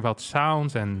my leg about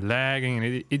sounds and lagging,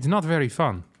 and it's not very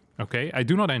fun. Okay, I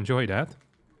do not enjoy that.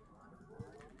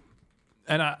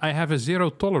 And I have a zero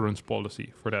tolerance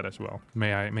policy for that as well.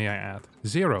 May I add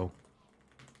 0.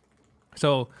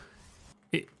 So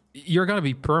you're gonna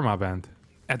be perma-banned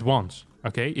at once.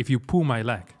 Okay, if you pull my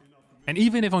leg. And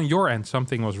even if on your end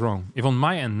something was wrong, if on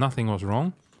my end nothing was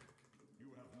wrong,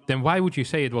 then why would you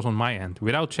say it was on my end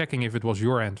without checking if it was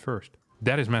your end first?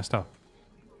 That is messed up.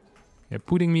 Yeah,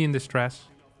 putting me in distress.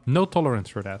 No tolerance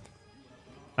for that.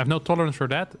 I have no tolerance for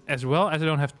that, as well as I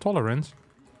don't have tolerance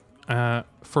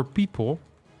for people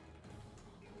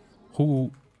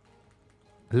who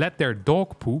let their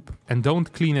dog poop and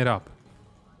don't clean it up.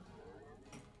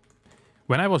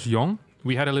 When I was young,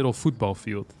 we had a little football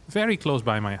field very close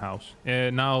by my house.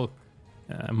 Now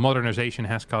modernization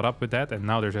has caught up with that, and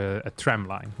now there's a tram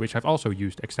line, which I've also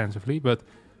used extensively, but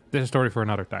there's a story for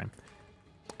another time.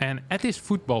 And at this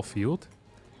football field,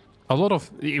 a lot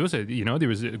of, it was you know, there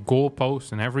was a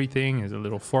goalpost and everything, there's a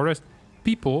little forest.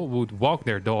 People would walk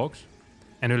their dogs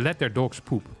and would let their dogs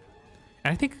poop.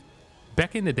 And I think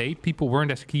back in the day, people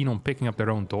weren't as keen on picking up their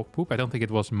own dog poop. I don't think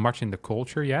it was much in the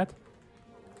culture yet.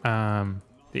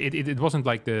 It wasn't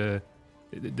like the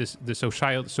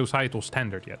societal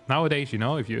standard yet. Nowadays, you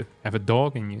know, if you have a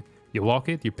dog and you walk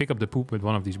it, you pick up the poop with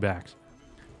one of these bags.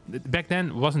 Back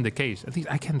then, wasn't the case. At least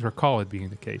I can't recall it being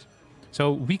the case.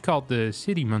 So we called the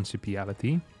city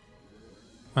municipality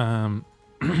to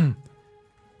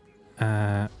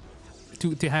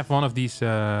have one of these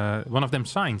one of them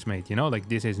signs made. You know, like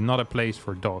this is not a place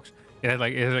for dogs. It had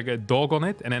like a dog on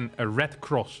it and then a red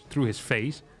cross through his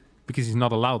face because he's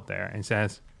not allowed there, and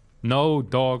says no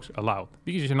dogs allowed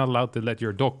because you're not allowed to let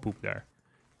your dog poop there.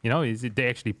 You know, they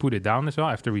actually put it down as well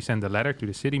after we sent a letter to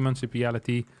the city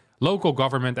municipality. Local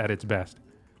government at its best.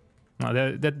 Now,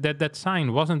 that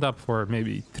sign wasn't up for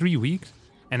maybe 3 weeks,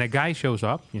 and a guy shows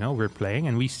up, you know, we're playing,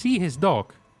 and we see his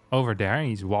dog over there, and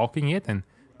he's walking it, and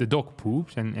the dog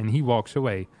poops, and he walks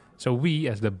away. So we,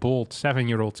 as the bold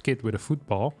 7-year-old kid with a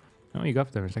football, you know, he got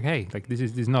up there and it's like, hey, like, this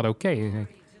is not okay.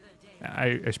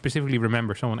 I specifically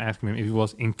remember someone asking him if he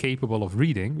was incapable of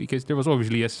reading, because there was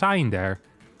obviously a sign there.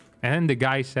 And then the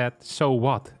guy said, so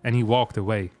what? And he walked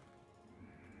away.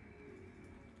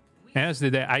 And as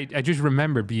the day, I just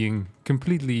remember being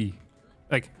completely,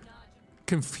 like,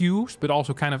 confused, but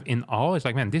also kind of in awe. It's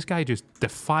like, man, this guy just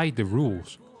defied the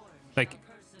rules. Like,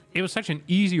 it was such an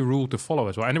easy rule to follow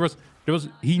as well. And there was,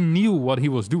 he knew what he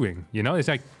was doing, you know? It's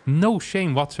like, no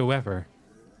shame whatsoever.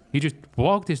 He just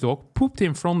walked his dog, pooped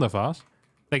in front of us,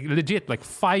 like, legit, like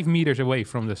 5 meters away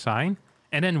from the sign.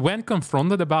 And then when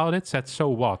confronted about it, said, so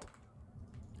what?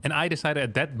 And I decided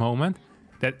at that moment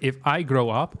that if I grow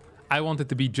up, I wanted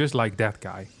to be just like that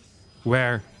guy,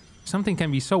 where something can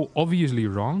be so obviously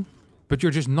wrong, but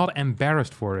you're just not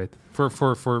embarrassed for it,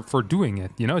 for doing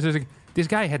it. You know, it's like, this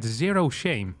guy had zero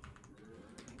shame.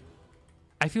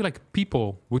 I feel like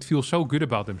people would feel so good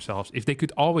about themselves if they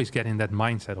could always get in that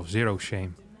mindset of zero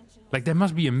shame. Like, that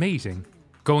must be amazing,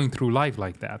 going through life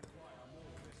like that.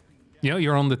 You know,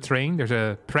 you're on the train, there's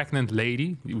a pregnant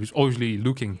lady who's obviously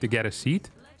looking to get a seat,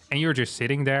 and you're just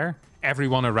sitting there.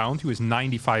 Everyone around you is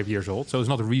 95 years old, so it's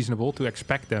not reasonable to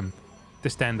expect them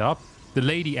to stand up. The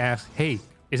lady asked, hey,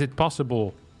 is it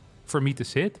possible for me to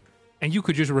sit? And you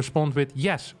could just respond with,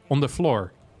 yes, on the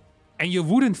floor. And you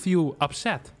wouldn't feel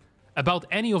upset about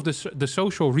any of the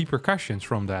social repercussions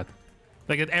from that.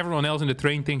 Like that everyone else in the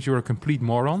train thinks you're a complete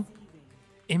moron.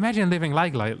 Imagine living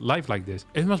life like this.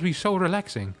 It must be so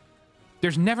relaxing.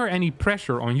 There's never any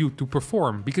pressure on you to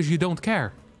perform because you don't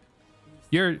care.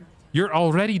 You're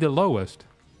already the lowest.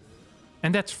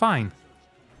 And that's fine.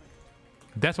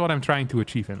 That's what I'm trying to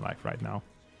achieve in life right now.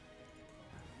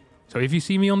 So if you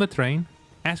see me on the train,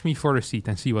 ask me for a seat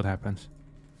and see what happens.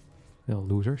 Little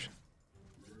losers.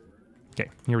 Okay,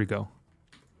 here we go.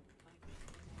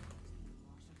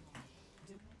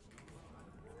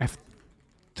 I have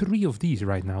 3 of these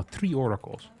right now. 3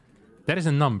 oracles. That is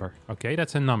a number. Okay,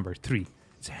 that's a number. 3.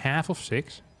 It's half of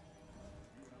 6.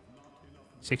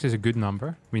 6 is a good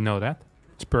number. We know that.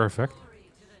 It's perfect.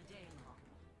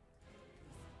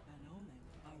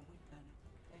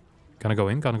 Gonna go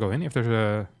in. If there's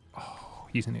a... Oh,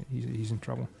 he's in it. He's in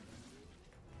trouble.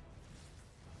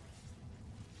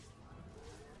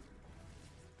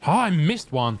 Oh, I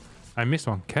missed one. I missed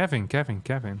one.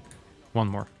 Kevin. One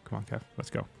more. Come on, Kev. Let's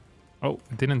go. Oh,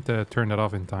 didn't turn that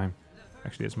off in time.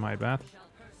 Actually, it's my bad.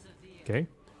 Okay.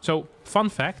 So, fun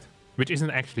fact, which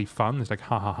isn't actually fun. It's like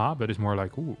ha ha ha, but it's more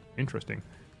like, ooh, interesting.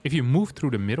 If you move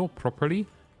through the middle properly,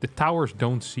 the towers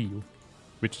don't see you.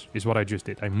 Which is what I just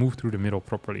did. I moved through the middle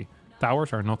properly.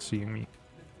 Towers are not seeing me.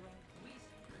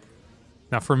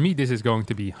 Now, for me, this is going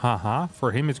to be haha.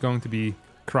 For him, it's going to be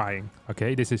crying.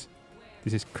 Okay, this is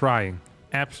crying.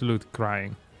 Absolute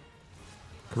crying.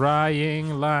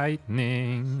 Crying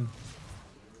lightning.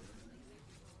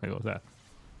 What was that?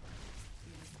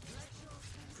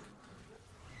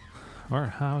 Or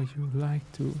how you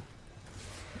like to...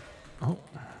 Oh,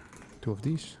 2 of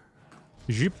these.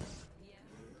 Zip.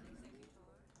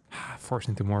 Forced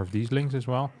into more of these links as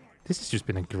well. This has just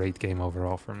been a great game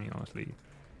overall for me, honestly.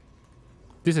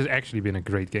 This has actually been a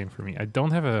great game for me. I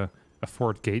don't have a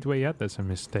fourth gateway yet. That's a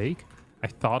mistake. I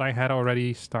thought I had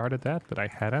already started that, but I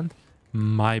hadn't.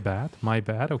 My bad. My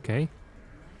bad. Okay.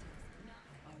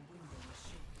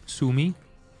 Sue me.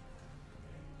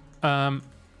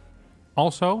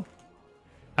 Also,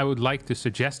 I would like to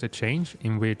suggest a change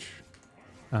in which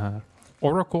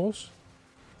oracles...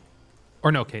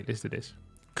 Or no, okay, listen to this.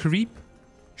 Creep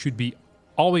should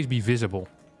always be visible.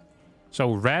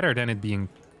 So rather than it being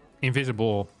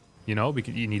invisible, you know,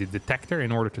 because you need a detector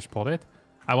in order to spot it,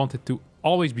 I want it to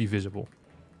always be visible.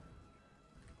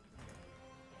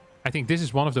 I think this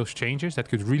is one of those changes that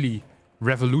could really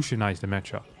revolutionize the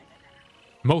matchup.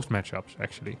 Most matchups,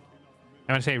 actually. And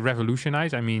when I say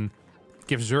revolutionize, I mean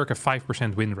give Zerg a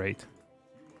 5% win rate.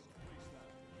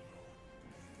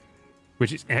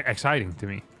 Which is exciting to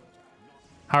me.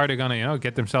 How are they gonna, you know,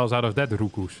 get themselves out of that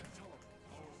Rukus?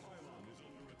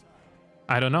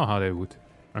 I don't know how they would.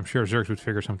 I'm sure Zergs would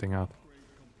figure something out.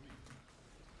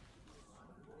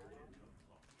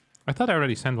 I thought I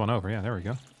already sent one over. Yeah, there we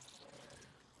go.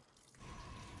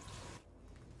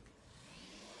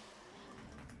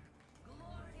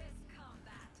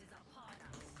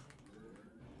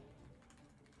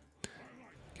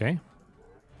 Okay.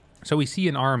 So we see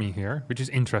an army here, which is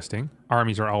interesting.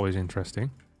 Armies are always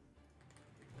interesting.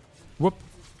 Whoop.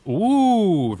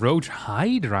 Ooh, Roach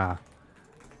Hydra.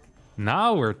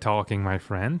 Now we're talking, my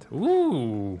friend.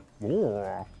 Ooh.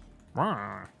 Wow.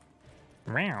 Wow.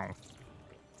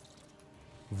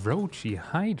 Roachy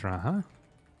Hydra, huh?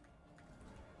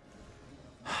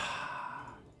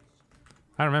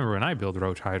 I remember when I built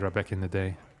Roach Hydra back in the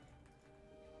day.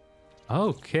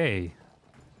 Okay.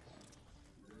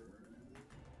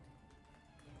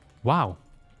 Wow.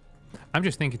 I'm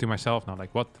just thinking to myself now,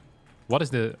 like, what is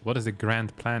the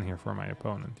grand plan here for my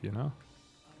opponent, you know?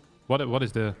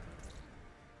 What's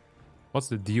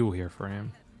the deal here for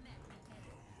him?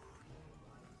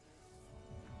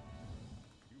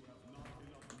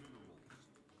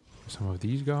 Some of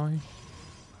these going.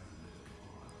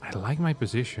 I like my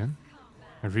position.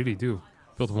 I really do.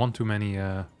 Built one too many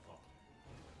yeah,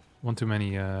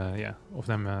 of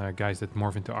them guys that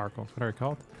morph into Archons. What are they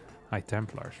called? High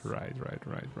Templars. Right.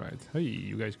 Hey,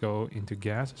 you guys go into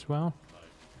gas as well.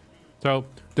 So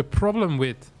the problem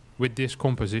with this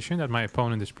composition that my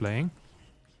opponent is playing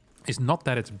is not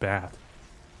that it's bad,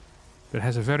 but it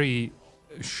has a very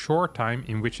short time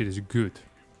in which it is good.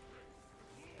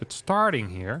 But starting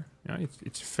here, you know,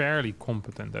 it's fairly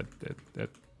competent at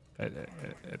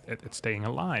staying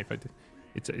alive.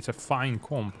 It's a fine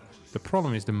comp. The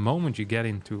problem is the moment you get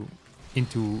into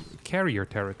carrier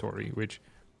territory, which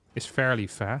is fairly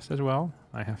fast as well,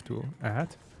 I have to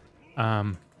add,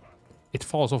 it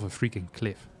falls off a freaking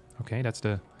cliff. Okay, that's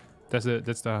the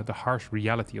harsh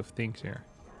reality of things here.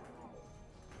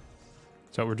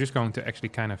 So we're just going to actually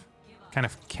kind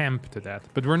of camp to that,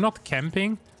 but we're not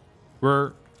camping.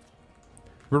 We're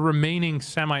remaining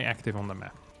semi-active on the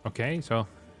map. Okay, so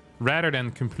rather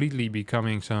than completely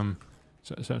becoming some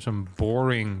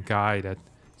boring guy that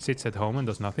sits at home and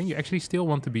does nothing, you actually still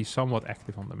want to be somewhat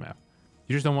active on the map.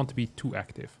 You just don't want to be too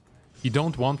active. You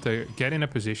don't want to get in a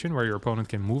position where your opponent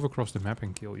can move across the map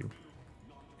and kill you.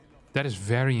 That is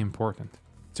very important.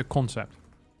 It's a concept.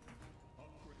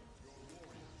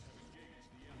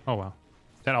 Oh well.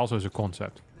 That also is a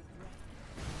concept.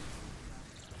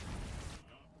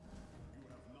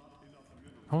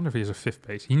 I wonder if he has a 5th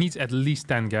base. He needs at least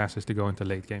 10 gases to go into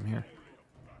late game here.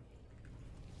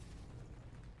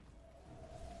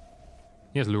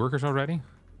 He has lurkers already.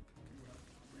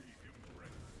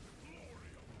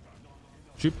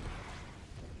 Jeep.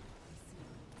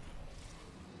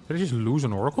 Did I just lose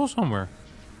an oracle somewhere?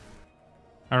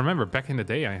 I remember back in the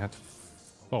day I had...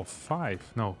 Oh,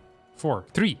 5. No,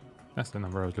 3. That's the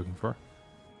number I was looking for.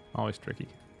 Always tricky.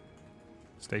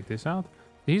 Let's take this out.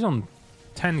 He's on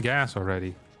 10 gas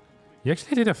already. He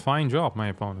actually did a fine job, my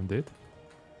opponent did.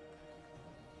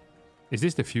 Is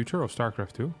this the future of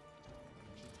StarCraft 2?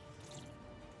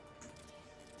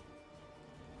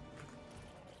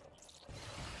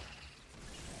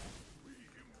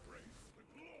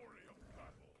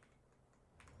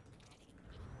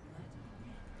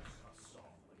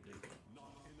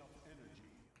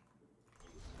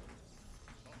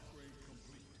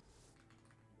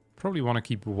 Probably want to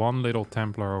keep one little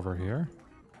Templar over here.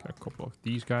 Get a couple of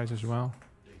these guys as well.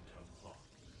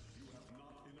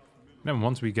 Then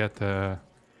once we get them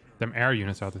air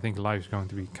units out, I think life is going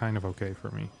to be kind of okay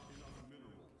for me.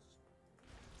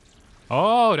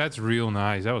 Oh, that's real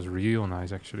nice. That was real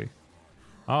nice, actually.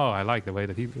 Oh, I like the way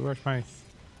that he... Where's my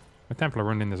Templar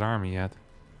weren't in this army yet.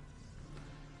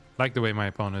 Like the way my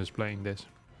opponent is playing this.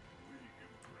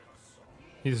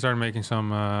 Need to start making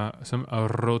some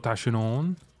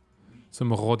rotation.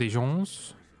 Some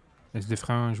rotations, as the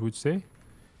French would say.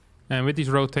 And with these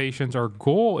rotations, our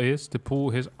goal is to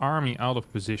pull his army out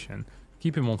of position.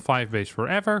 Keep him on 5 base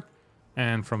forever.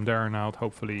 And from there on out,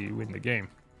 hopefully win the game.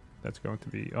 That's going to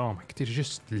be... Oh my god, did I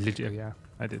just legit... Yeah,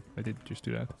 I did just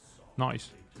do that. Nice.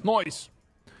 Nice!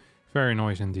 Very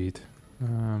nice indeed.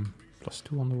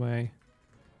 +2 on the way.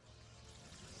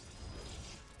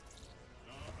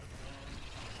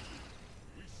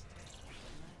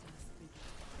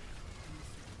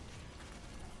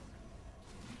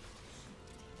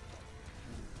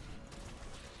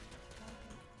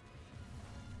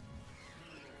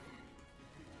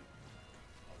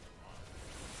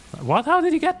 What? How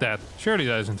did he get that? Surely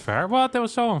that isn't fair. What? That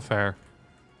was so unfair.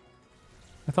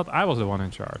 I thought I was the one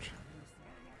in charge.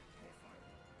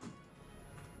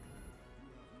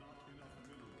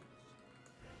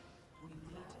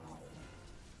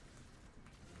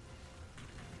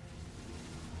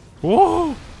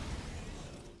 Whoa!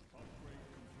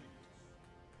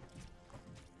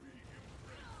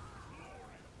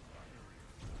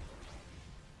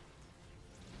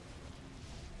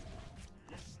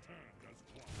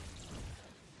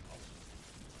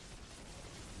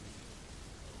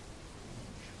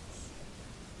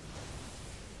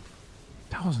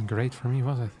 That wasn't great for me,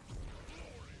 was it?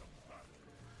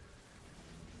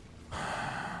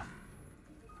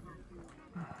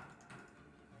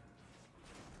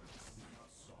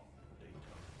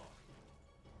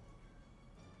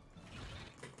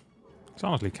 It's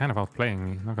honestly kind of outplaying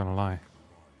me, not gonna lie.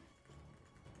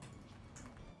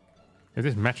 If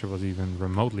this matchup was even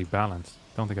remotely balanced,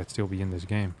 I don't think I'd still be in this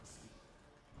game.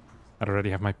 I'd already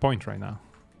have my point right now.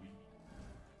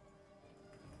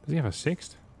 Does he have a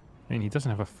 6th? I mean, he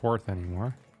doesn't have a 4th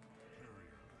anymore.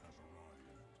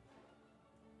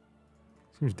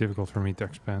 Seems difficult for me to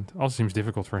expand. Also seems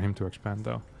difficult for him to expand,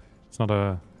 though. It's not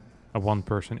a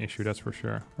one-person issue, that's for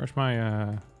sure. Where's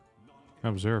my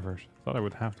observers? Thought I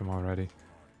would have them already.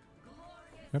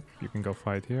 Yep, you can go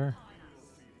fight here.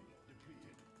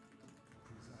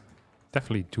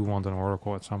 Definitely do want an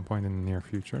Oracle at some point in the near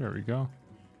future. There we go.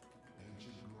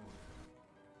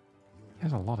 He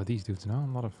has a lot of these dudes now.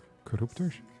 A lot of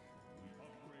Corruptors.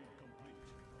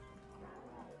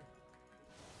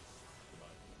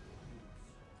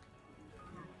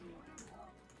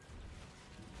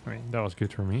 I mean, that was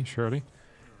good for me, surely.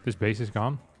 This base is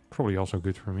gone. Probably also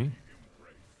good for me.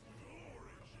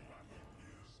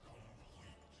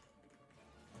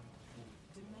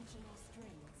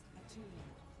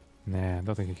 Nah, I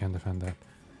don't think he can defend that.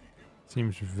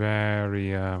 Seems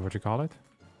very, what do you call it?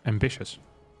 Ambitious.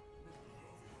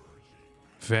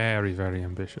 Very, very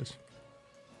ambitious.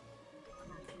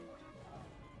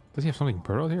 Does he have something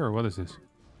burrowed here, or what is this?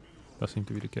 Does seem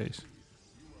to be the case.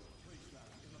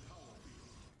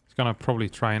 He's gonna probably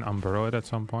try and unburrow it at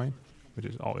some point, which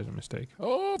is always a mistake.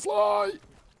 Oh, fly!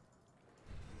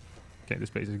 Okay, this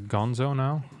base is gonzo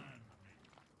now.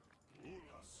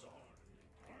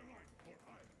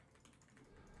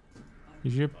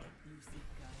 Yep.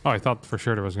 Oh, I thought for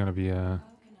sure there was gonna be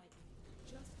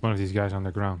one of these guys on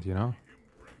the ground, you know?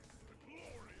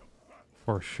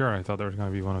 For sure, I thought there was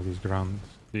gonna be one of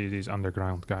these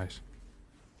underground guys.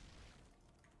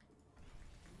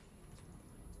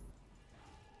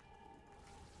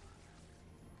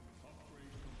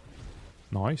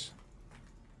 Nice.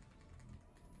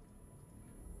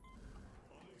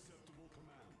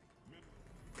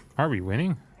 Are we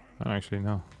winning? I don't actually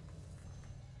know.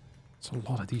 It's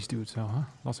a lot of these dudes though, huh?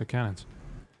 Lots of cannons.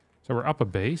 So we're up a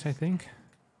base, I think.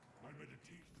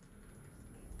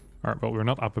 Alright, well, we're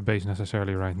not up a base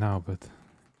necessarily right now, but...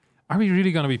 Are we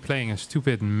really going to be playing a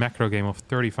stupid macro game of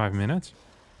 35 minutes?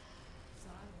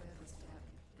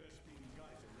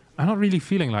 I'm not really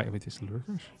feeling like... With these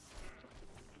lurkers?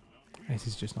 This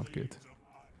is just not good.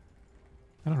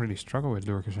 I don't really struggle with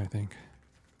lurkers, I think.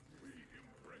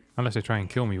 Unless they try and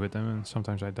kill me with them, and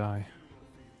sometimes I die.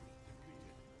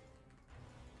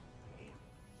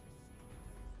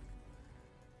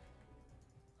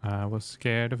 I was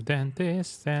scared of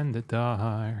dentists and the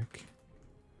dark.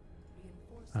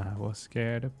 I was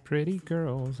scared of pretty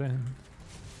girls and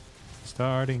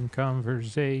starting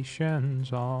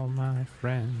conversations. All my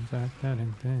friends are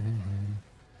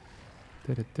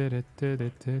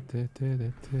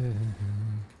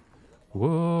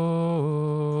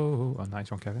whoa. Oh,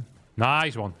 nice one, Kevin.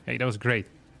 Nice one. Hey, that was great.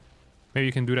 Maybe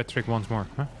you can do that trick once more,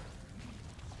 huh?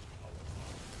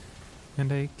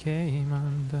 And they came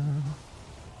undone.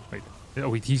 Wait. Oh,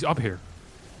 wait, he's up here.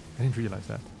 I didn't realize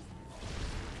that.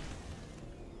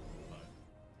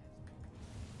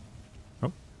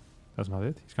 Oh, that's not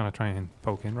it. He's gonna try and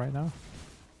poke in right now.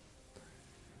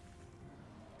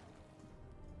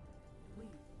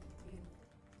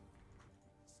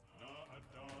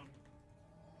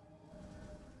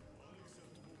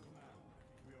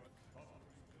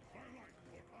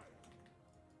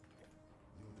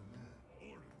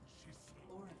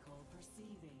 Oracle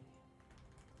perceiving.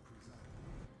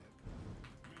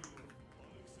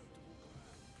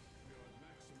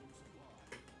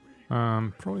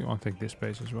 Probably want to take this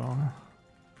base as well.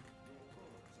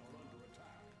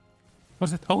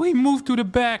 What's that? Oh, he moved to the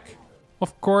back!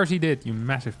 Of course he did, you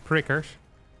massive prickers.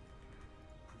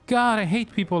 God, I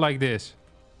hate people like this.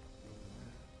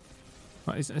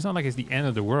 Well, it's not like it's the end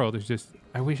of the world, it's just...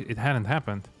 I wish it hadn't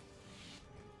happened.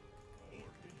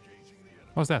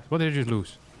 What's that? What did I just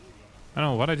lose? I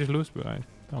don't know what I just lose, but I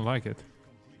don't like it.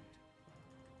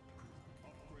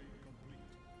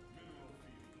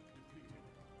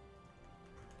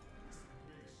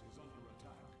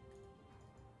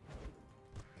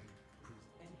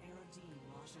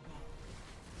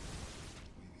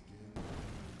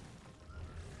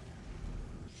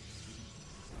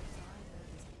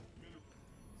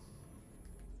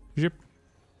 Yep.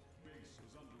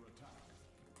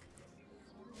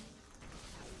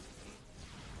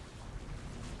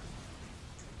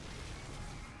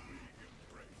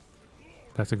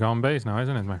 That's a gone base now,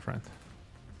 isn't it, my friend?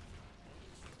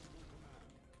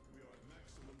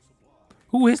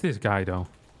 Who is this guy, though?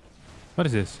 What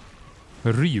is this?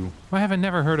 Ryu. Why have I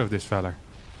never heard of this fella?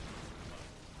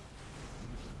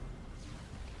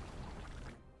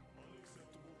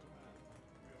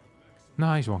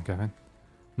 Nice one, Kevin.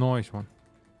 Nice one.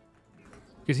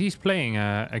 Because he's playing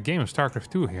a game of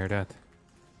StarCraft II here that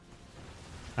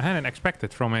I hadn't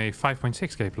expected from a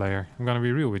 5.6k player. I'm gonna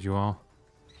be real with you all.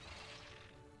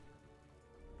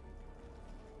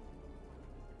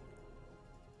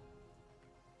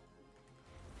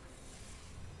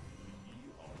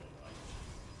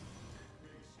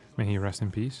 May he rest in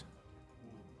peace.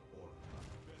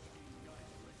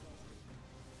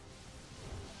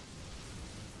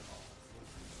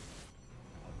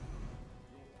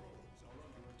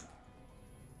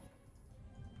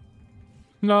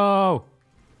 No!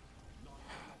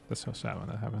 That's so sad when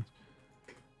that happens.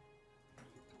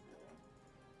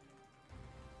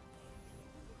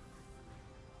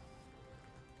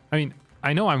 I mean,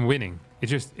 I know I'm winning.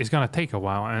 It's gonna take a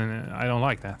while, and I don't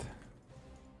like that.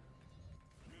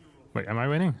 Wait, am I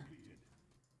winning?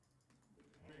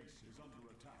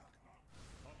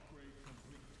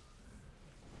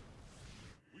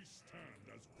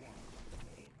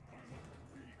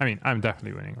 I mean, I'm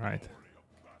definitely winning, right?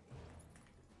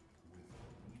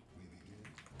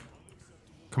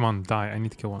 Come on, die. I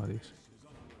need to kill one of these.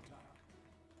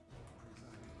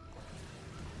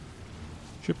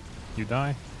 Shoop, you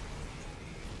die.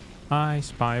 I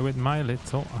spy with my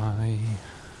little eye.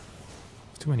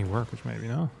 Too many workers, maybe,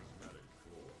 no?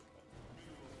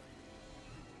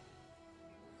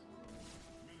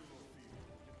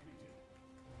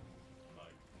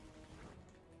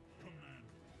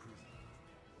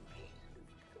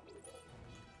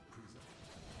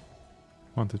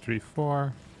 One, two, three,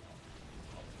 four.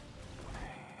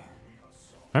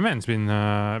 My man's been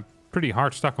pretty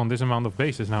hard stuck on this amount of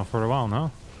bases now for a while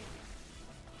now.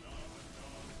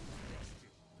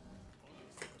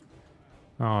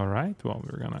 Alright, well,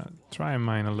 we're gonna try and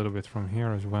mine a little bit from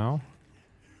here as well.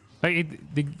 Like,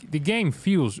 the game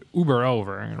feels uber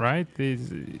over, right?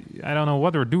 I don't know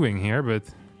what we're doing here, but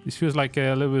this feels like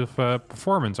a little bit of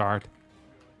performance art.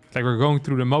 It's like we're going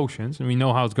through the motions and we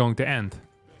know how it's going to end.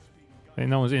 And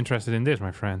no one's interested in this,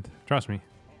 my friend. Trust me.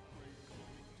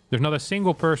 There's not a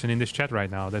single person in this chat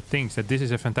right now that thinks that this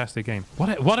is a fantastic game.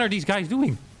 What are these guys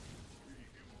doing?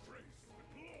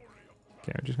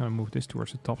 Okay, I'm just gonna move this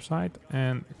towards the top side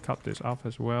and cut this off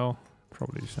as well.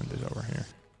 Probably send this over here.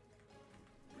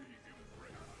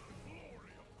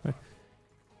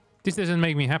 This doesn't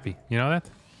make me happy. You know that?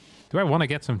 Do I want to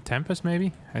get some Tempest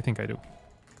maybe? I think I do.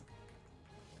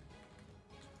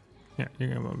 Yeah,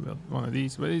 you're gonna build one of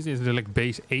these. What is this? Is it like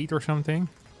base 8 or something?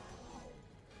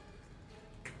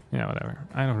 Yeah, whatever.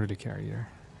 I don't really care either.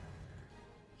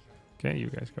 Okay, you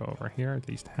guys go over here. At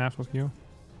least half of you.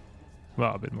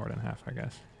 Well, a bit more than half, I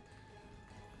guess.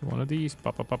 One of these.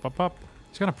 Pop, pop, pop, pop, pop.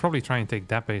 He's gonna probably try and take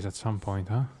that base at some point,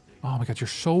 huh? Oh my god, you're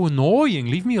so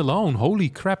annoying. Leave me alone. Holy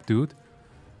crap, dude.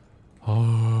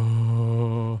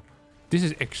 Oh. This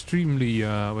is extremely,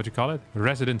 what do you call it?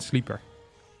 Resident sleeper.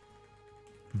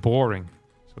 Boring.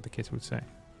 That's what the kids would say.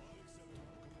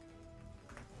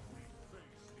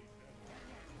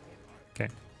 Okay.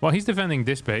 Well, he's defending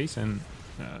this base and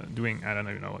doing... I don't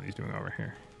even know what he's doing over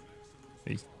here.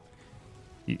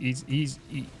 He's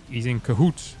in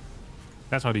cahoots.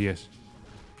 That's what he is.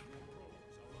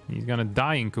 He's gonna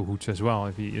die in cahoots as well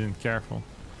if he isn't careful.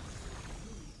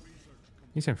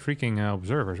 He's some freaking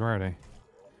observers. Where are they?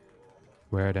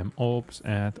 Where are them ops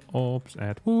at? Ops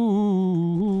at?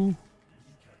 Ooh.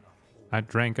 I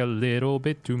drank a little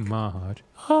bit too much.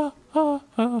 Oh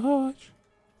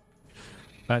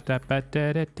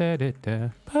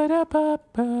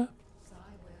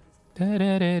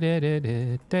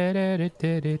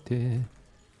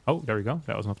Oh, there we go.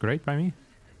 That was not great by me.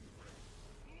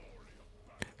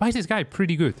 Why is this guy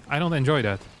pretty good? I don't enjoy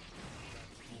that.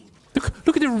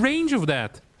 Look at the range of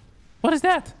that. What is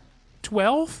that?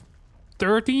 12?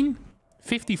 13?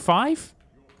 55?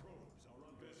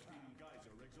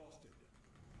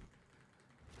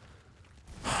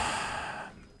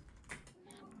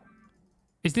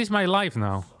 Is this my life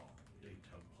now?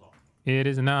 It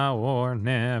is now or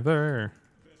never.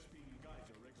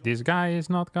 This guy is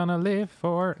not gonna live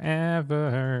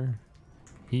forever.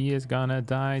 He is gonna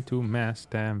die to mass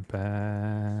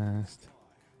tempest.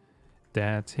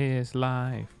 That's his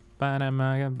life. But I'm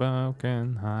on a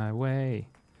broken highway.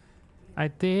 I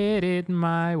did it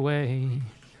my way.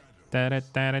 Da da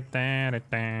da da da da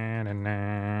da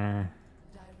da.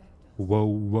 Whoa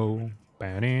whoa.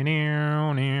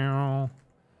 Ba-da-meow.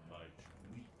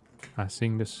 I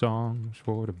sing the songs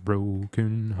for the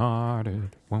broken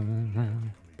hearted.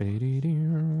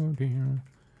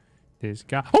 This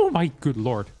guy. Oh my good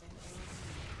lord.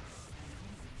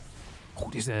 Oh,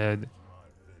 this look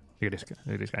at this guy.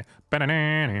 Look at this guy.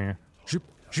 Banana. Zip,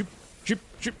 zip, zip,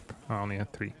 zip. I only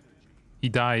had 3. He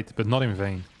died, but not in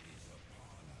vain.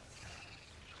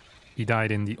 He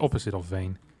died in the opposite of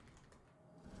vain.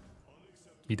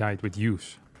 He died with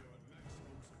use.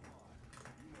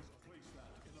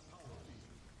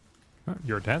 Oh,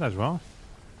 you're dead as well.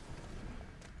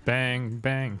 Bang,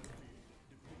 bang.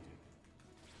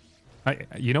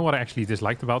 You know what I actually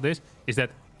disliked about this? Is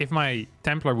that if my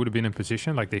Templar would have been in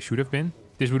position like they should have been,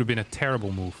 this would have been a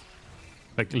terrible move.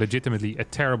 Like, legitimately a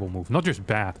terrible move. Not just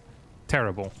bad.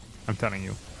 Terrible. I'm telling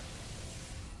you.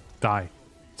 Die.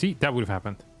 See? That would have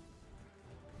happened.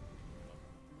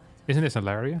 Isn't this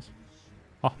hilarious?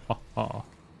 Oh, oh, oh.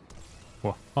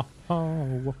 Whoa, oh, oh,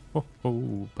 whoa, oh,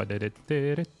 oh.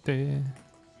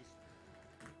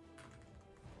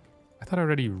 I thought I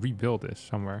already rebuilt this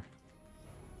somewhere.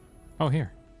 Oh,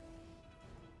 here.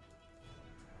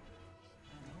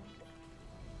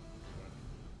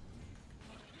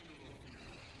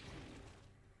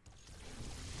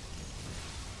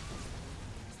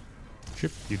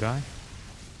 Chip, you die.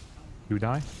 You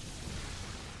die.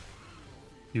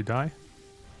 You die.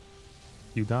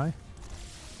 You die.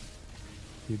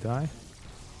 You die.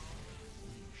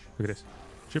 Look at this.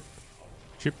 Chip.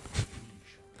 Chip.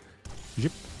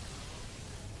 Chip.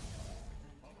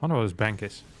 I wonder what his bank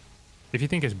is. If you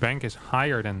think his bank is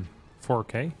higher than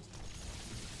 4K,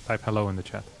 type hello in the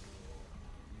chat.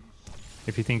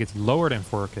 If you think it's lower than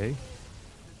 4K,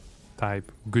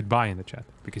 type goodbye in the chat,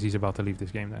 because he's about to leave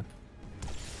this game then.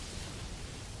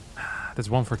 That's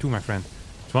 1 for 2, my friend.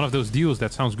 It's one of those deals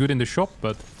that sounds good in the shop,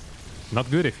 but not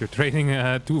good if you're trading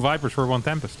 2 Vipers for 1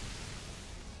 Tempest.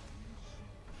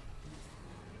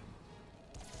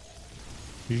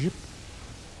 Zip.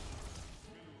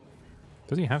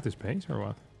 Does he have this base or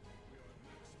what?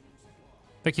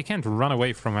 Like, you can't run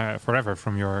away from forever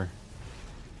from your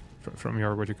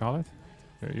what do you call it?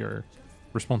 Your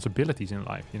responsibilities in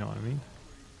life. You know what I mean?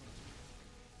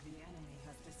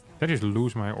 Did I just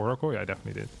lose my Oracle? Yeah, I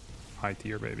definitely did. High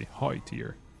tier, baby. High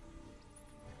tier.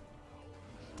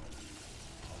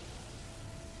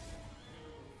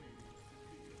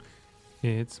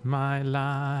 It's my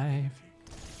life.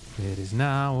 It is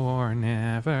now or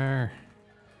never.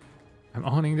 I'm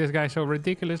owning this guy so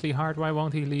ridiculously hard. Why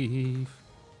won't he leave?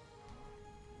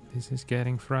 This is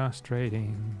getting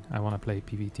frustrating. I want to play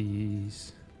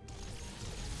PvTs.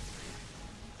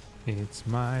 It's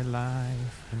my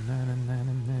life. Na, na, na,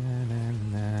 na, na,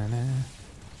 na, na.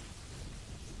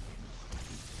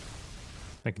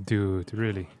 Like, dude,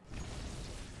 really?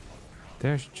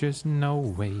 There's just no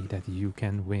way that you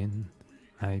can win.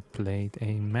 I played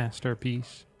a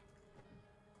masterpiece.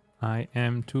 I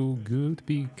am too good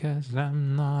because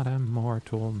I'm not a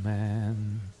mortal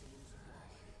man.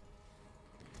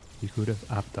 You could have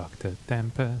abducted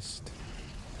Tempest.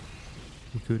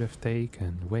 You could have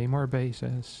taken way more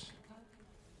bases.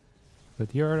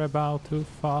 But you're about to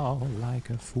fall like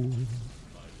a fool.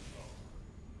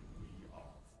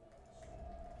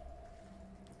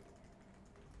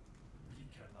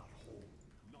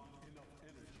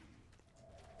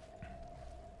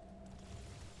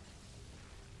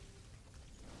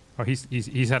 Oh,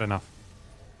 he's had enough.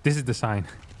 This is the sign.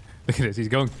 Look at this. He's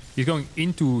going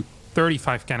into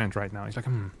 35 cannons right now. He's like,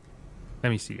 let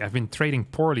me see. I've been trading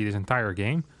poorly this entire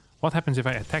game. What happens if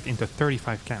I attack into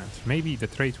 35 cannons? Maybe the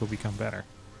trades will become better.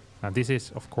 Now this is,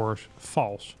 of course,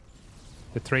 false.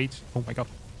 The trades, oh my god,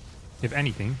 if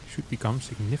anything, should become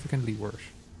significantly worse.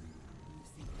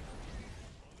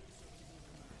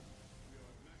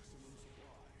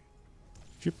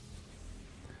 Shoop.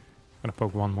 Gonna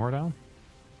poke one more down.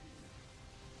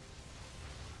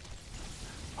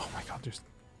 Oh my god, just...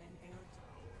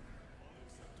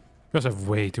 He does have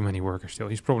way too many workers still.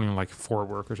 He's probably on like 4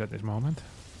 workers at this moment.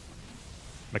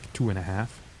 Like 2.5.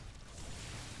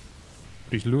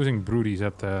 But he's losing broodies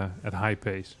at high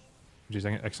pace. Which is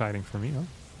exciting for me, huh?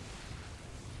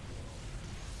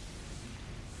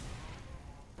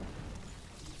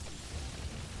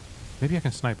 Maybe I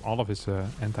can snipe all of his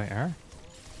anti-air.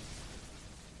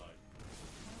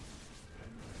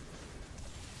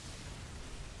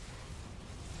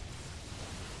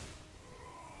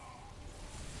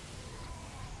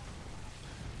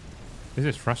 This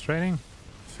is frustrating.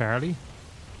 Fairly.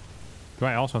 Do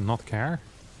I also not care?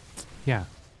 Yeah.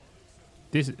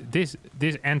 This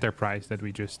enterprise that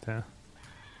we just that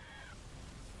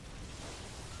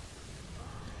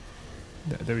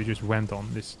we just went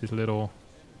on, this little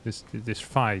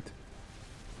fight,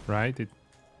 right?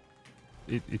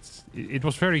 It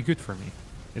was very good for me.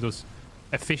 It was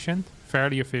efficient,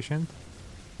 fairly efficient.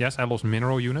 Yes, I lost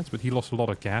mineral units, but he lost a lot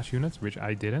of gas units, which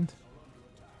I didn't.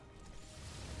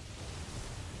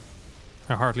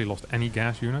 I hardly lost any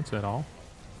gas units at all.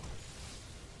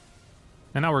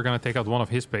 And now we're going to take out one of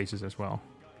his bases as well.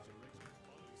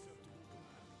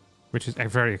 Which is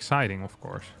very exciting, of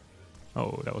course.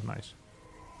 Oh, that was nice.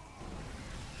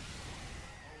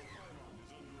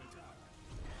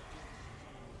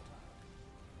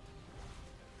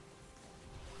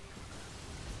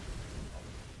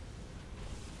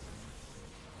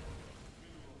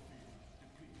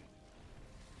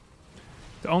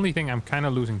 The only thing I'm kind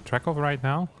of losing track of right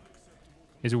now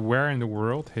is where in the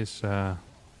world his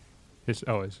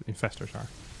investors are.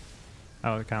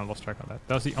 I kind of lost track of that.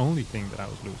 That's the only thing that I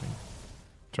was losing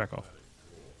track of.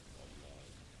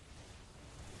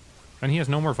 And he has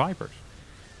no more Vipers.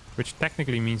 Which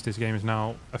technically means this game is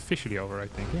now officially over, I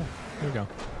think. Yeah, there we go.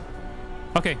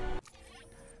 Okay.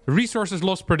 Resources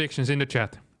lost predictions in the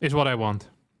chat is what I want.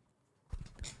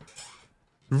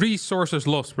 Resources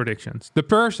lost predictions. The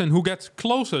person who gets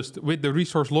closest with the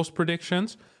resource loss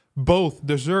predictions, both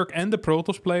the Zerg and the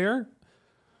Protoss player,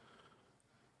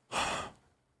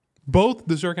 both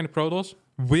the Zerg and the Protoss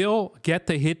will get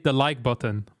to hit the like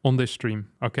button on this stream,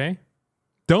 okay?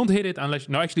 Don't hit it unless...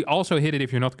 No, actually also hit it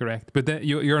if you're not correct. But then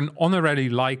you're an honorary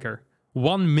liker.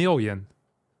 1 million.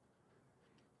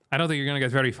 I don't think you're going to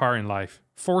get very far in life.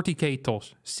 40k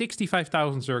TOS.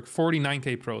 65,000 Zerg.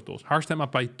 49k Protoss. Harstem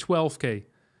up by 12k.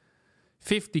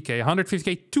 50k,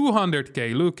 150k,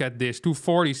 200k. Look at this.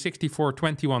 240, 64,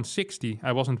 21, 60.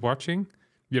 I wasn't watching.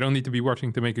 You don't need to be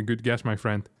watching to make a good guess, my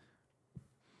friend.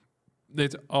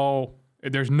 It's all...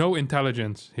 There's no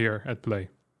intelligence here at play.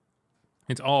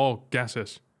 It's all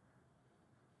guesses.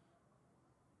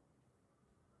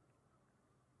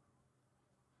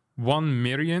 $1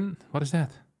 million? What is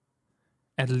that?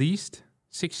 At least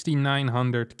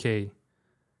 6,900k.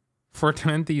 For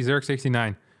 20 Zerg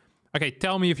 69. Okay,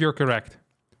 tell me if you're correct.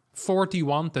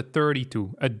 41 to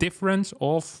 32. A difference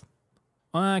of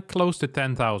close to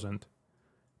 10,000.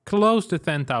 Close to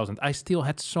 10,000. I still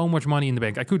had so much money in the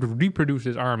bank. I could reproduce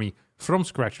this army from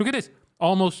scratch. Look at this.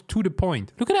 Almost to the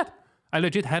point. Look at that. I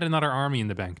legit had another army in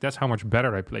the bank. That's how much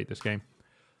better I played this game.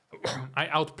 I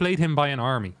outplayed him by an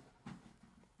army.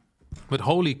 But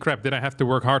holy crap, did I have to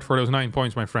work hard for those 9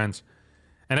 points, my friends.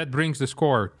 And that brings the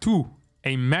score to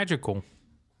a magical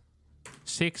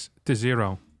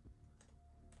 6-0.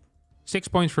 6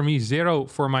 points for me, 0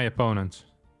 for my opponents.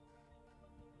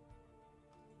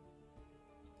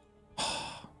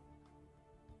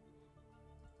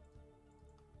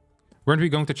 Weren't we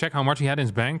going to check how much he had in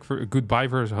his bank for a goodbye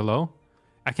versus hello?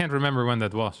 I can't remember when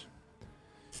that was.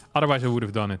 Otherwise, I would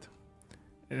have done it.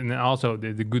 And also,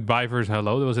 the goodbye versus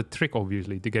hello, there was a trick,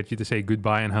 obviously, to get you to say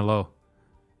goodbye and hello.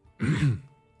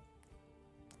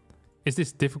 Is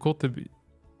this difficult to be...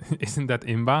 Isn't that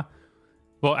imba?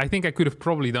 Well, I think I could have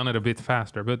probably done it a bit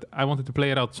faster, but I wanted to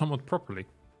play it out somewhat properly.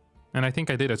 And I think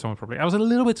I did it somewhat properly. I was a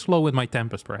little bit slow with my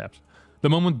Tempest, perhaps. The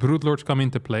moment Broodlords come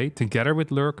into play, together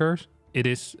with Lurkers, it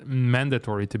is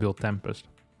mandatory to build Tempest.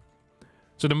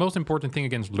 So the most important thing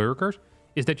against Lurkers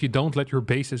is that you don't let your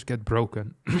bases get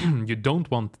broken. You don't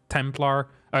want Templar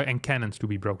and cannons to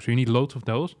be broke. So you need loads of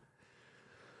those.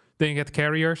 Then you get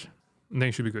carriers. And then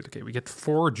you should be good. Okay, we get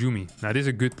 4 Jumi. Now, this is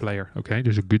a good player. Okay,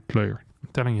 this is a good player. I'm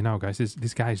telling you now, guys,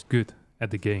 this guy is good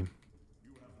at the game.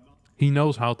 He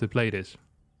knows how to play this.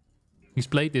 He's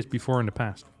played this before in the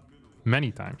past.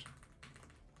 Many times.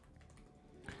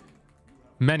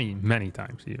 Many, many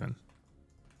times even.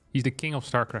 He's the king of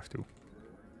StarCraft II.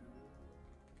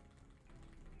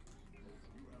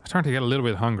 I'm starting to get a little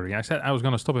bit hungry. I said I was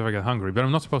going to stop if I get hungry, but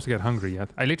I'm not supposed to get hungry yet.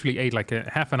 I literally ate like a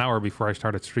half an hour before I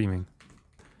started streaming.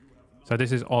 So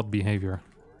this is odd behavior.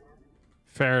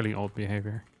 Fairly odd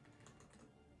behavior.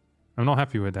 I'm not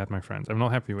happy with that, my friends. I'm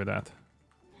not happy with that.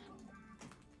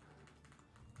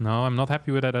 No, I'm not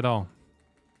happy with that at all.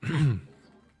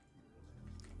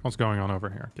 What's going on over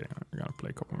here? Okay, we're gonna play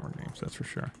a couple more games, that's for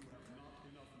sure.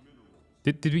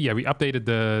 Did we? Yeah, we updated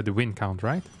the win count,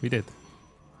 right? We did.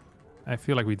 I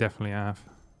feel like we definitely have.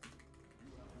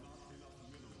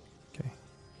 Okay.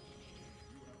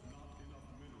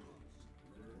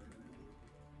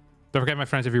 Don't forget, my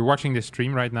friends, if you're watching this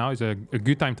stream right now, it's a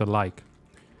good time to like.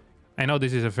 I know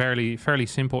this is a fairly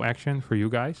simple action for you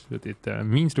guys, but it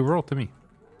means the world to me.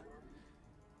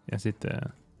 Yes, it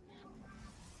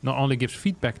not only gives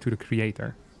feedback to the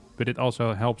creator, but it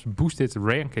also helps boost its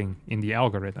ranking in the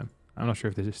algorithm. I'm not sure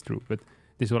if this is true, but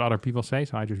this is what other people say,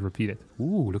 so I just repeat it.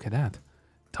 Ooh, look at that.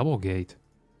 Double gate.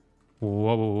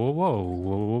 Whoa, whoa, whoa, whoa,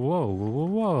 whoa, whoa, whoa,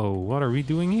 whoa. What are we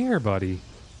doing here, buddy?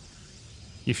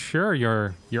 You sure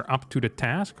you're up to the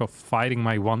task of fighting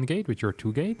my 1 gate with your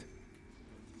 2 gate?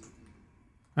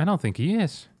 I don't think he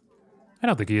is. I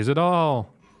don't think he is at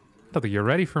all. I don't think you're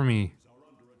ready for me.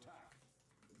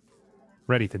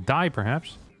 Ready to die,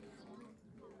 perhaps.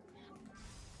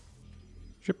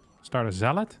 Should start a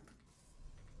zealot.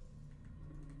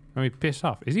 Let me piss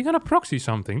off. Is he gonna proxy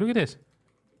something? Look at this.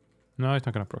 No, he's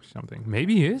not gonna proxy something.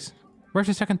 Maybe he is. Where's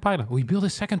the second pylon? Oh, he built a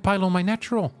second pylon on my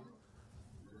natural.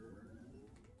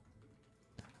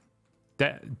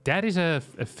 That is a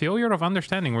failure of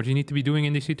understanding what you need to be doing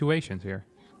in these situations here.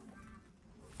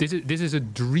 This is a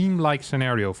dreamlike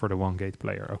scenario for the 1 gate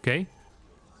player, okay?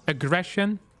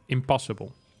 Aggression,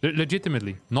 impossible.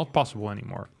 Legitimately, not possible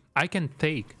anymore. I can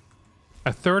take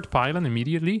a 3rd pylon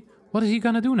immediately. What is he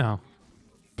gonna do now?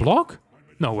 Block?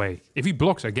 No way. If he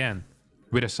blocks again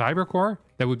with a cybercore,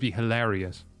 that would be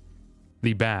hilariously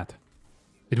bad.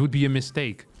 It would be a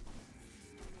mistake.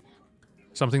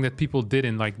 Something that people did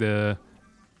in like the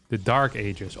Dark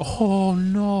Ages. Oh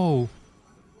no!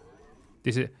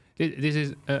 This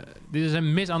is a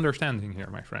misunderstanding here,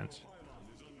 my friends.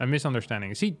 A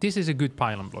misunderstanding. See, this is a good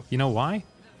pylon block. You know why?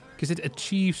 Because it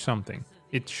achieves something.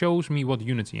 It shows me what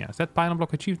units he has. That pylon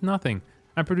block achieved nothing.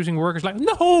 I'm producing workers like...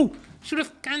 No! Should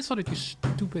have cancelled it, you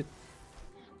stupid.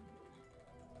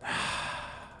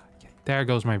 There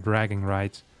goes my bragging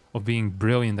rights of being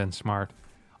brilliant and smart.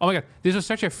 Oh my god, this was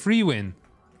such a free win.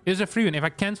 This is a free win. If I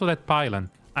cancel that pylon,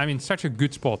 I'm in such a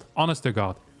good spot. Honest to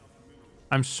God.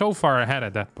 I'm so far ahead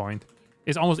at that point.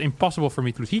 It's almost impossible for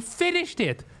me to lose. He finished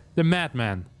it! The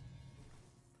madman.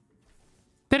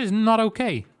 That is not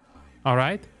okay.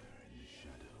 Alright?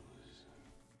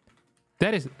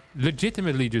 That is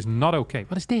legitimately just not okay.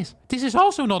 What is this? This is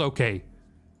also not okay.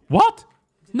 What?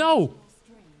 No!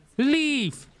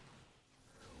 Leave!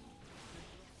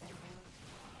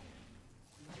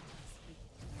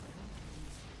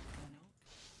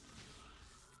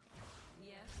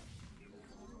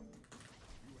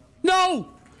 No!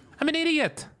 I'm an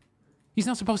idiot! He's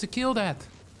not supposed to kill that.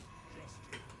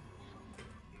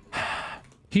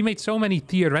 He made so many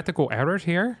theoretical errors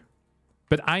here,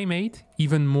 but I made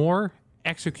even more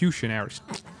execution errors.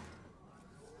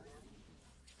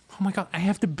 Oh my god, I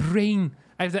have the brain,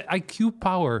 I have the IQ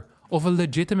power of a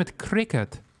legitimate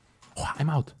cricket. Oh, I'm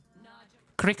out.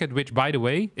 Cricket, which, by the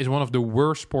way, is one of the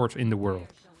worst sports in the world.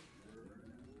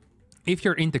 If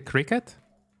you're into cricket,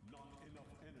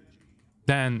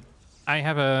 then I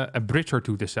have a bridge or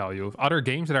two to sell you of other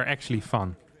games that are actually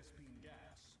fun.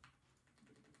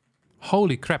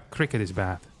 Holy crap, cricket is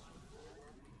bad.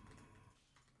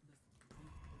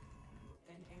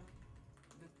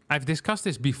 I've discussed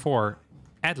this before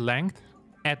at length,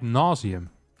 ad nauseum.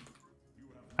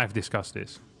 I've discussed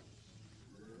this.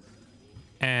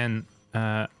 And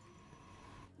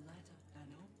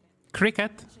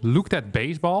cricket looked at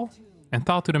baseball and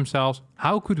thought to themselves,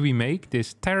 how could we make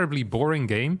this terribly boring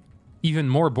game even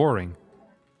more boring?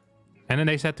 And then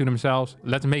they said to themselves,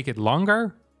 let's make it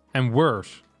longer and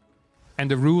worse.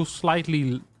 And the rules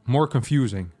slightly more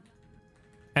confusing.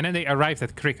 And then they arrived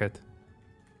at cricket.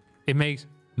 It makes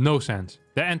no sense.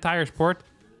 The entire sport,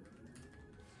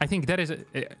 I think that is...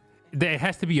 there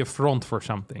has to be a front for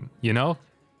something, you know?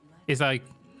 It's like...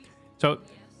 So,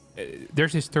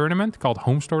 there's this tournament called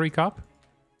Home Story Cup.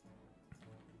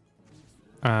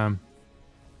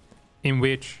 In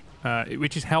which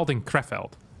is held in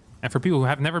Krefeld. And for people who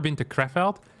have never been to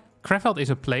Krefeld, Krefeld is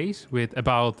a place with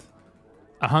about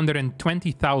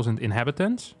 120,000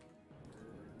 inhabitants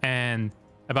and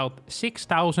about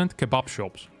 6,000 kebab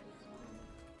shops.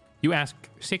 You ask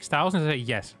 6,000, I say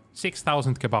yes,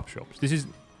 6,000 kebab shops. This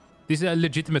is a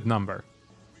legitimate number.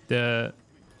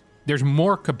 There's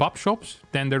more kebab shops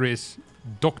than there is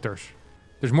doctors.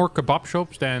 There's more kebab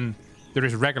shops than there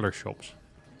is regular shops.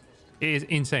 It is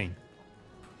insane.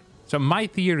 So my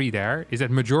theory there is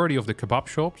that majority of the kebab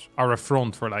shops are a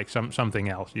front for like something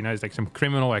else. You know, it's like some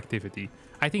criminal activity.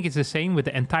 I think it's the same with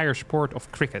the entire sport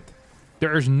of cricket.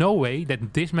 There is no way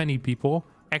that this many people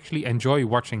actually enjoy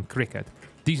watching cricket.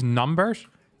 These numbers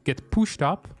get pushed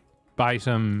up by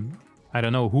some, I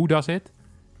don't know who does it.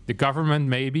 The government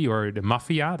maybe, or the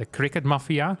mafia, the cricket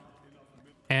mafia.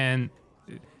 And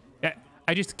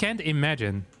I just can't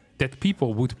imagine that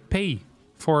people would pay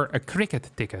for a cricket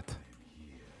ticket.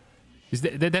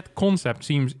 That concept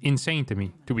seems insane to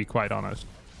me, to be quite honest.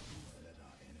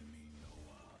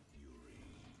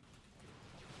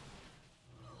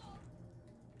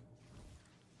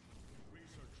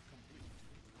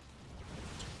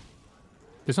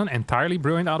 This one entirely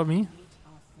brilliant out of me.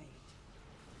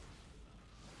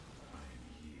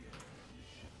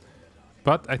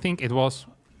 But I think it was,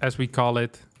 as we call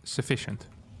it, sufficient.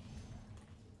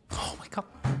 Oh my god.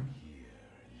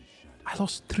 I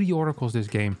lost 3 oracles this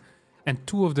game. And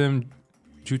 2 of them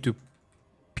due to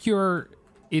pure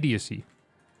idiocy.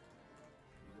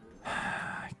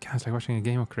 God, it's like watching a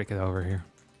game of cricket over here.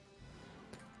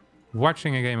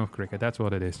 Watching a game of cricket, that's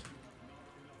what it is.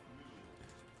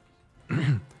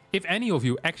 If any of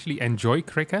you actually enjoy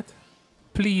cricket,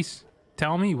 please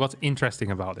tell me what's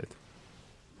interesting about it.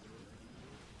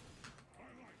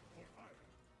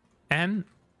 And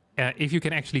if you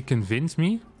can actually convince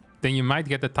me, then you might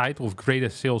get the title of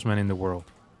greatest salesman in the world.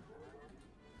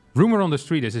 Rumor on the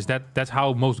street is that that's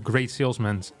how most great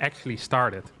salesmen actually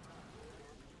started.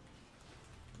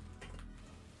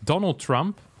 Donald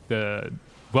Trump,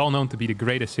 well known to be the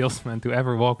greatest salesman to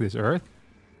ever walk this earth,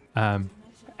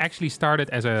 actually started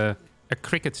as a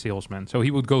cricket salesman. So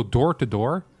he would go door to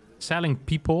door, selling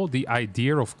people the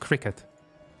idea of cricket.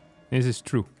 This is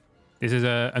true. This is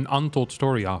an untold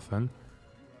story often.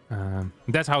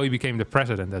 That's how he became the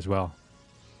president as well.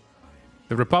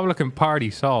 The Republican Party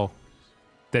saw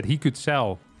that he could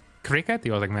sell cricket.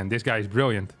 He was like, man, this guy is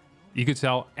brilliant. He could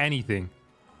sell anything.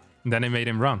 And then they made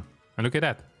him run. And look at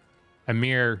that. A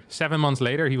mere 7 months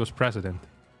later, he was president.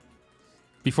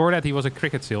 Before that, he was a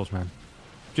cricket salesman.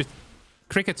 Just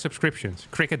cricket subscriptions,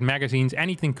 cricket magazines,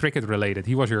 anything cricket related.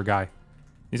 He was your guy.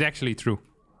 It's actually true.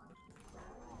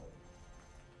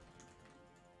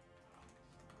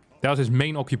 That was his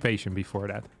main occupation before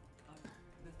that.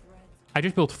 I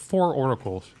just built 4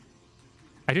 oracles.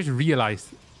 I just realized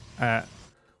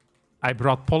I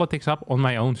brought politics up on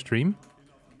my own stream.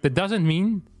 That doesn't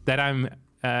mean that I'm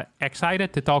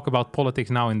excited to talk about politics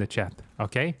now in the chat,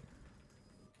 okay?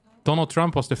 Donald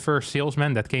Trump was the first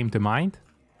salesman that came to mind.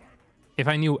 If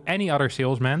I knew any other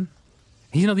salesman,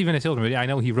 he's not even a salesman. I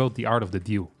know he wrote The Art of the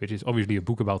Deal, which is obviously a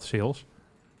book about sales.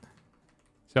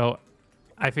 So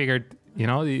I figured, you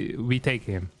know, we take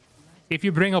him. If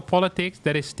you bring up politics,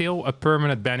 that is still a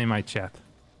permanent ban in my chat.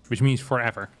 Which means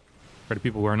forever. For the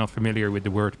people who are not familiar with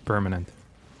the word permanent.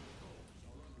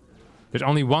 There's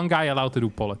only one guy allowed to do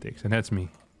politics, and that's me.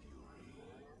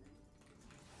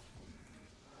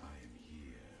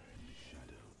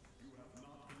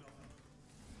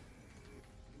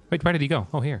 Wait, where did he go?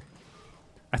 Oh, here.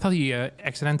 I thought he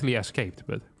accidentally escaped,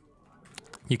 but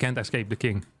you can't escape the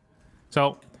king.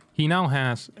 So he now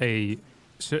has a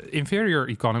inferior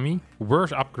economy,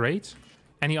 worse upgrades,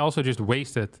 and he also just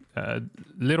wasted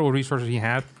little resources he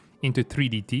had into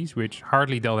 3DTs, which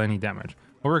hardly dealt any damage.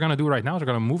 What we're going to do right now is we're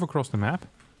going to move across the map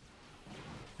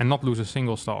and not lose a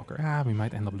single stalker. Ah, we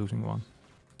might end up losing one.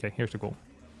 Okay, here's the goal.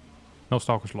 No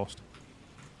stalkers lost.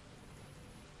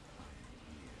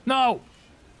 No!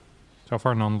 So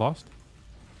far, none lost.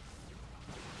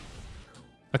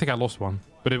 I think I lost one,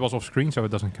 but it was off screen, so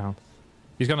it doesn't count.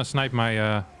 He's gonna snipe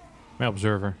my my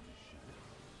observer.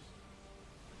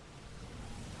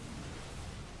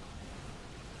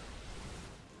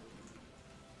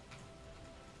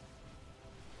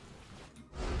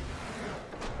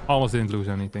 Almost didn't lose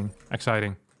anything.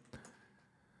 Exciting.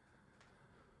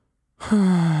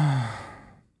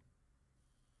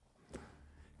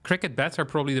 Cricket bats are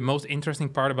probably the most interesting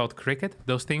part about cricket.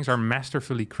 Those things are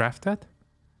masterfully crafted.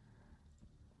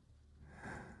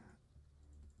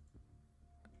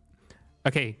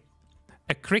 Okay,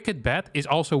 a cricket bat is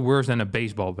also worse than a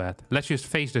baseball bat. Let's just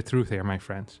face the truth here, my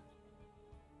friends.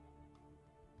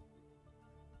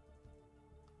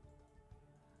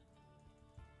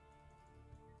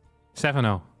 Seven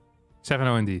 0.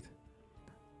 7-0 indeed.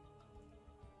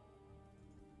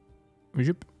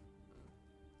 Yep.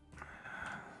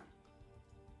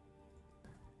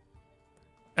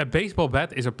 A baseball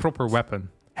bat is a proper weapon.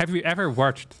 Have you ever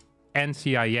watched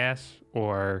NCIS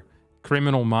or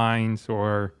Criminal Minds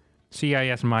or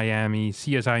CIS Miami,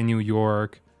 CSI New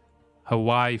York,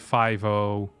 Hawaii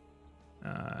 5-0,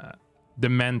 The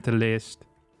Mentalist,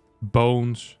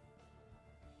 Bones?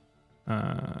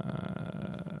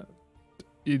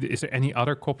 Is there any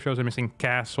other cop shows I'm missing?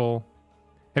 Castle.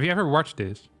 Have you ever watched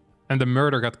this? And the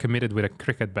murder got committed with a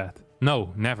cricket bat?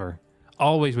 No, never.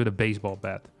 Always with a baseball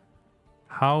bat.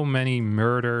 How many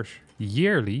murders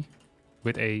yearly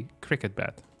with a cricket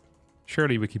bat?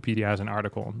 Surely Wikipedia has an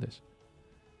article on this.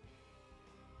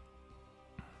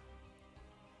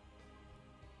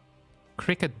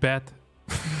 Cricket bat.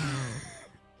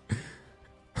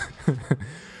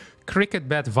 Cricket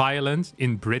bat violence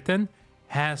in Britain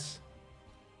has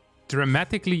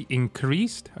dramatically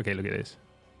increased. Okay, look at this.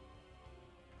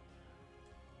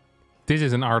 This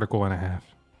is an article and a half.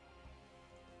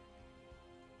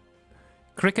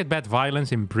 Cricket bat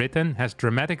violence in Britain has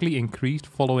dramatically increased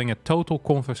following a total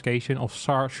confiscation of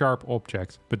sharp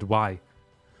objects. But why?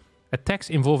 Attacks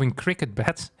involving cricket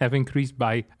bats have increased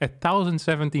by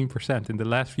 1,017% in the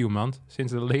last few months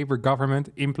since the Labour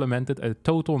government implemented a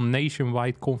total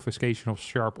nationwide confiscation of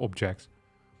sharp objects.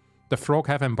 The Frog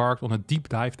have embarked on a deep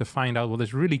dive to find out what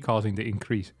is really causing the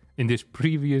increase in this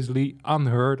previously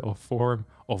unheard of form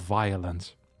of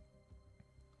violence.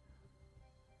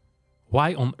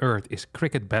 Why on earth is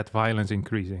cricket bat violence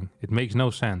increasing? It makes no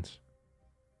sense.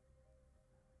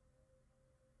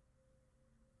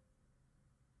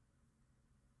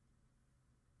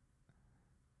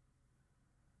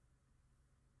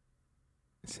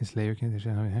 Since later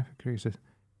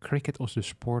cricket was the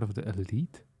sport of the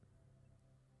elite?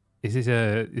 This is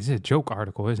a joke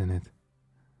article, isn't it?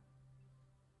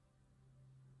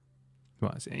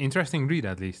 Well, it's an interesting read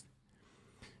at least.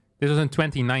 This was in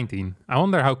 2019. I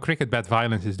wonder how cricket bat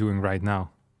violence is doing right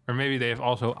now. Or maybe they have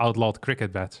also outlawed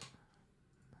cricket bats.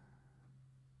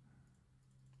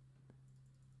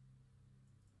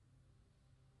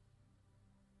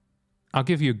 I'll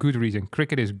give you a good reason.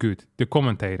 Cricket is good. The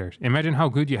commentators. Imagine how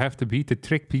good you have to be to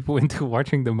trick people into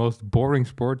watching the most boring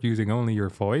sport using only your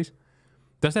voice.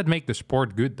 Does that make the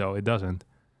sport good though? It doesn't.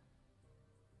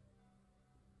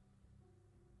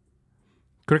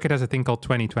 Cricket has a thing called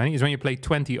 2020. It's when you play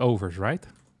 20 overs, right?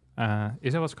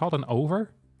 Is that what's called an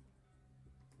over?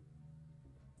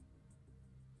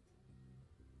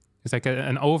 It's like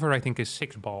an over, I think, is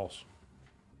 6 balls.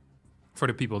 For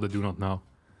the people that do not know.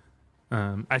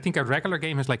 I think a regular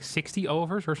game has like 60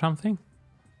 overs or something.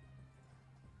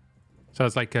 So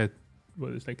it's like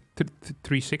what is like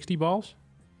 360 balls?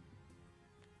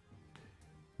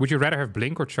 Would you rather have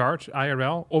Blink or Charge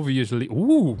IRL? Obviously.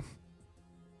 Ooh.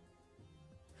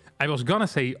 I was gonna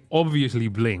say obviously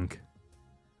Blink.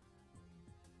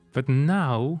 But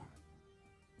now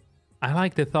I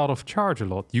like the thought of Charge a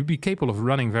lot. You'd be capable of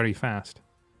running very fast.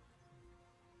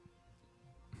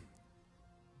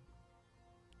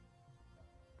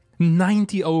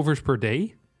 $90 overs per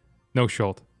day? No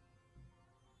shot.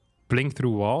 Blink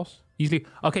through walls? Easily.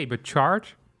 Okay, but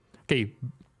Charge? Okay.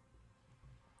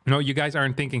 No, you guys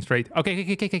aren't thinking straight.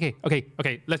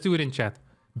 Okay. Let's do it in chat.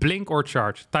 Blink or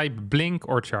Charge. Type Blink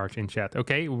or Charge in chat,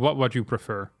 okay? What would you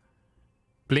prefer?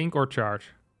 Blink or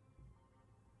Charge?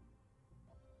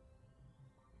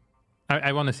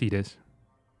 I want to see this.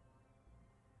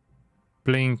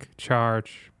 Blink,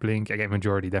 Charge, Blink. Okay,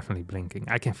 majority definitely blinking.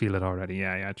 I can feel it already.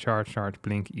 Yeah. Charge,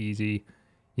 Blink, easy.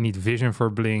 You need vision for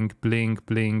Blink, Blink.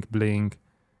 Blink,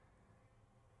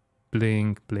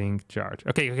 Charge.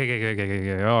 Okay.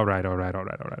 All right.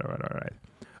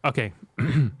 Okay.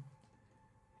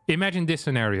 Imagine this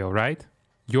scenario, right?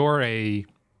 You're a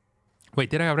Wait,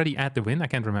 did I already add the win? I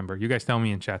can't remember. You guys tell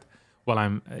me in chat while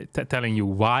I'm telling you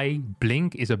why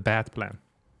blink is a bad plan.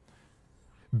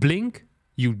 Blink,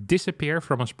 you disappear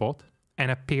from a spot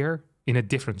and appear in a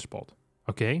different spot.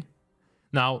 Okay?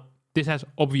 Now, this has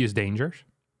obvious dangers.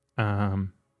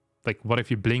 Like, what if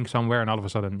you blink somewhere and all of a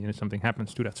sudden, you know, something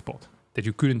happens to that spot that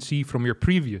you couldn't see from your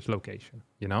previous location?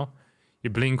 You know, you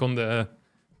blink on the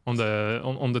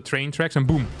train tracks and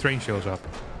boom, train shows up.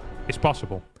 It's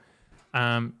possible.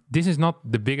 This is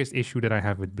not the biggest issue that I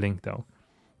have with blink, though.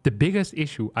 The biggest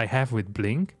issue I have with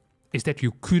blink is that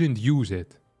you couldn't use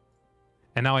it.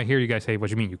 And now I hear you guys say, what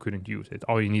do you mean you couldn't use it?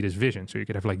 All you need is vision. So you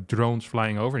could have like drones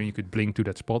flying over and you could blink to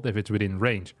that spot if it's within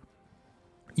range.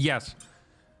 Yes.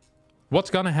 What's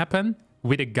going to happen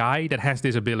with a guy that has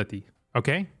this ability?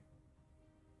 Okay?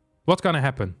 What's going to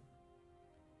happen?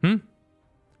 The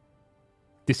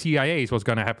CIA is what's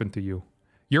going to happen to you.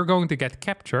 You're going to get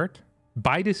captured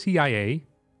by the CIA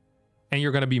and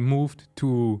you're going to be moved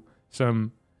to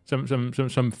some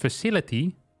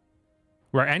facility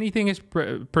where anything is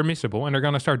permissible, and they're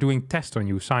going to start doing tests on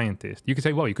you, scientists. You could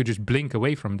say, well, you could just blink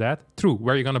away from that. True.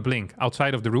 Where are you going to blink?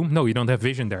 Outside of the room? No, you don't have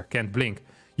vision there. Can't blink.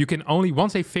 You can only,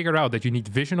 once they figure out that you need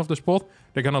vision of the spot,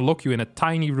 they're going to lock you in a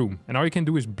tiny room. And all you can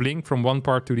do is blink from one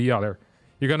part to the other.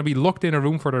 You're going to be locked in a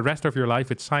room for the rest of your life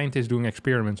with scientists doing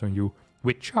experiments on you.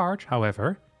 With charge,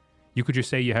 however, you could just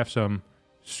say you have some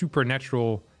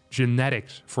supernatural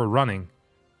genetics for running.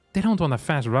 They don't want a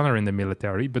fast runner in the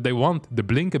military, but they want the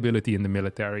blink ability in the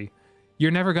military. You're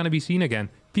never going to be seen again.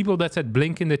 People that said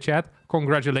blink in the chat,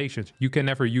 congratulations. You can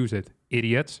never use it.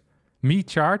 Idiots. Me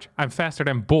charge, I'm faster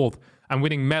than Bolt. I'm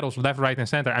winning medals left, right, and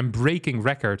center. I'm breaking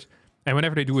records. And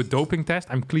whenever they do a doping test,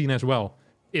 I'm clean as well.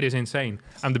 It is insane.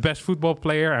 I'm the best football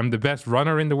player. I'm the best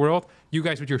runner in the world. You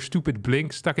guys with your stupid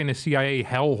blink stuck in a CIA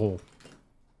hellhole.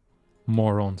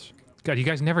 Morons. God, you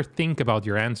guys never think about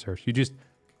your answers.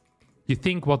 You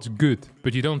think what's good,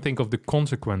 but you don't think of the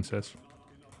consequences.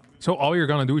 So all you're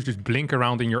gonna do is just blink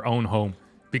around in your own home,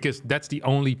 because that's the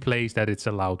only place that it's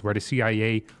allowed, where the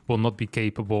CIA will not be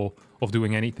capable of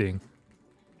doing anything.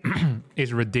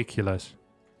 Is ridiculous.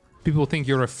 People think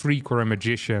you're a freak or a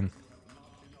magician,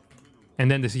 and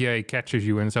then the CIA catches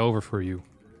you and it's over for you.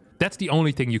 That's the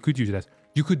only thing you could use it as.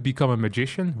 You could become a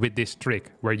magician with this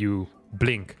trick where you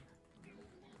blink,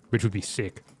 which would be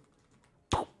sick.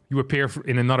 You appear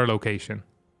in another location.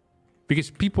 Because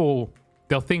people,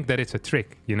 they'll think that it's a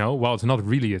trick, you know, while it's not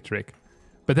really a trick.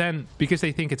 But then, because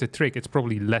they think it's a trick, it's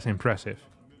probably less impressive.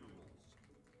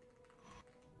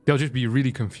 They'll just be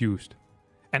really confused.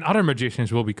 And other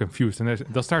magicians will be confused, and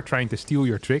they'll start trying to steal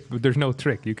your trick, but there's no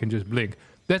trick. You can just blink.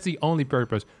 That's the only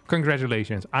purpose.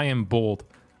 Congratulations, I am Bolt.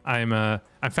 I'm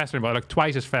faster than Bolt, like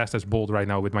twice as fast as Bolt right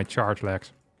now with my charge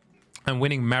legs. I'm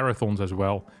winning marathons as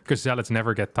well, because zealots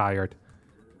never get tired.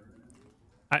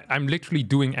 I'm literally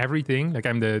doing everything. Like,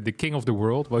 I'm the king of the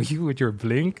world, while you with your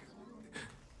blink,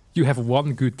 you have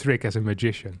one good trick as a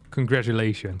magician.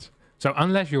 Congratulations. So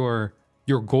unless your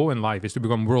goal in life is to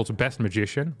become world's best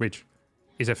magician, which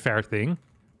is a fair thing,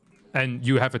 and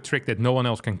you have a trick that no one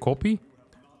else can copy,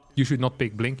 you should not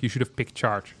pick blink. You should have picked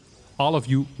charge. All of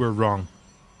you were wrong.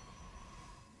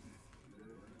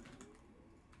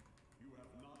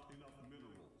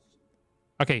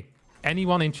 Okay.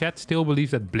 Anyone in chat still believes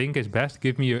that blink is best?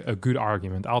 Give me a good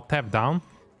argument. I'll tap down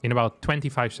in about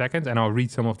 25 seconds and I'll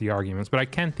read some of the arguments. But I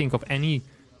can't think of any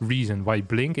reason why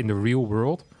blink in the real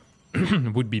world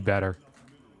would be better.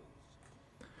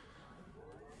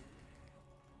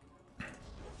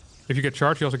 If you get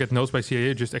charged, you also get noticed by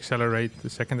CIA. Just accelerate the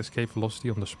second escape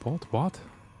velocity on the spot. What?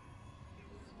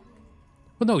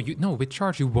 Well, no, with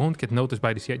charge you won't get noticed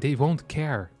by the CIA. They won't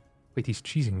care. Wait, he's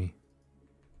cheesing me.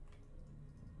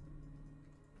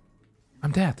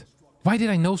 I'm dead. Why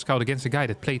did I no-scout against a guy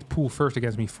that played pool first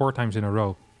against me 4 times in a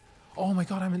row? Oh my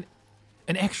god, I'm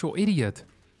an actual idiot.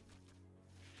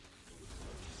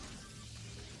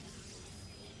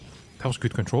 That was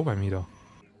good control by me, though.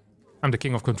 I'm the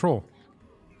king of control.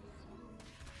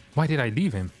 Why did I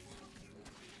leave him?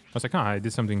 I was like, I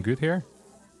did something good here.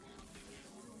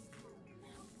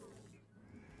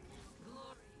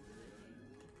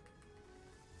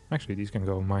 Actually, these can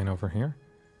go mine over here.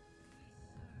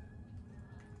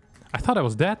 I thought I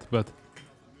was dead, but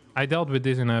I dealt with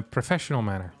this in a professional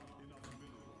manner.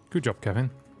 Good job, Kevin.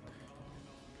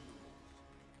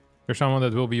 You're someone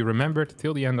that will be remembered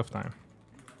till the end of time.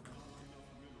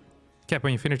 Cap,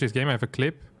 when you finish this game, I have a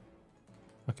clip.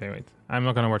 Okay, wait. I'm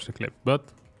not gonna watch the clip, but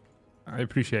I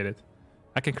appreciate it.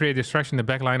 I can create a distraction in the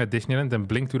back line at Disneyland, then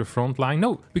blink to the front line.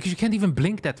 No, because you can't even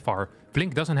blink that far.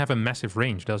 Blink doesn't have a massive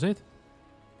range, does it?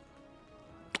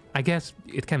 I guess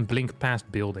it can blink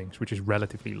past buildings, which is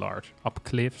relatively large. Up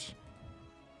cliffs.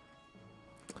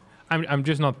 I'm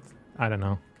just not... I don't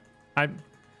know. I'm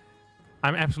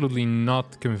absolutely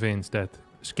not convinced that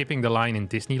skipping the line in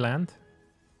Disneyland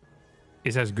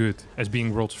is as good as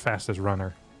being world's fastest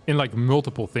runner. In like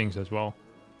multiple things as well.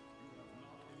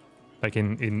 Like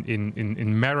in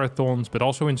marathons, but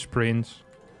also in sprints.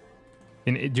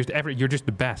 You're just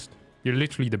the best. You're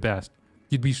literally the best.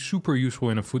 You'd be super useful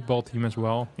in a football team as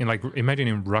well. In like, imagine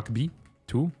in rugby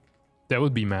too. That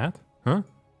would be mad, huh?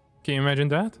 Can you imagine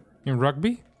that in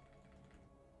rugby?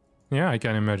 Yeah, I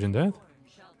can imagine that.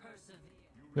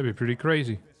 That'd be pretty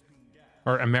crazy.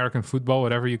 Or American football,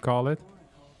 whatever you call it.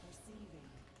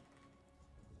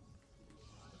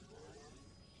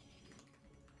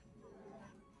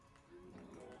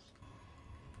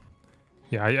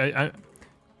 Yeah,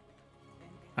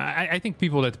 I think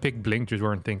people that picked Blink just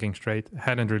weren't thinking straight,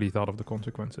 hadn't really thought of the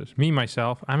consequences. Me,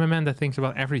 myself, I'm a man that thinks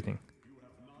about everything.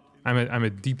 I'm a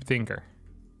deep thinker.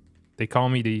 They call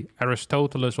me the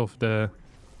Aristoteles of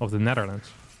the Netherlands.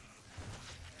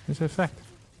 It's a fact.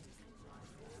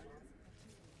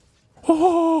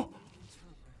 Oh!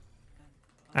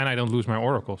 And I don't lose my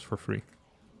oracles for free.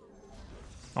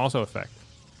 Also a fact.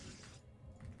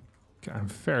 I'm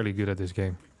fairly good at this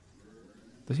game.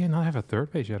 Does he not have a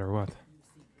third page yet or what?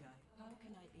 How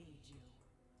can I aid you?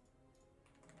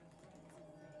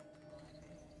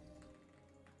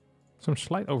 Some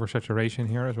slight oversaturation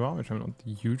here as well, which I'm not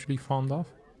hugely fond of.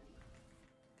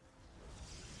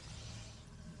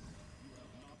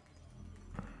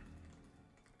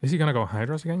 Is he gonna go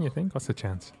Hydras again, you think? What's the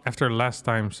chance? After last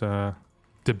time's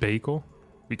debacle,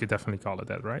 we could definitely call it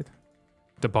that, right?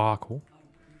 Debacle.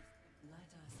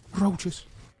 Roaches.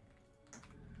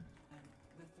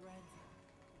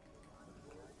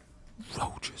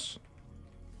 Roaches.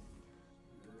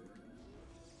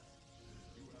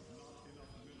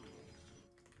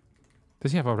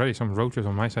 Does he have already some roaches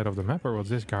on my side of the map, or what's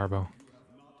this, Garbo?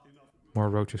 More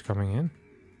roaches coming in.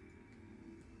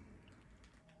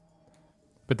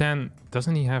 But then,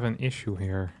 doesn't he have an issue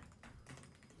here?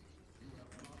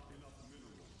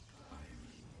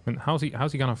 And how's he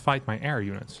gonna fight my air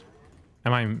units?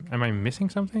 Am I missing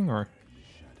something, or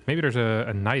maybe there's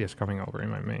a Nidus coming over in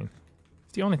my main?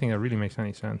 It's the only thing that really makes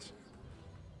any sense.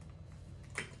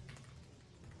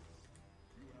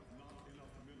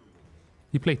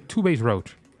 He played 2 base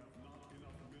roach.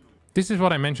 This is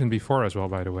what I mentioned before as well,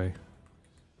 by the way.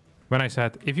 When I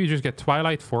said, if you just get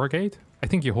Twilight 4-gate, I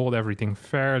think you hold everything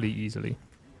fairly easily.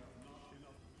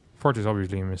 Forge is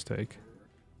obviously a mistake.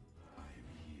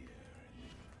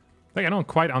 Like, I don't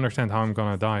quite understand how I'm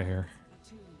gonna die here.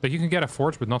 Like, you can get a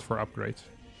Forge, but not for upgrades.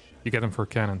 You get them for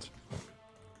cannons.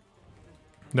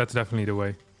 That's definitely the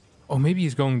way. Oh, maybe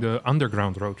he's going the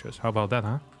underground roaches. How about that,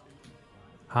 huh?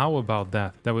 How about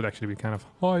that? That would actually be kind of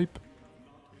hype.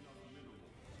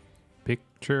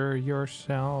 Picture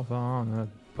yourself on a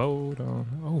boat on...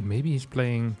 Oh, maybe he's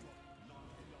playing...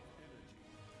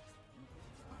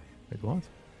 Wait, what?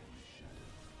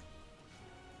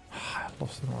 I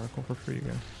lost an oracle for free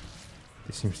again.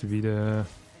 This seems to be the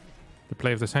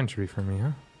play of the century for me,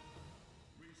 huh?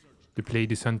 The play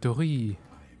de Santori,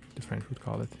 the French would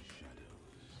call it.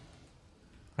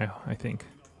 I think.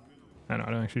 I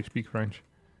don't actually speak French.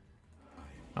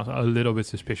 Also a little bit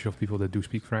suspicious of people that do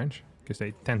speak French, because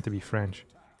they tend to be French.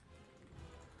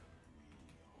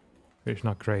 It's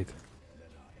not great.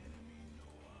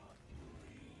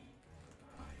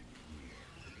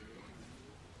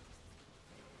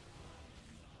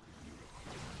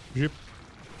 Yep.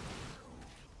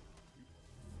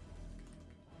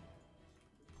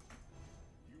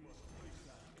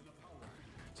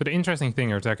 So the interesting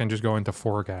thing is I can just go into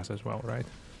 4 gas as well, right?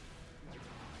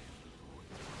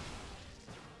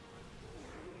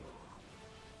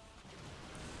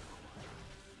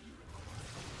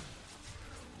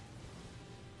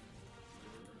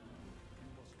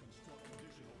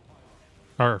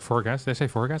 Or 4 gas? Did I say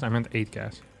 4 gas? I meant 8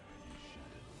 gas.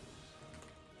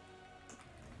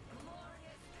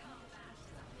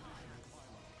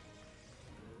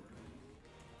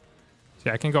 So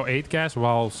yeah, I can go 8 gas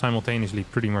while simultaneously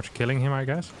pretty much killing him, I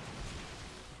guess.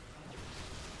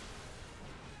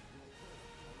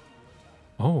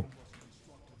 Oh.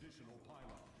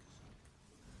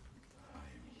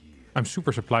 I'm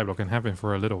super supply block and have been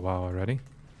for a little while already.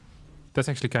 That's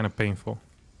actually kind of painful.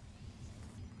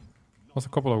 Lost a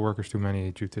couple of workers too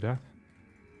many due to that.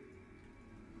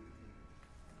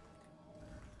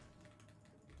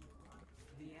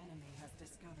 The enemy has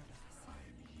discovered us.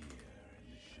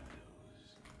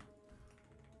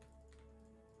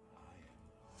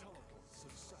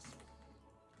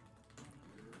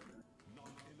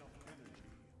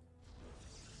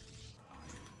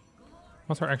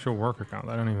 What's our actual worker count?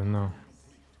 I don't even know.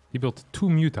 He built 2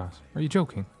 mutas. Are you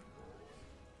joking?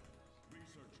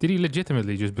 Did he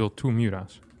legitimately just build 2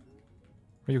 mutas?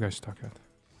 Where are you guys stuck at?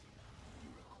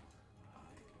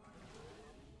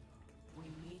 We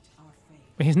meet our fate.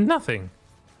 Wait, he's nothing.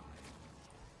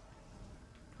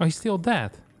 Oh, he's still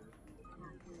dead.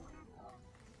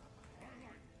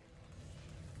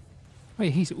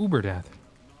 Wait, he's uber dead.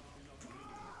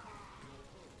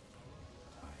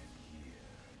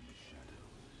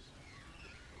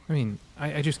 I mean,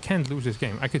 I just can't lose this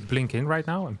game. I could blink in right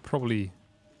now and probably...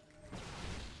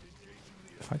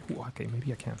 Ooh, okay,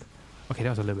 maybe I can't. Okay, that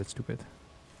was a little bit stupid.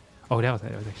 Oh, that was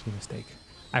actually a mistake.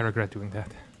 I regret doing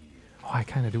that. Oh, I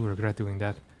kind of do regret doing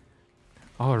that.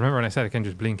 Oh, remember when I said I can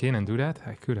just blink in and do that?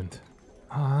 I couldn't.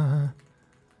 Okay,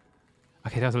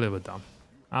 that was a little bit dumb.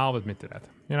 I'll admit to that.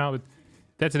 You know, but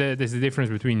that's the difference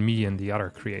between me and the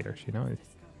other creators. You know,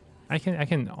 I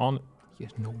can on. He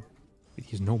has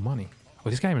no money. Oh,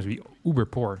 this guy must be uber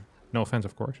poor. No offense,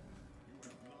 of course.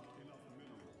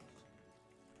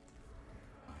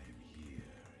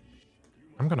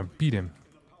 I'm gonna beat him.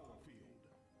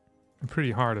 And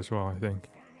pretty hard as well, I think.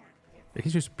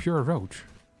 He's just pure roach.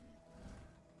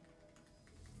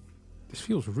 This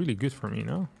feels really good for me,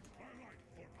 no?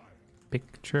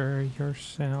 Picture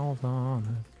yourself on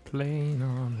a plane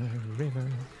on a river.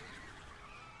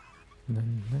 Na,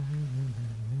 na, na,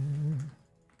 na, na.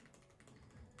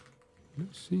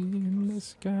 Lucy in the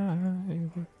sky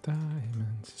with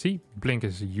diamonds. See? Blink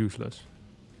is useless.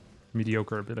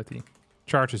 Mediocre ability.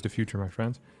 Charge is the future, my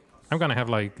friends. I'm gonna have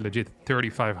like legit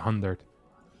 3,500.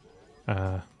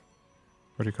 What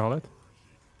do you call it?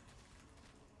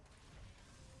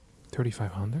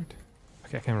 3,500?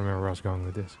 Okay, I can't remember where I was going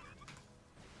with this.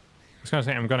 I was gonna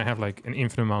say I'm gonna have like an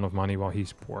infinite amount of money while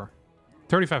he's poor.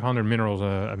 3,500 minerals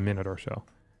a minute or so.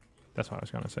 That's what I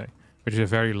was gonna say. Which is a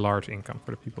very large income for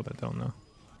the people that don't know.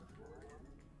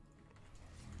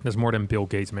 That's more than Bill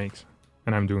Gates makes.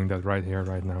 And I'm doing that right here,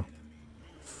 right now.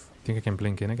 Think I can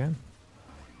blink in again?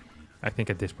 I think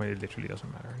at this point it literally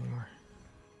doesn't matter anymore.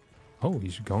 Oh,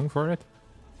 he's going for it?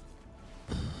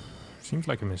 Seems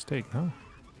like a mistake, no?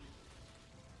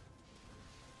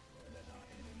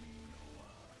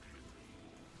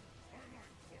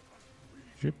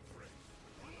 Zip.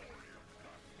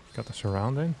 Got the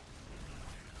surrounding.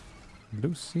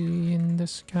 Lucy in the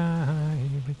sky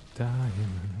with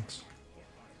diamonds.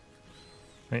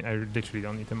 I literally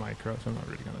don't need the micro, so I'm not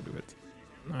really gonna do it.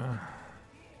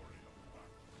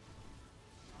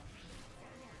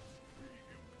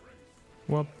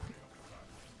 Whoop.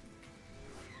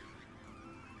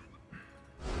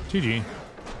 GG.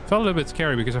 Felt a little bit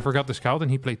scary because I forgot the scout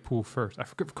and he played pool first. I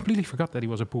completely forgot that he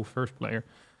was a pool first player.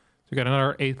 So we got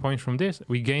another 8 points from this.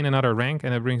 We gain another rank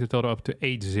and that brings the total up to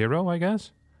 8-0, I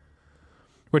guess.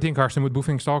 Would think Harstem would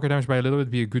buffing Stalker damage by a little bit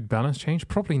be a good balance change?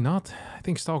 Probably not. I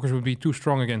think Stalkers would be too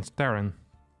strong against Terran.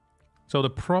 So the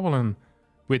problem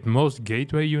with most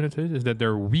gateway units is that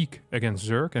they're weak against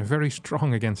Zerg and very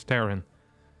strong against Terran.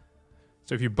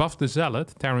 So if you buff the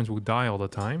Zealot, Terrans would die all the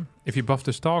time. If you buff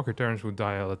the Stalker, Terrans would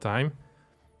die all the time.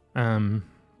 I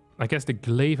guess the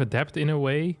Glaive Adept in a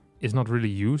way is not really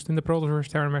used in the Protoss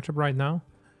vs Terran matchup right now.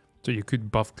 So you could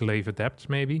buff Glaive Adepts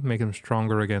maybe, make them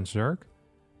stronger against Zerg.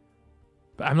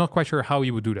 But I'm not quite sure how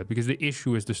you would do that, because the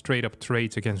issue is the straight up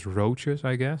traits against roaches,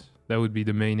 I guess. That would be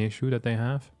the main issue that they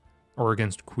have. Or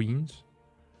against queens.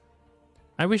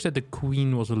 I wish that the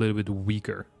queen was a little bit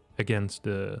weaker against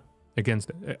the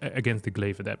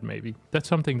Glaive Adept maybe. That's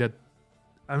something that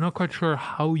I'm not quite sure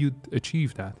how you'd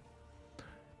achieve that.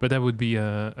 But that would be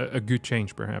a good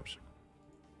change perhaps.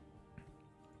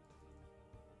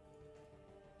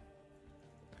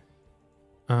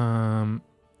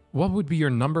 What would be your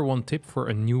 #1 tip for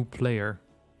a new player?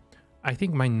 I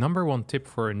think my #1 tip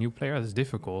for a new player, that's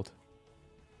difficult,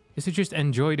 is to just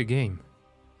enjoy the game.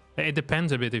 It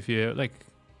depends a bit if you like.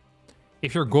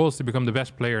 If your goal is to become the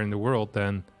best player in the world,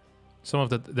 then some of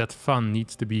that fun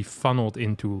needs to be funneled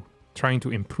into trying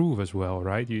to improve as well,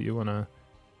 right? You wanna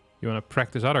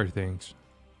practice other things.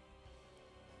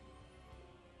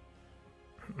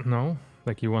 No,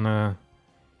 like you wanna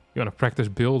practice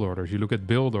build orders. You look at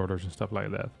build orders and stuff like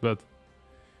that. But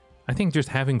I think just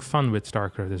having fun with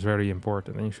StarCraft is very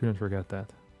important, and you shouldn't forget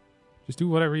that. Just do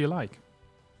whatever you like.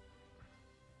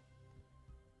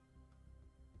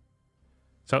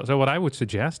 So what I would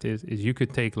suggest is you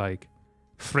could take like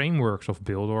frameworks of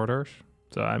build orders.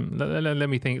 So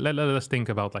let's think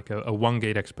about like a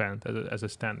 1-gate expand as a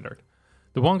standard.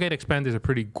 The 1-gate expand is a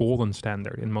pretty golden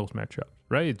standard in most matchups,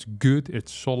 right? It's good,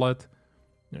 it's solid,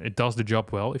 it does the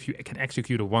job well. If you can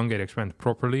execute a 1-gate expand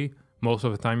properly, most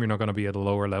of the time you're not going to be at a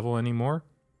lower level anymore.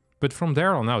 But from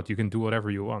there on out, you can do whatever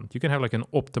you want. You can have like an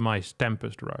optimized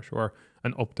Tempest Rush or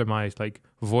an optimized like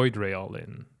Void Ray all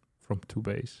in from 2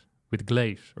 base with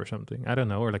Glaives or something. I don't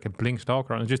know, or like a Blink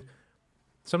Stalker. It's just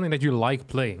something that you like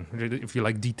playing. If you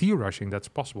like DT rushing, that's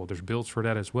possible. There's builds for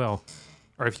that as well.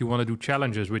 Or if you want to do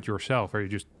challenges with yourself, or you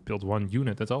just build one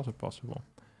unit, that's also possible.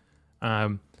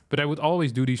 But I would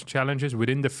always do these challenges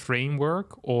within the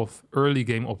framework of early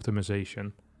game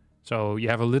optimization. So you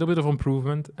have a little bit of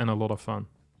improvement and a lot of fun.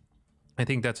 I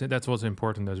think that's what's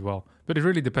important as well. But it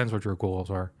really depends what your goals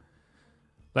are.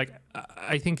 Like,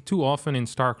 I think too often in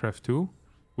StarCraft 2,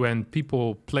 when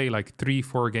people play like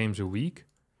 3-4 games a week,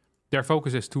 their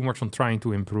focus is too much on trying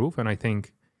to improve. And I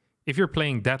think if you're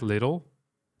playing that little,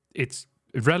 it's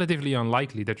relatively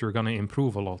unlikely that you're going to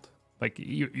improve a lot. Like,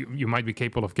 you might be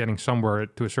capable of getting somewhere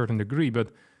to a certain degree, but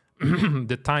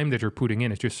the time that you're putting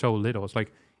in is just so little. It's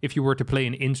like if you were to play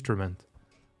an instrument,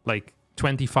 like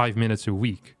 25 minutes a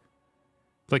week,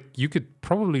 like you could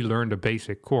probably learn the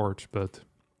basic chords, but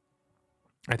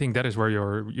I think that is where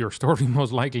your story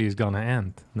most likely is going to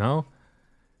end, no?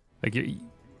 Like,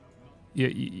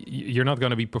 you're not going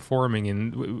to be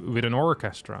performing with an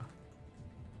orchestra.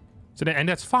 So and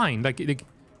that's fine. Like if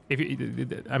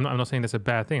I'm not saying that's a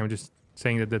bad thing. I'm just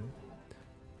saying that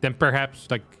then perhaps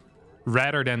like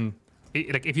rather than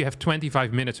like if you have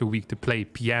 25 minutes a week to play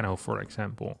piano, for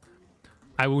example,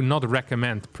 I would not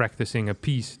recommend practicing a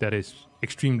piece that is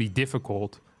extremely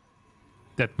difficult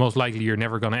that most likely you're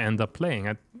never going to end up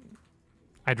playing.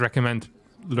 I'd recommend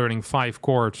learning 5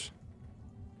 chords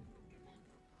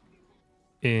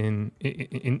in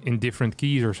different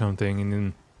keys or something, and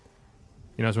then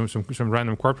you know some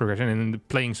random chord progression, and then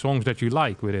playing songs that you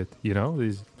like with it. You know,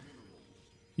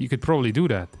 you could probably do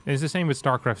that. And it's the same with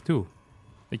StarCraft 2.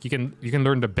 Like you can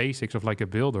learn the basics of like a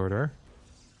build order,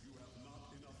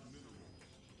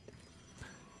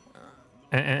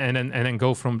 and then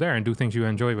go from there and do things you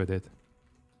enjoy with it.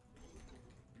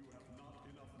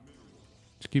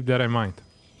 Just keep that in mind.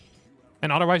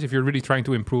 And otherwise, if you're really trying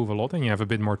to improve a lot and you have a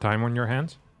bit more time on your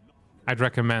hands, I'd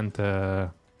recommend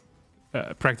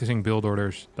practicing build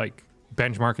orders, like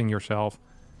benchmarking yourself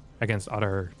against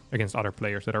other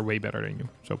players that are way better than you.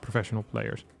 So professional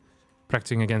players.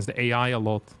 Practicing against the AI a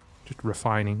lot, just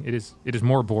refining. It is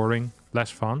more boring, less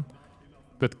fun,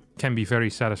 but can be very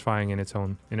satisfying in its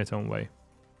own way.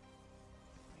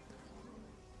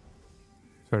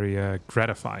 Very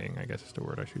gratifying, I guess is the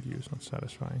word I should use, not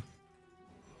satisfying.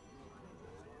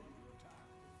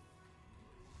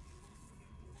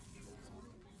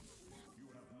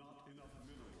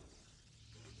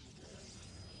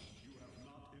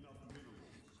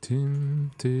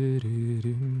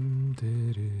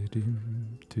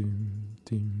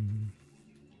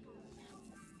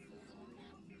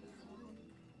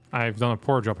 I've done a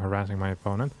poor job harassing my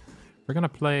opponent. We're gonna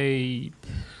play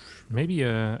maybe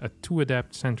a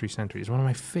 2-adept Sentry. It's one of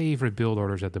my favorite build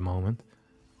orders at the moment.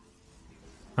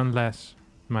 Unless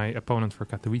my opponent for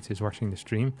Katowice is watching the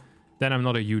stream, then I'm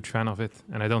not a huge fan of it,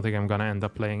 and I don't think I'm gonna end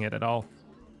up playing it at all.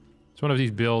 It's one of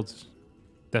these builds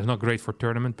that's not great for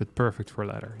tournament, but perfect for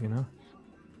ladder, you know?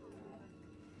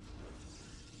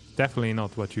 Definitely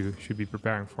not what you should be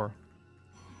preparing for.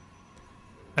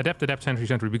 Adept,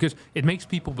 Sentry, because it makes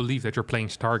people believe that you're playing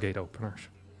Stargate openers.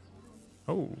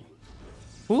 Oh.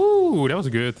 Ooh, that was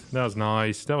good. That was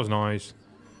nice. That was nice.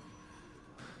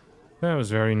 That was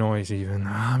very noisy even.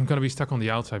 I'm gonna be stuck on the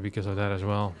outside because of that as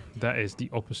well. That is the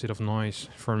opposite of noise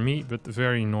for me, but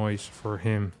very noise for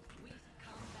him.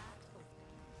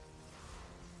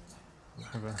 I'll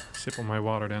have a sip of my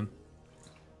water then.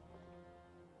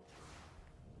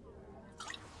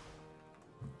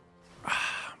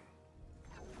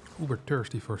 Uber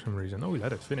thirsty for some reason. Oh, he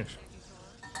let it finish.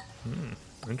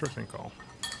 Interesting call.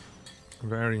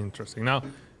 Very interesting. Now,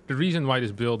 the reason why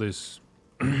this build is,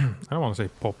 I don't want to say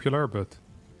popular, but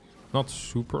not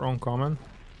super uncommon,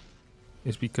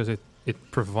 is because it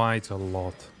provides a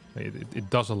lot. It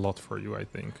does a lot for you, I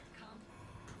think.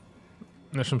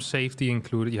 There's some safety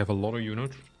included. You have a lot of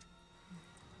units.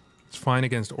 It's fine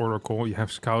against Oracle. You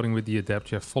have scouting with the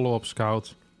Adept. You have follow-up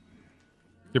scouts.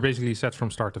 You're basically set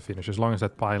from start to finish, as long as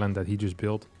that pylon that he just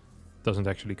built doesn't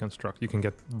actually construct. You can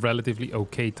get relatively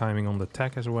okay timing on the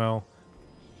tech as well.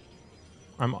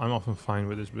 I'm often fine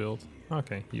with this build.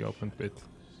 Okay, he opened with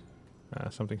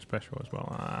something special as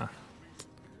well.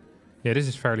 Yeah, this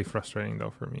is fairly frustrating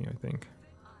though for me, I think.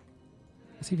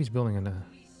 Let's see if he's building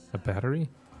a battery.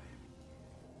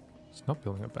 He's not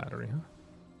building a battery, huh?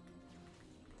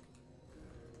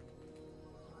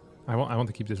 I want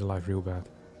to keep this alive real bad.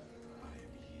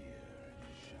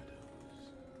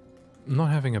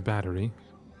 Not having a battery.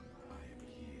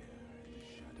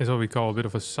 is what we call a bit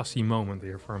of a sussy moment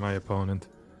here for my opponent.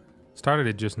 Started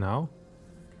it just now.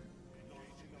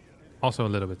 Also a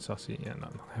little bit sussy. Yeah,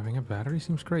 not having a battery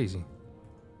seems crazy.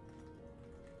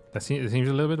 It seems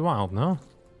a little bit wild, no?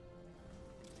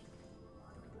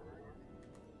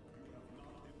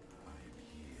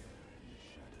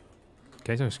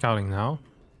 Okay, so scouting now.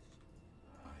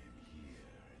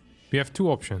 We have two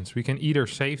options. We can either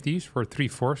save these for 3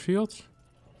 force fields.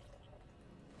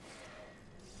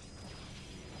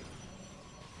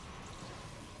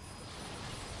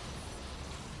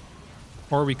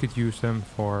 Or we could use them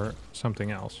for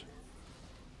something else.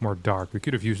 More dark. We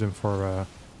could have used them for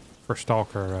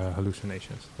Stalker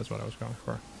hallucinations. That's what I was going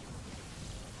for.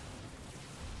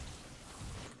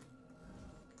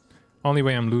 Only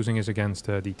way I'm losing is against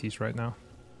DTs right now.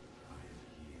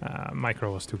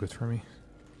 Micro was too good for me.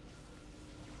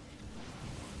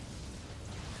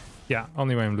 Yeah,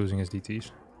 only way I'm losing is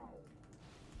DTs.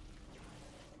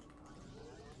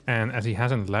 And as he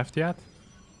hasn't left yet,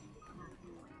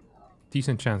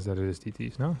 decent chance that it is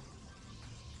DTs, no?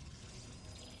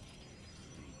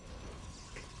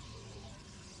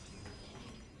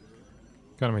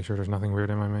 Gotta make sure there's nothing weird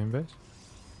in my main base.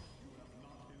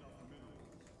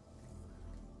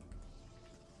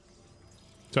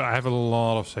 So I have a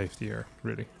lot of safety here,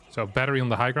 really. So battery on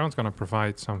the high ground is gonna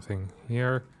provide something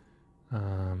here.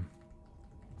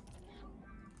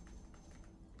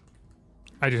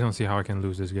 I just don't see how I can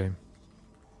lose this game.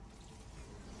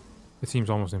 It seems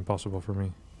almost impossible for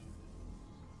me.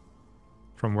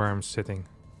 From where I'm sitting.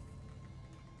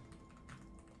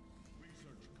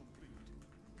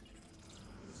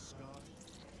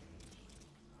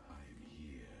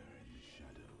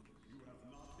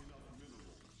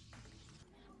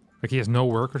 Like he has no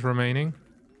workers remaining.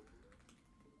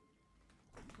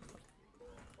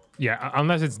 Yeah,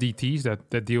 unless it's DTs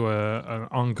that deal an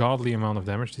ungodly amount of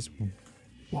damage. This,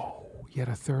 whoa, he had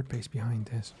a third base behind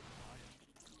this.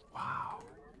 Wow.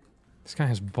 This guy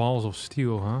has balls of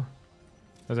steel, huh?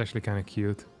 That's actually kind of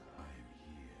cute.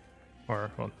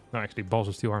 Or, well, no, actually, balls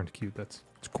of steel aren't cute. It's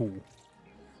cool.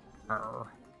 Arr.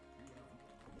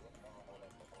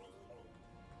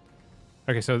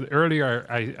 Okay, so earlier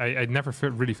I never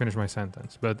really finished my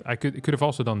sentence, but I could have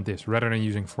also done this rather than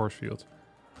using force fields.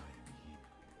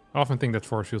 I often think that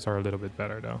force fields are a little bit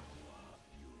better, though.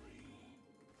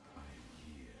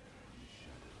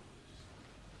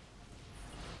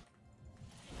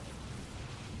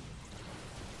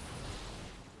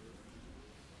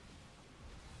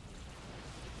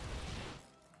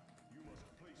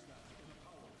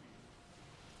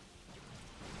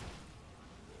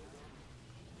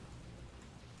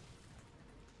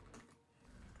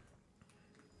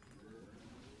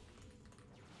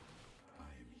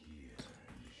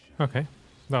 Okay,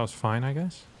 that was fine, I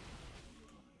guess.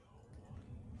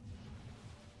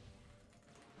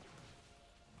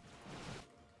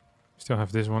 Still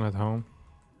have this one at home.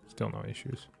 Still no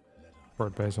issues.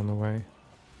 Port base on the way.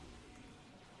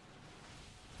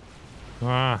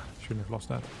 Ah, shouldn't have lost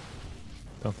that.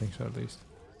 Don't think so, at least.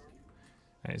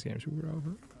 Hey, this game's uber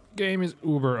over. Game is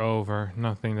uber over.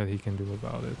 Nothing that he can do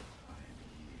about it.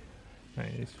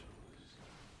 Nice.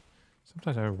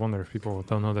 Sometimes I wonder if people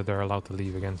don't know that they're allowed to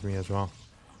leave against me as well.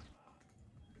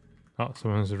 Oh,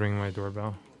 someone's ringing my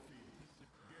doorbell.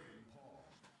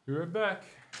 You're back.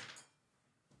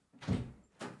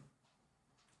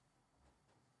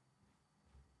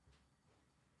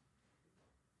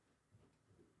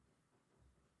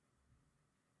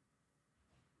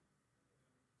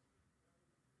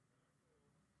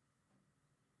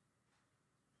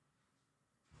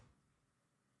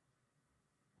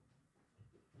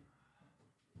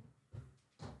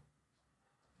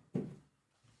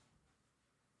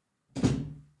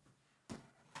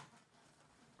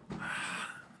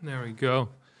 There we go.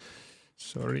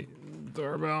 Sorry,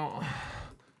 doorbell.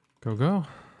 Go. I'm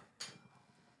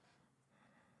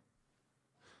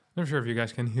not sure if you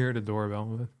guys can hear the doorbell,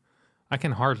 but I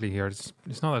can hardly hear it.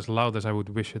 It's not as loud as I would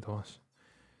wish it was.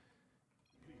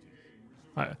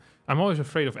 I'm always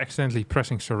afraid of accidentally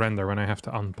pressing surrender when I have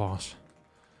to unpause.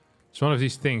 It's one of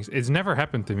these things. It's never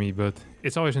happened to me, but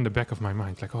it's always in the back of my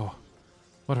mind. Like, oh,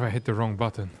 what if I hit the wrong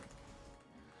button?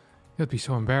 That'd be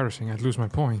so embarrassing. I'd lose my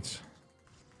points.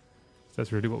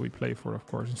 That's really what we play for, of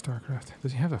course, in StarCraft.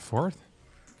 Does he have a fourth?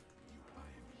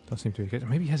 Don't seem to be the case.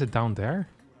 Maybe he has it down there?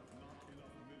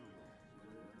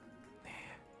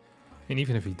 And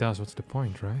even if he does, what's the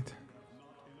point, right?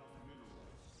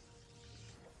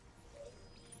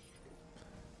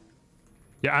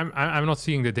 Yeah, I'm not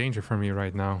seeing the danger for me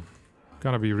right now.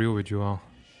 Gotta be real with you all.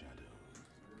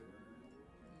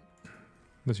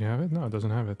 Does he have it? No, it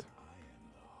doesn't have it.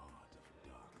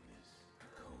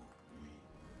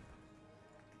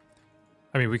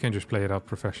 I mean, we can just play it out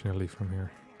professionally from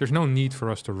here. There's no need for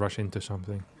us to rush into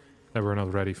something that we're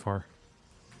not ready for.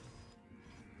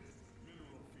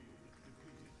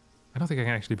 I don't think I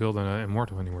can actually build an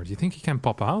Immortal anymore. Do you think he can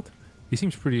pop out? He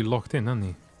seems pretty locked in, doesn't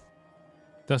he?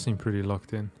 Does seem pretty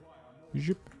locked in.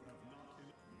 Zip.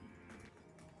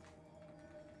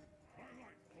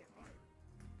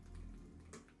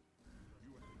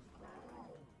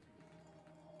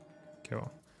 Okay,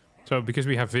 well. So because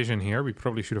we have vision here, we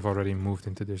probably should have already moved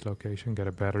into this location, get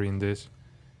a battery in this.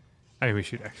 I mean, we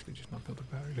should actually just not build a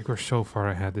battery. Like, we're so far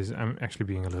ahead. I'm actually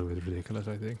being a little bit ridiculous,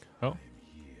 I think. Oh.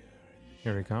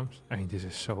 Here he comes. I mean, this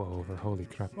is so over. Holy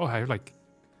crap. Oh, I have like...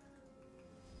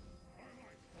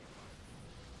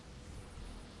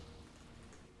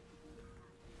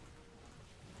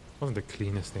 Wasn't the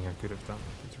cleanest thing I could have done.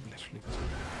 It literally was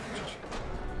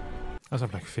I was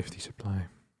up like 50 supply.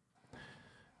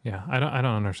 Yeah, I don't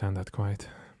understand that quite.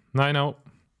 No, I know.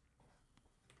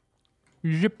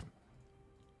 Zip.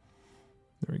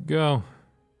 There we go.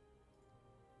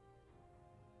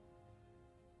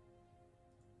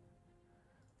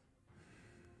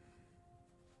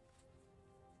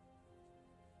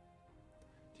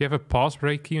 Do you have a pause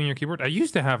break key on your keyboard? I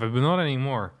used to have it, but not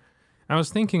anymore. I was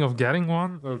thinking of getting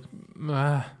one, but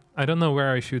I don't know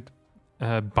where I should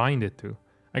bind it to.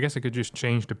 I guess I could just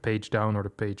change the page down or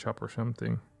the page up or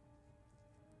something.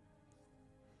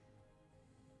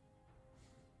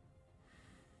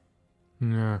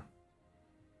 Yeah.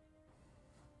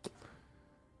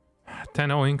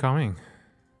 10-0 incoming.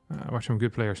 Watch some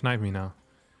good players snipe me now.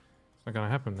 It's not gonna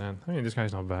happen then. I mean, this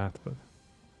guy's not bad, but...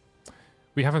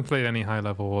 We haven't played any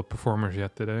high-level performers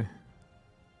yet today.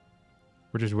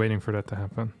 We're just waiting for that to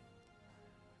happen.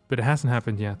 But it hasn't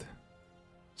happened yet.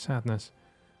 Sadness.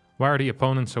 Why are the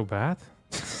opponents so bad?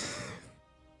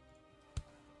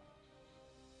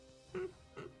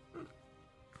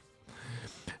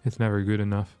 It's never good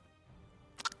enough.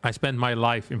 I spent my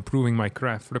life improving my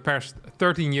craft. For the past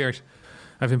 13 years,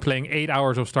 I've been playing 8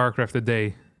 hours of StarCraft a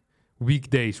day.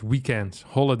 Weekdays, weekends,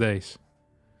 holidays.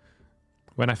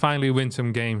 When I finally win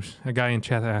some games, a guy in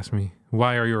chat asked me,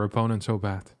 why are your opponents so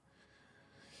bad?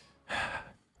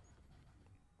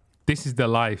 This is the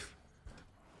life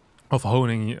of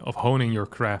honing your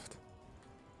craft.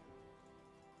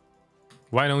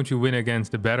 Why don't you win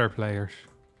against the better players?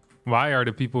 Why are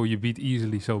the people you beat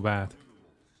easily so bad?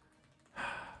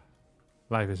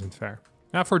 Life isn't fair.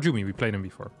 Now for Jumi, we played him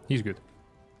before. He's good.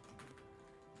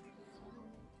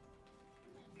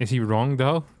 Is he wrong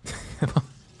though?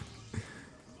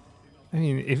 I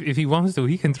mean, if he wants to,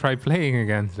 he can try playing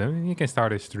against them. He can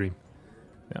start his stream.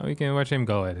 Now we can watch him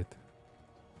go at it.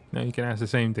 Now you can ask the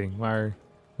same thing. Why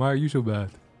are you so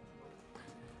bad?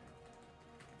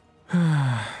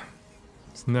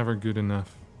 It's never good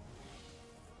enough.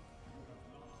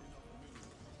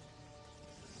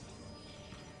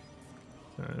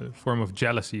 A form of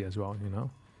jealousy as well, you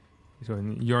know. So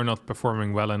when you're not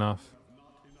performing well enough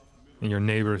and your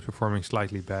neighbor is performing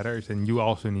slightly better, then you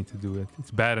also need to do it. It's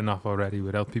bad enough already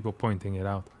without people pointing it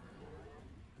out.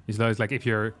 It's like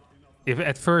if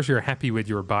at first you're happy with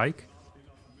your bike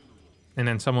and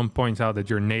then someone points out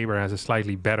that your neighbor has a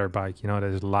slightly better bike, you know,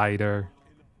 that is lighter,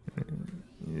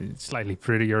 it's slightly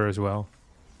prettier as well.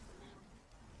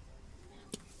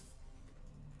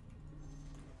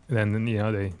 Then, you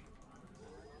know,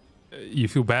 you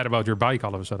feel bad about your bike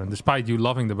all of a sudden, despite you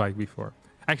loving the bike before.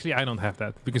 Actually, I don't have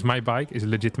that, because my bike is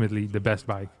legitimately the best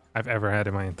bike I've ever had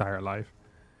in my entire life.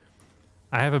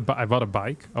 I bought a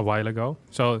bike a while ago,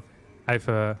 so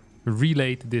I've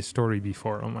relayed this story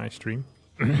before on my stream.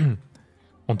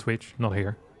 On Twitch, not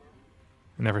here.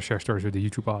 I never share stories with the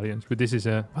YouTube audience, but this is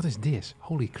a... What is this?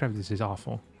 Holy crap, this is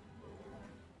awful.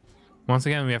 Once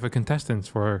again, we have a contestant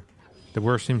for the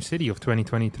worst Sim City of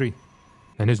 2023.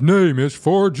 And his name is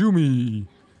Jumi.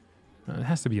 It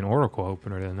has to be an Oracle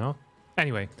opener then, no?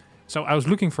 Anyway, so I was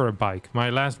looking for a bike. My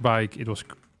last bike, it was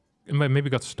maybe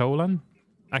got stolen.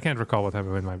 I can't recall what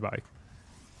happened with my bike.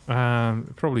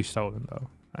 Probably stolen though.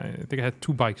 I think I had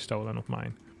 2 bikes stolen of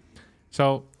mine.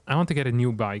 So I want to get a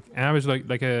new bike. And I was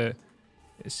like a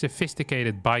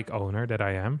sophisticated bike owner that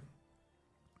I am.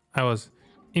 I was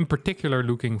in particular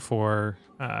looking for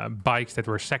bikes that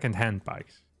were second-hand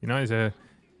bikes. You know,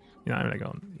 I'm like,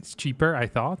 oh, it's cheaper, I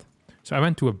thought. So I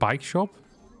went to a bike shop,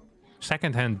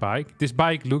 second-hand bike. This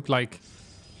bike looked like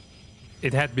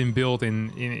it had been built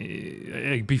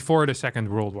in before the Second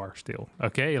World War still.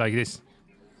 Okay, like this.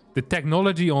 The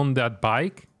technology on that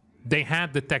bike, they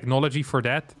had the technology for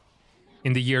that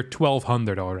in the year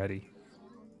 1200 already.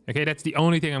 Okay, that's the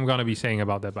only thing I'm gonna be saying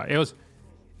about that bike. It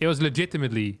was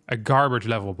legitimately a garbage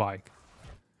level bike.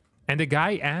 And the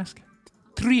guy asked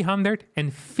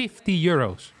 350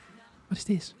 euros. What is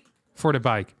this? For the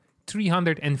bike.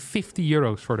 350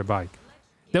 euros for the bike.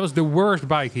 That was the worst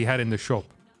bike he had in the shop.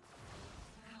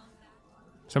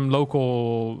 Some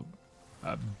local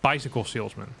bicycle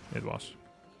salesman it was.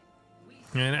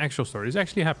 An actual story. This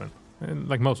actually happened.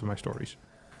 Like most of my stories.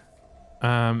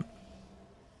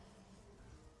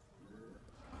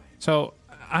 So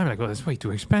I'm like, well, that's way too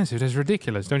expensive. That's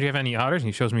ridiculous. Don't you have any others? And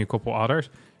he shows me a couple others.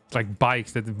 It's like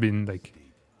bikes that have been like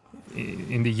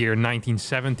in the year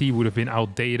 1970 would have been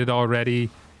outdated already.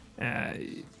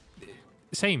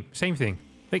 Same thing.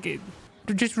 Like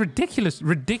they're just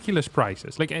ridiculous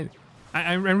prices. Like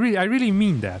I really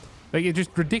mean that. Like it's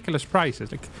just ridiculous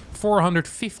prices. Like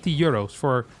 450 euros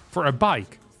for a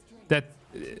bike that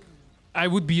I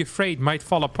would be afraid might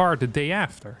fall apart the day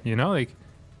after. You know, like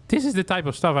this is the type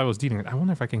of stuff I was dealing with. I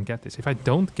wonder if I can get this. If I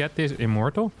don't get this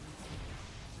immortal,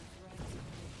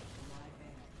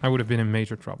 I would have been in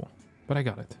major trouble. But I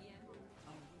got it.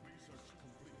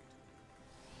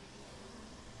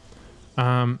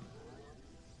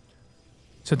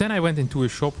 So then I went into a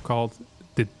shop called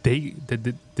the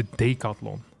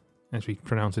Decathlon, as we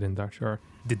pronounce it in Dutch, or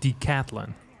the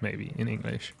Decathlon, maybe in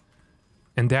English.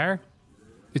 And there,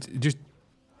 it's just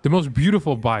the most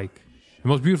beautiful bike, the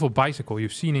most beautiful bicycle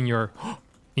you've seen in your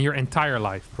entire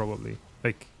life, probably.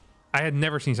 Like, I had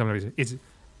never seen something like this. It's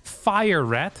fire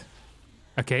red,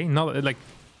 okay, not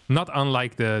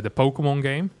unlike the Pokemon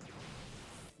game.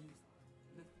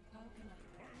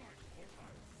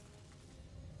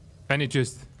 And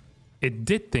it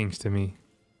did things to me,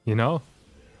 you know?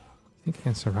 I think I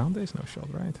can surround this? No shot,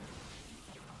 right?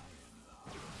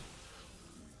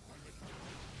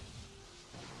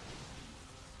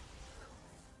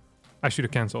 I should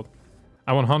have cancelled.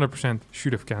 I 100%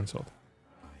 should have cancelled.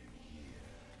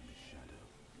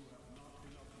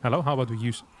 Hello, how about we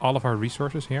use all of our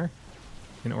resources here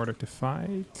in order to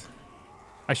fight?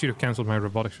 I should have cancelled my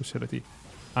robotics facility.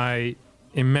 I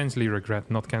immensely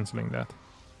regret not cancelling that.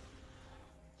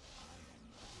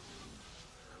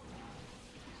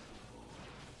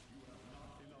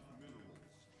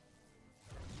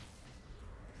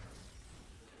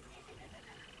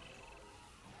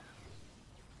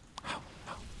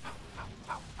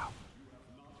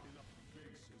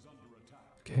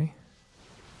 Okay.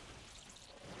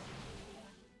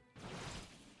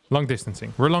 Long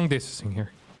distancing. We're long distancing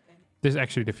here. This is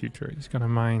actually the future. He's gonna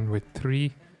mine with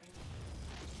 3.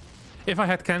 If I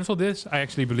had cancelled this, I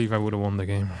actually believe I would have won the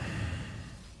game.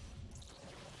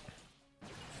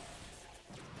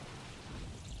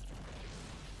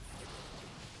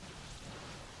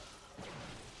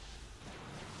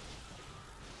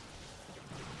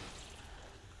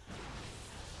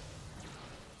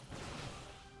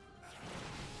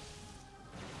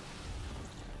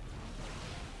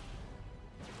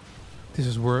 This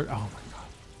is word. Oh my god.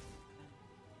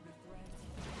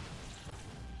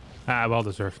 Ah, well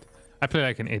deserved. I play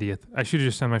like an idiot. I should have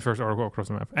just sent my first oracle across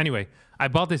the map. Anyway, I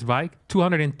bought this bike,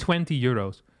 220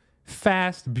 euros.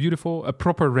 Fast, beautiful, a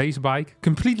proper race bike,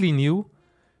 completely new.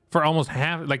 For almost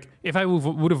half, like if I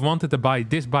would have wanted to buy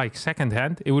this bike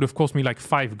secondhand, it would have cost me like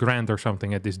 5 grand or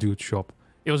something at this dude's shop.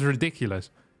 It was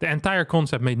ridiculous. The entire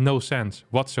concept made no sense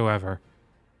whatsoever.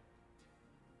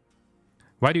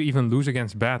 Why do you even lose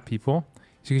against bad people?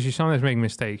 It's because you sometimes make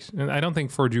mistakes. And I don't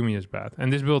think Forjumi is bad.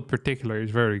 And this build particularly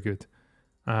is very good.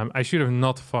 I should have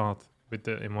not fought with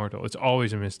the Immortal. It's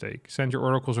always a mistake. Send your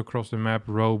oracles across the map,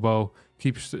 Robo.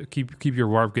 Keep your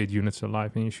Warp Gate units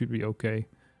alive and you should be okay.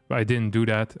 But I didn't do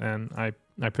that and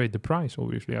I paid the price,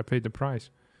 obviously. I paid the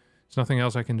price. There's nothing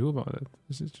else I can do about it.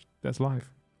 That's life.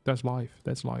 That's life.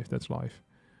 That's life. That's life.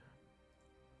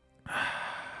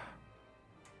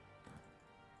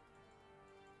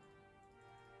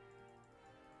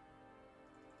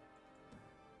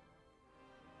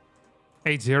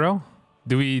 8-0.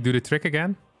 Do we do the trick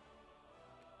again?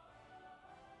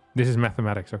 This is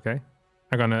mathematics, okay?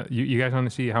 You guys want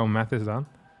to see how math is done?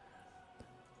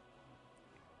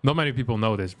 Not many people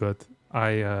know this, but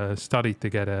I studied to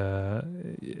get a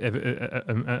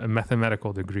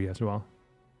mathematical degree as well.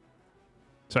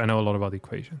 So I know a lot about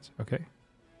equations, okay?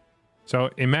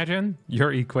 So imagine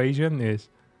your equation is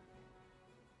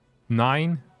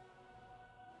 9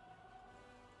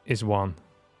 is 1.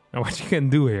 Now what you can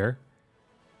do here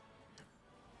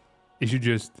is you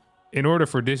just, in order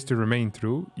for this to remain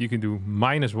true, you can do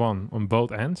 -1 on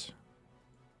both ends.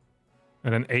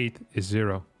 And then 8 is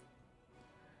 0.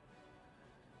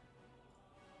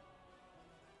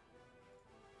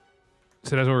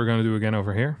 So that's what we're going to do again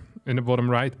over here. In the bottom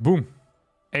right, boom.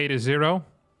 8 is 0.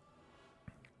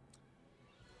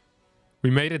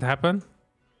 We made it happen.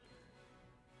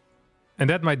 And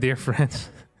that, my dear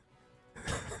friends,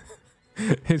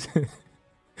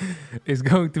 is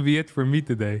going to be it for me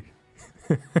today.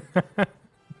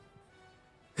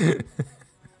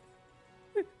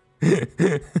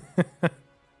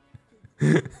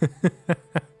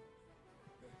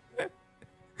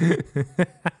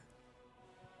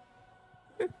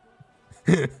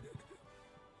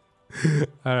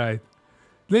 All right.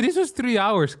 This was 3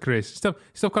 hours, Chris. Stop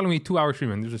calling me 2 hours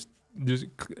streaming. This was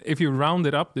if you round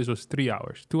it up, this was 3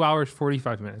 hours. 2 hours,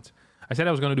 45 minutes. I said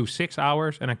I was going to do 6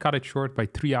 hours, and I cut it short by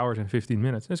 3 hours and 15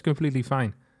 minutes. That's completely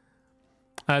fine.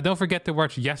 Don't forget to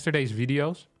watch yesterday's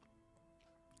video.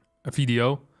 If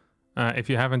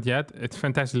you haven't yet. It's a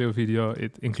fantastic little video.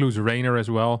 It includes Rainer as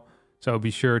well. So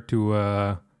be sure to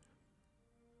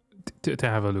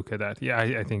have a look at that. Yeah,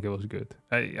 I think it was good.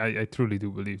 I truly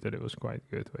do believe that it was quite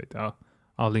good. Wait,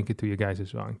 I'll link it to you guys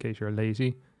as well in case you're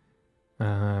lazy.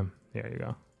 There you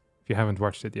go. If you haven't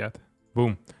watched it yet.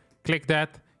 Boom. Click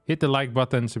that. Hit the like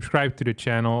button. Subscribe to the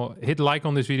channel. Hit like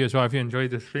on this video as well if you enjoyed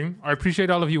the stream. I appreciate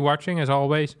all of you watching as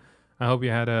always. I hope you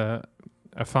had a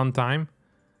fun time.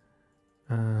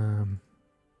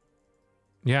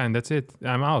 Yeah, and that's it.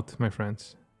 I'm out, my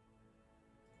friends.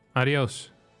 Adios.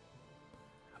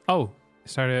 Oh,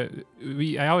 sorry.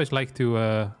 I always like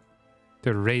to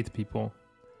rate people.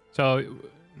 So,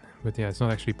 but yeah, it's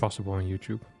not actually possible on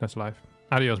YouTube. That's live.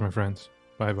 Adios, my friends.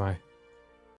 Bye-bye.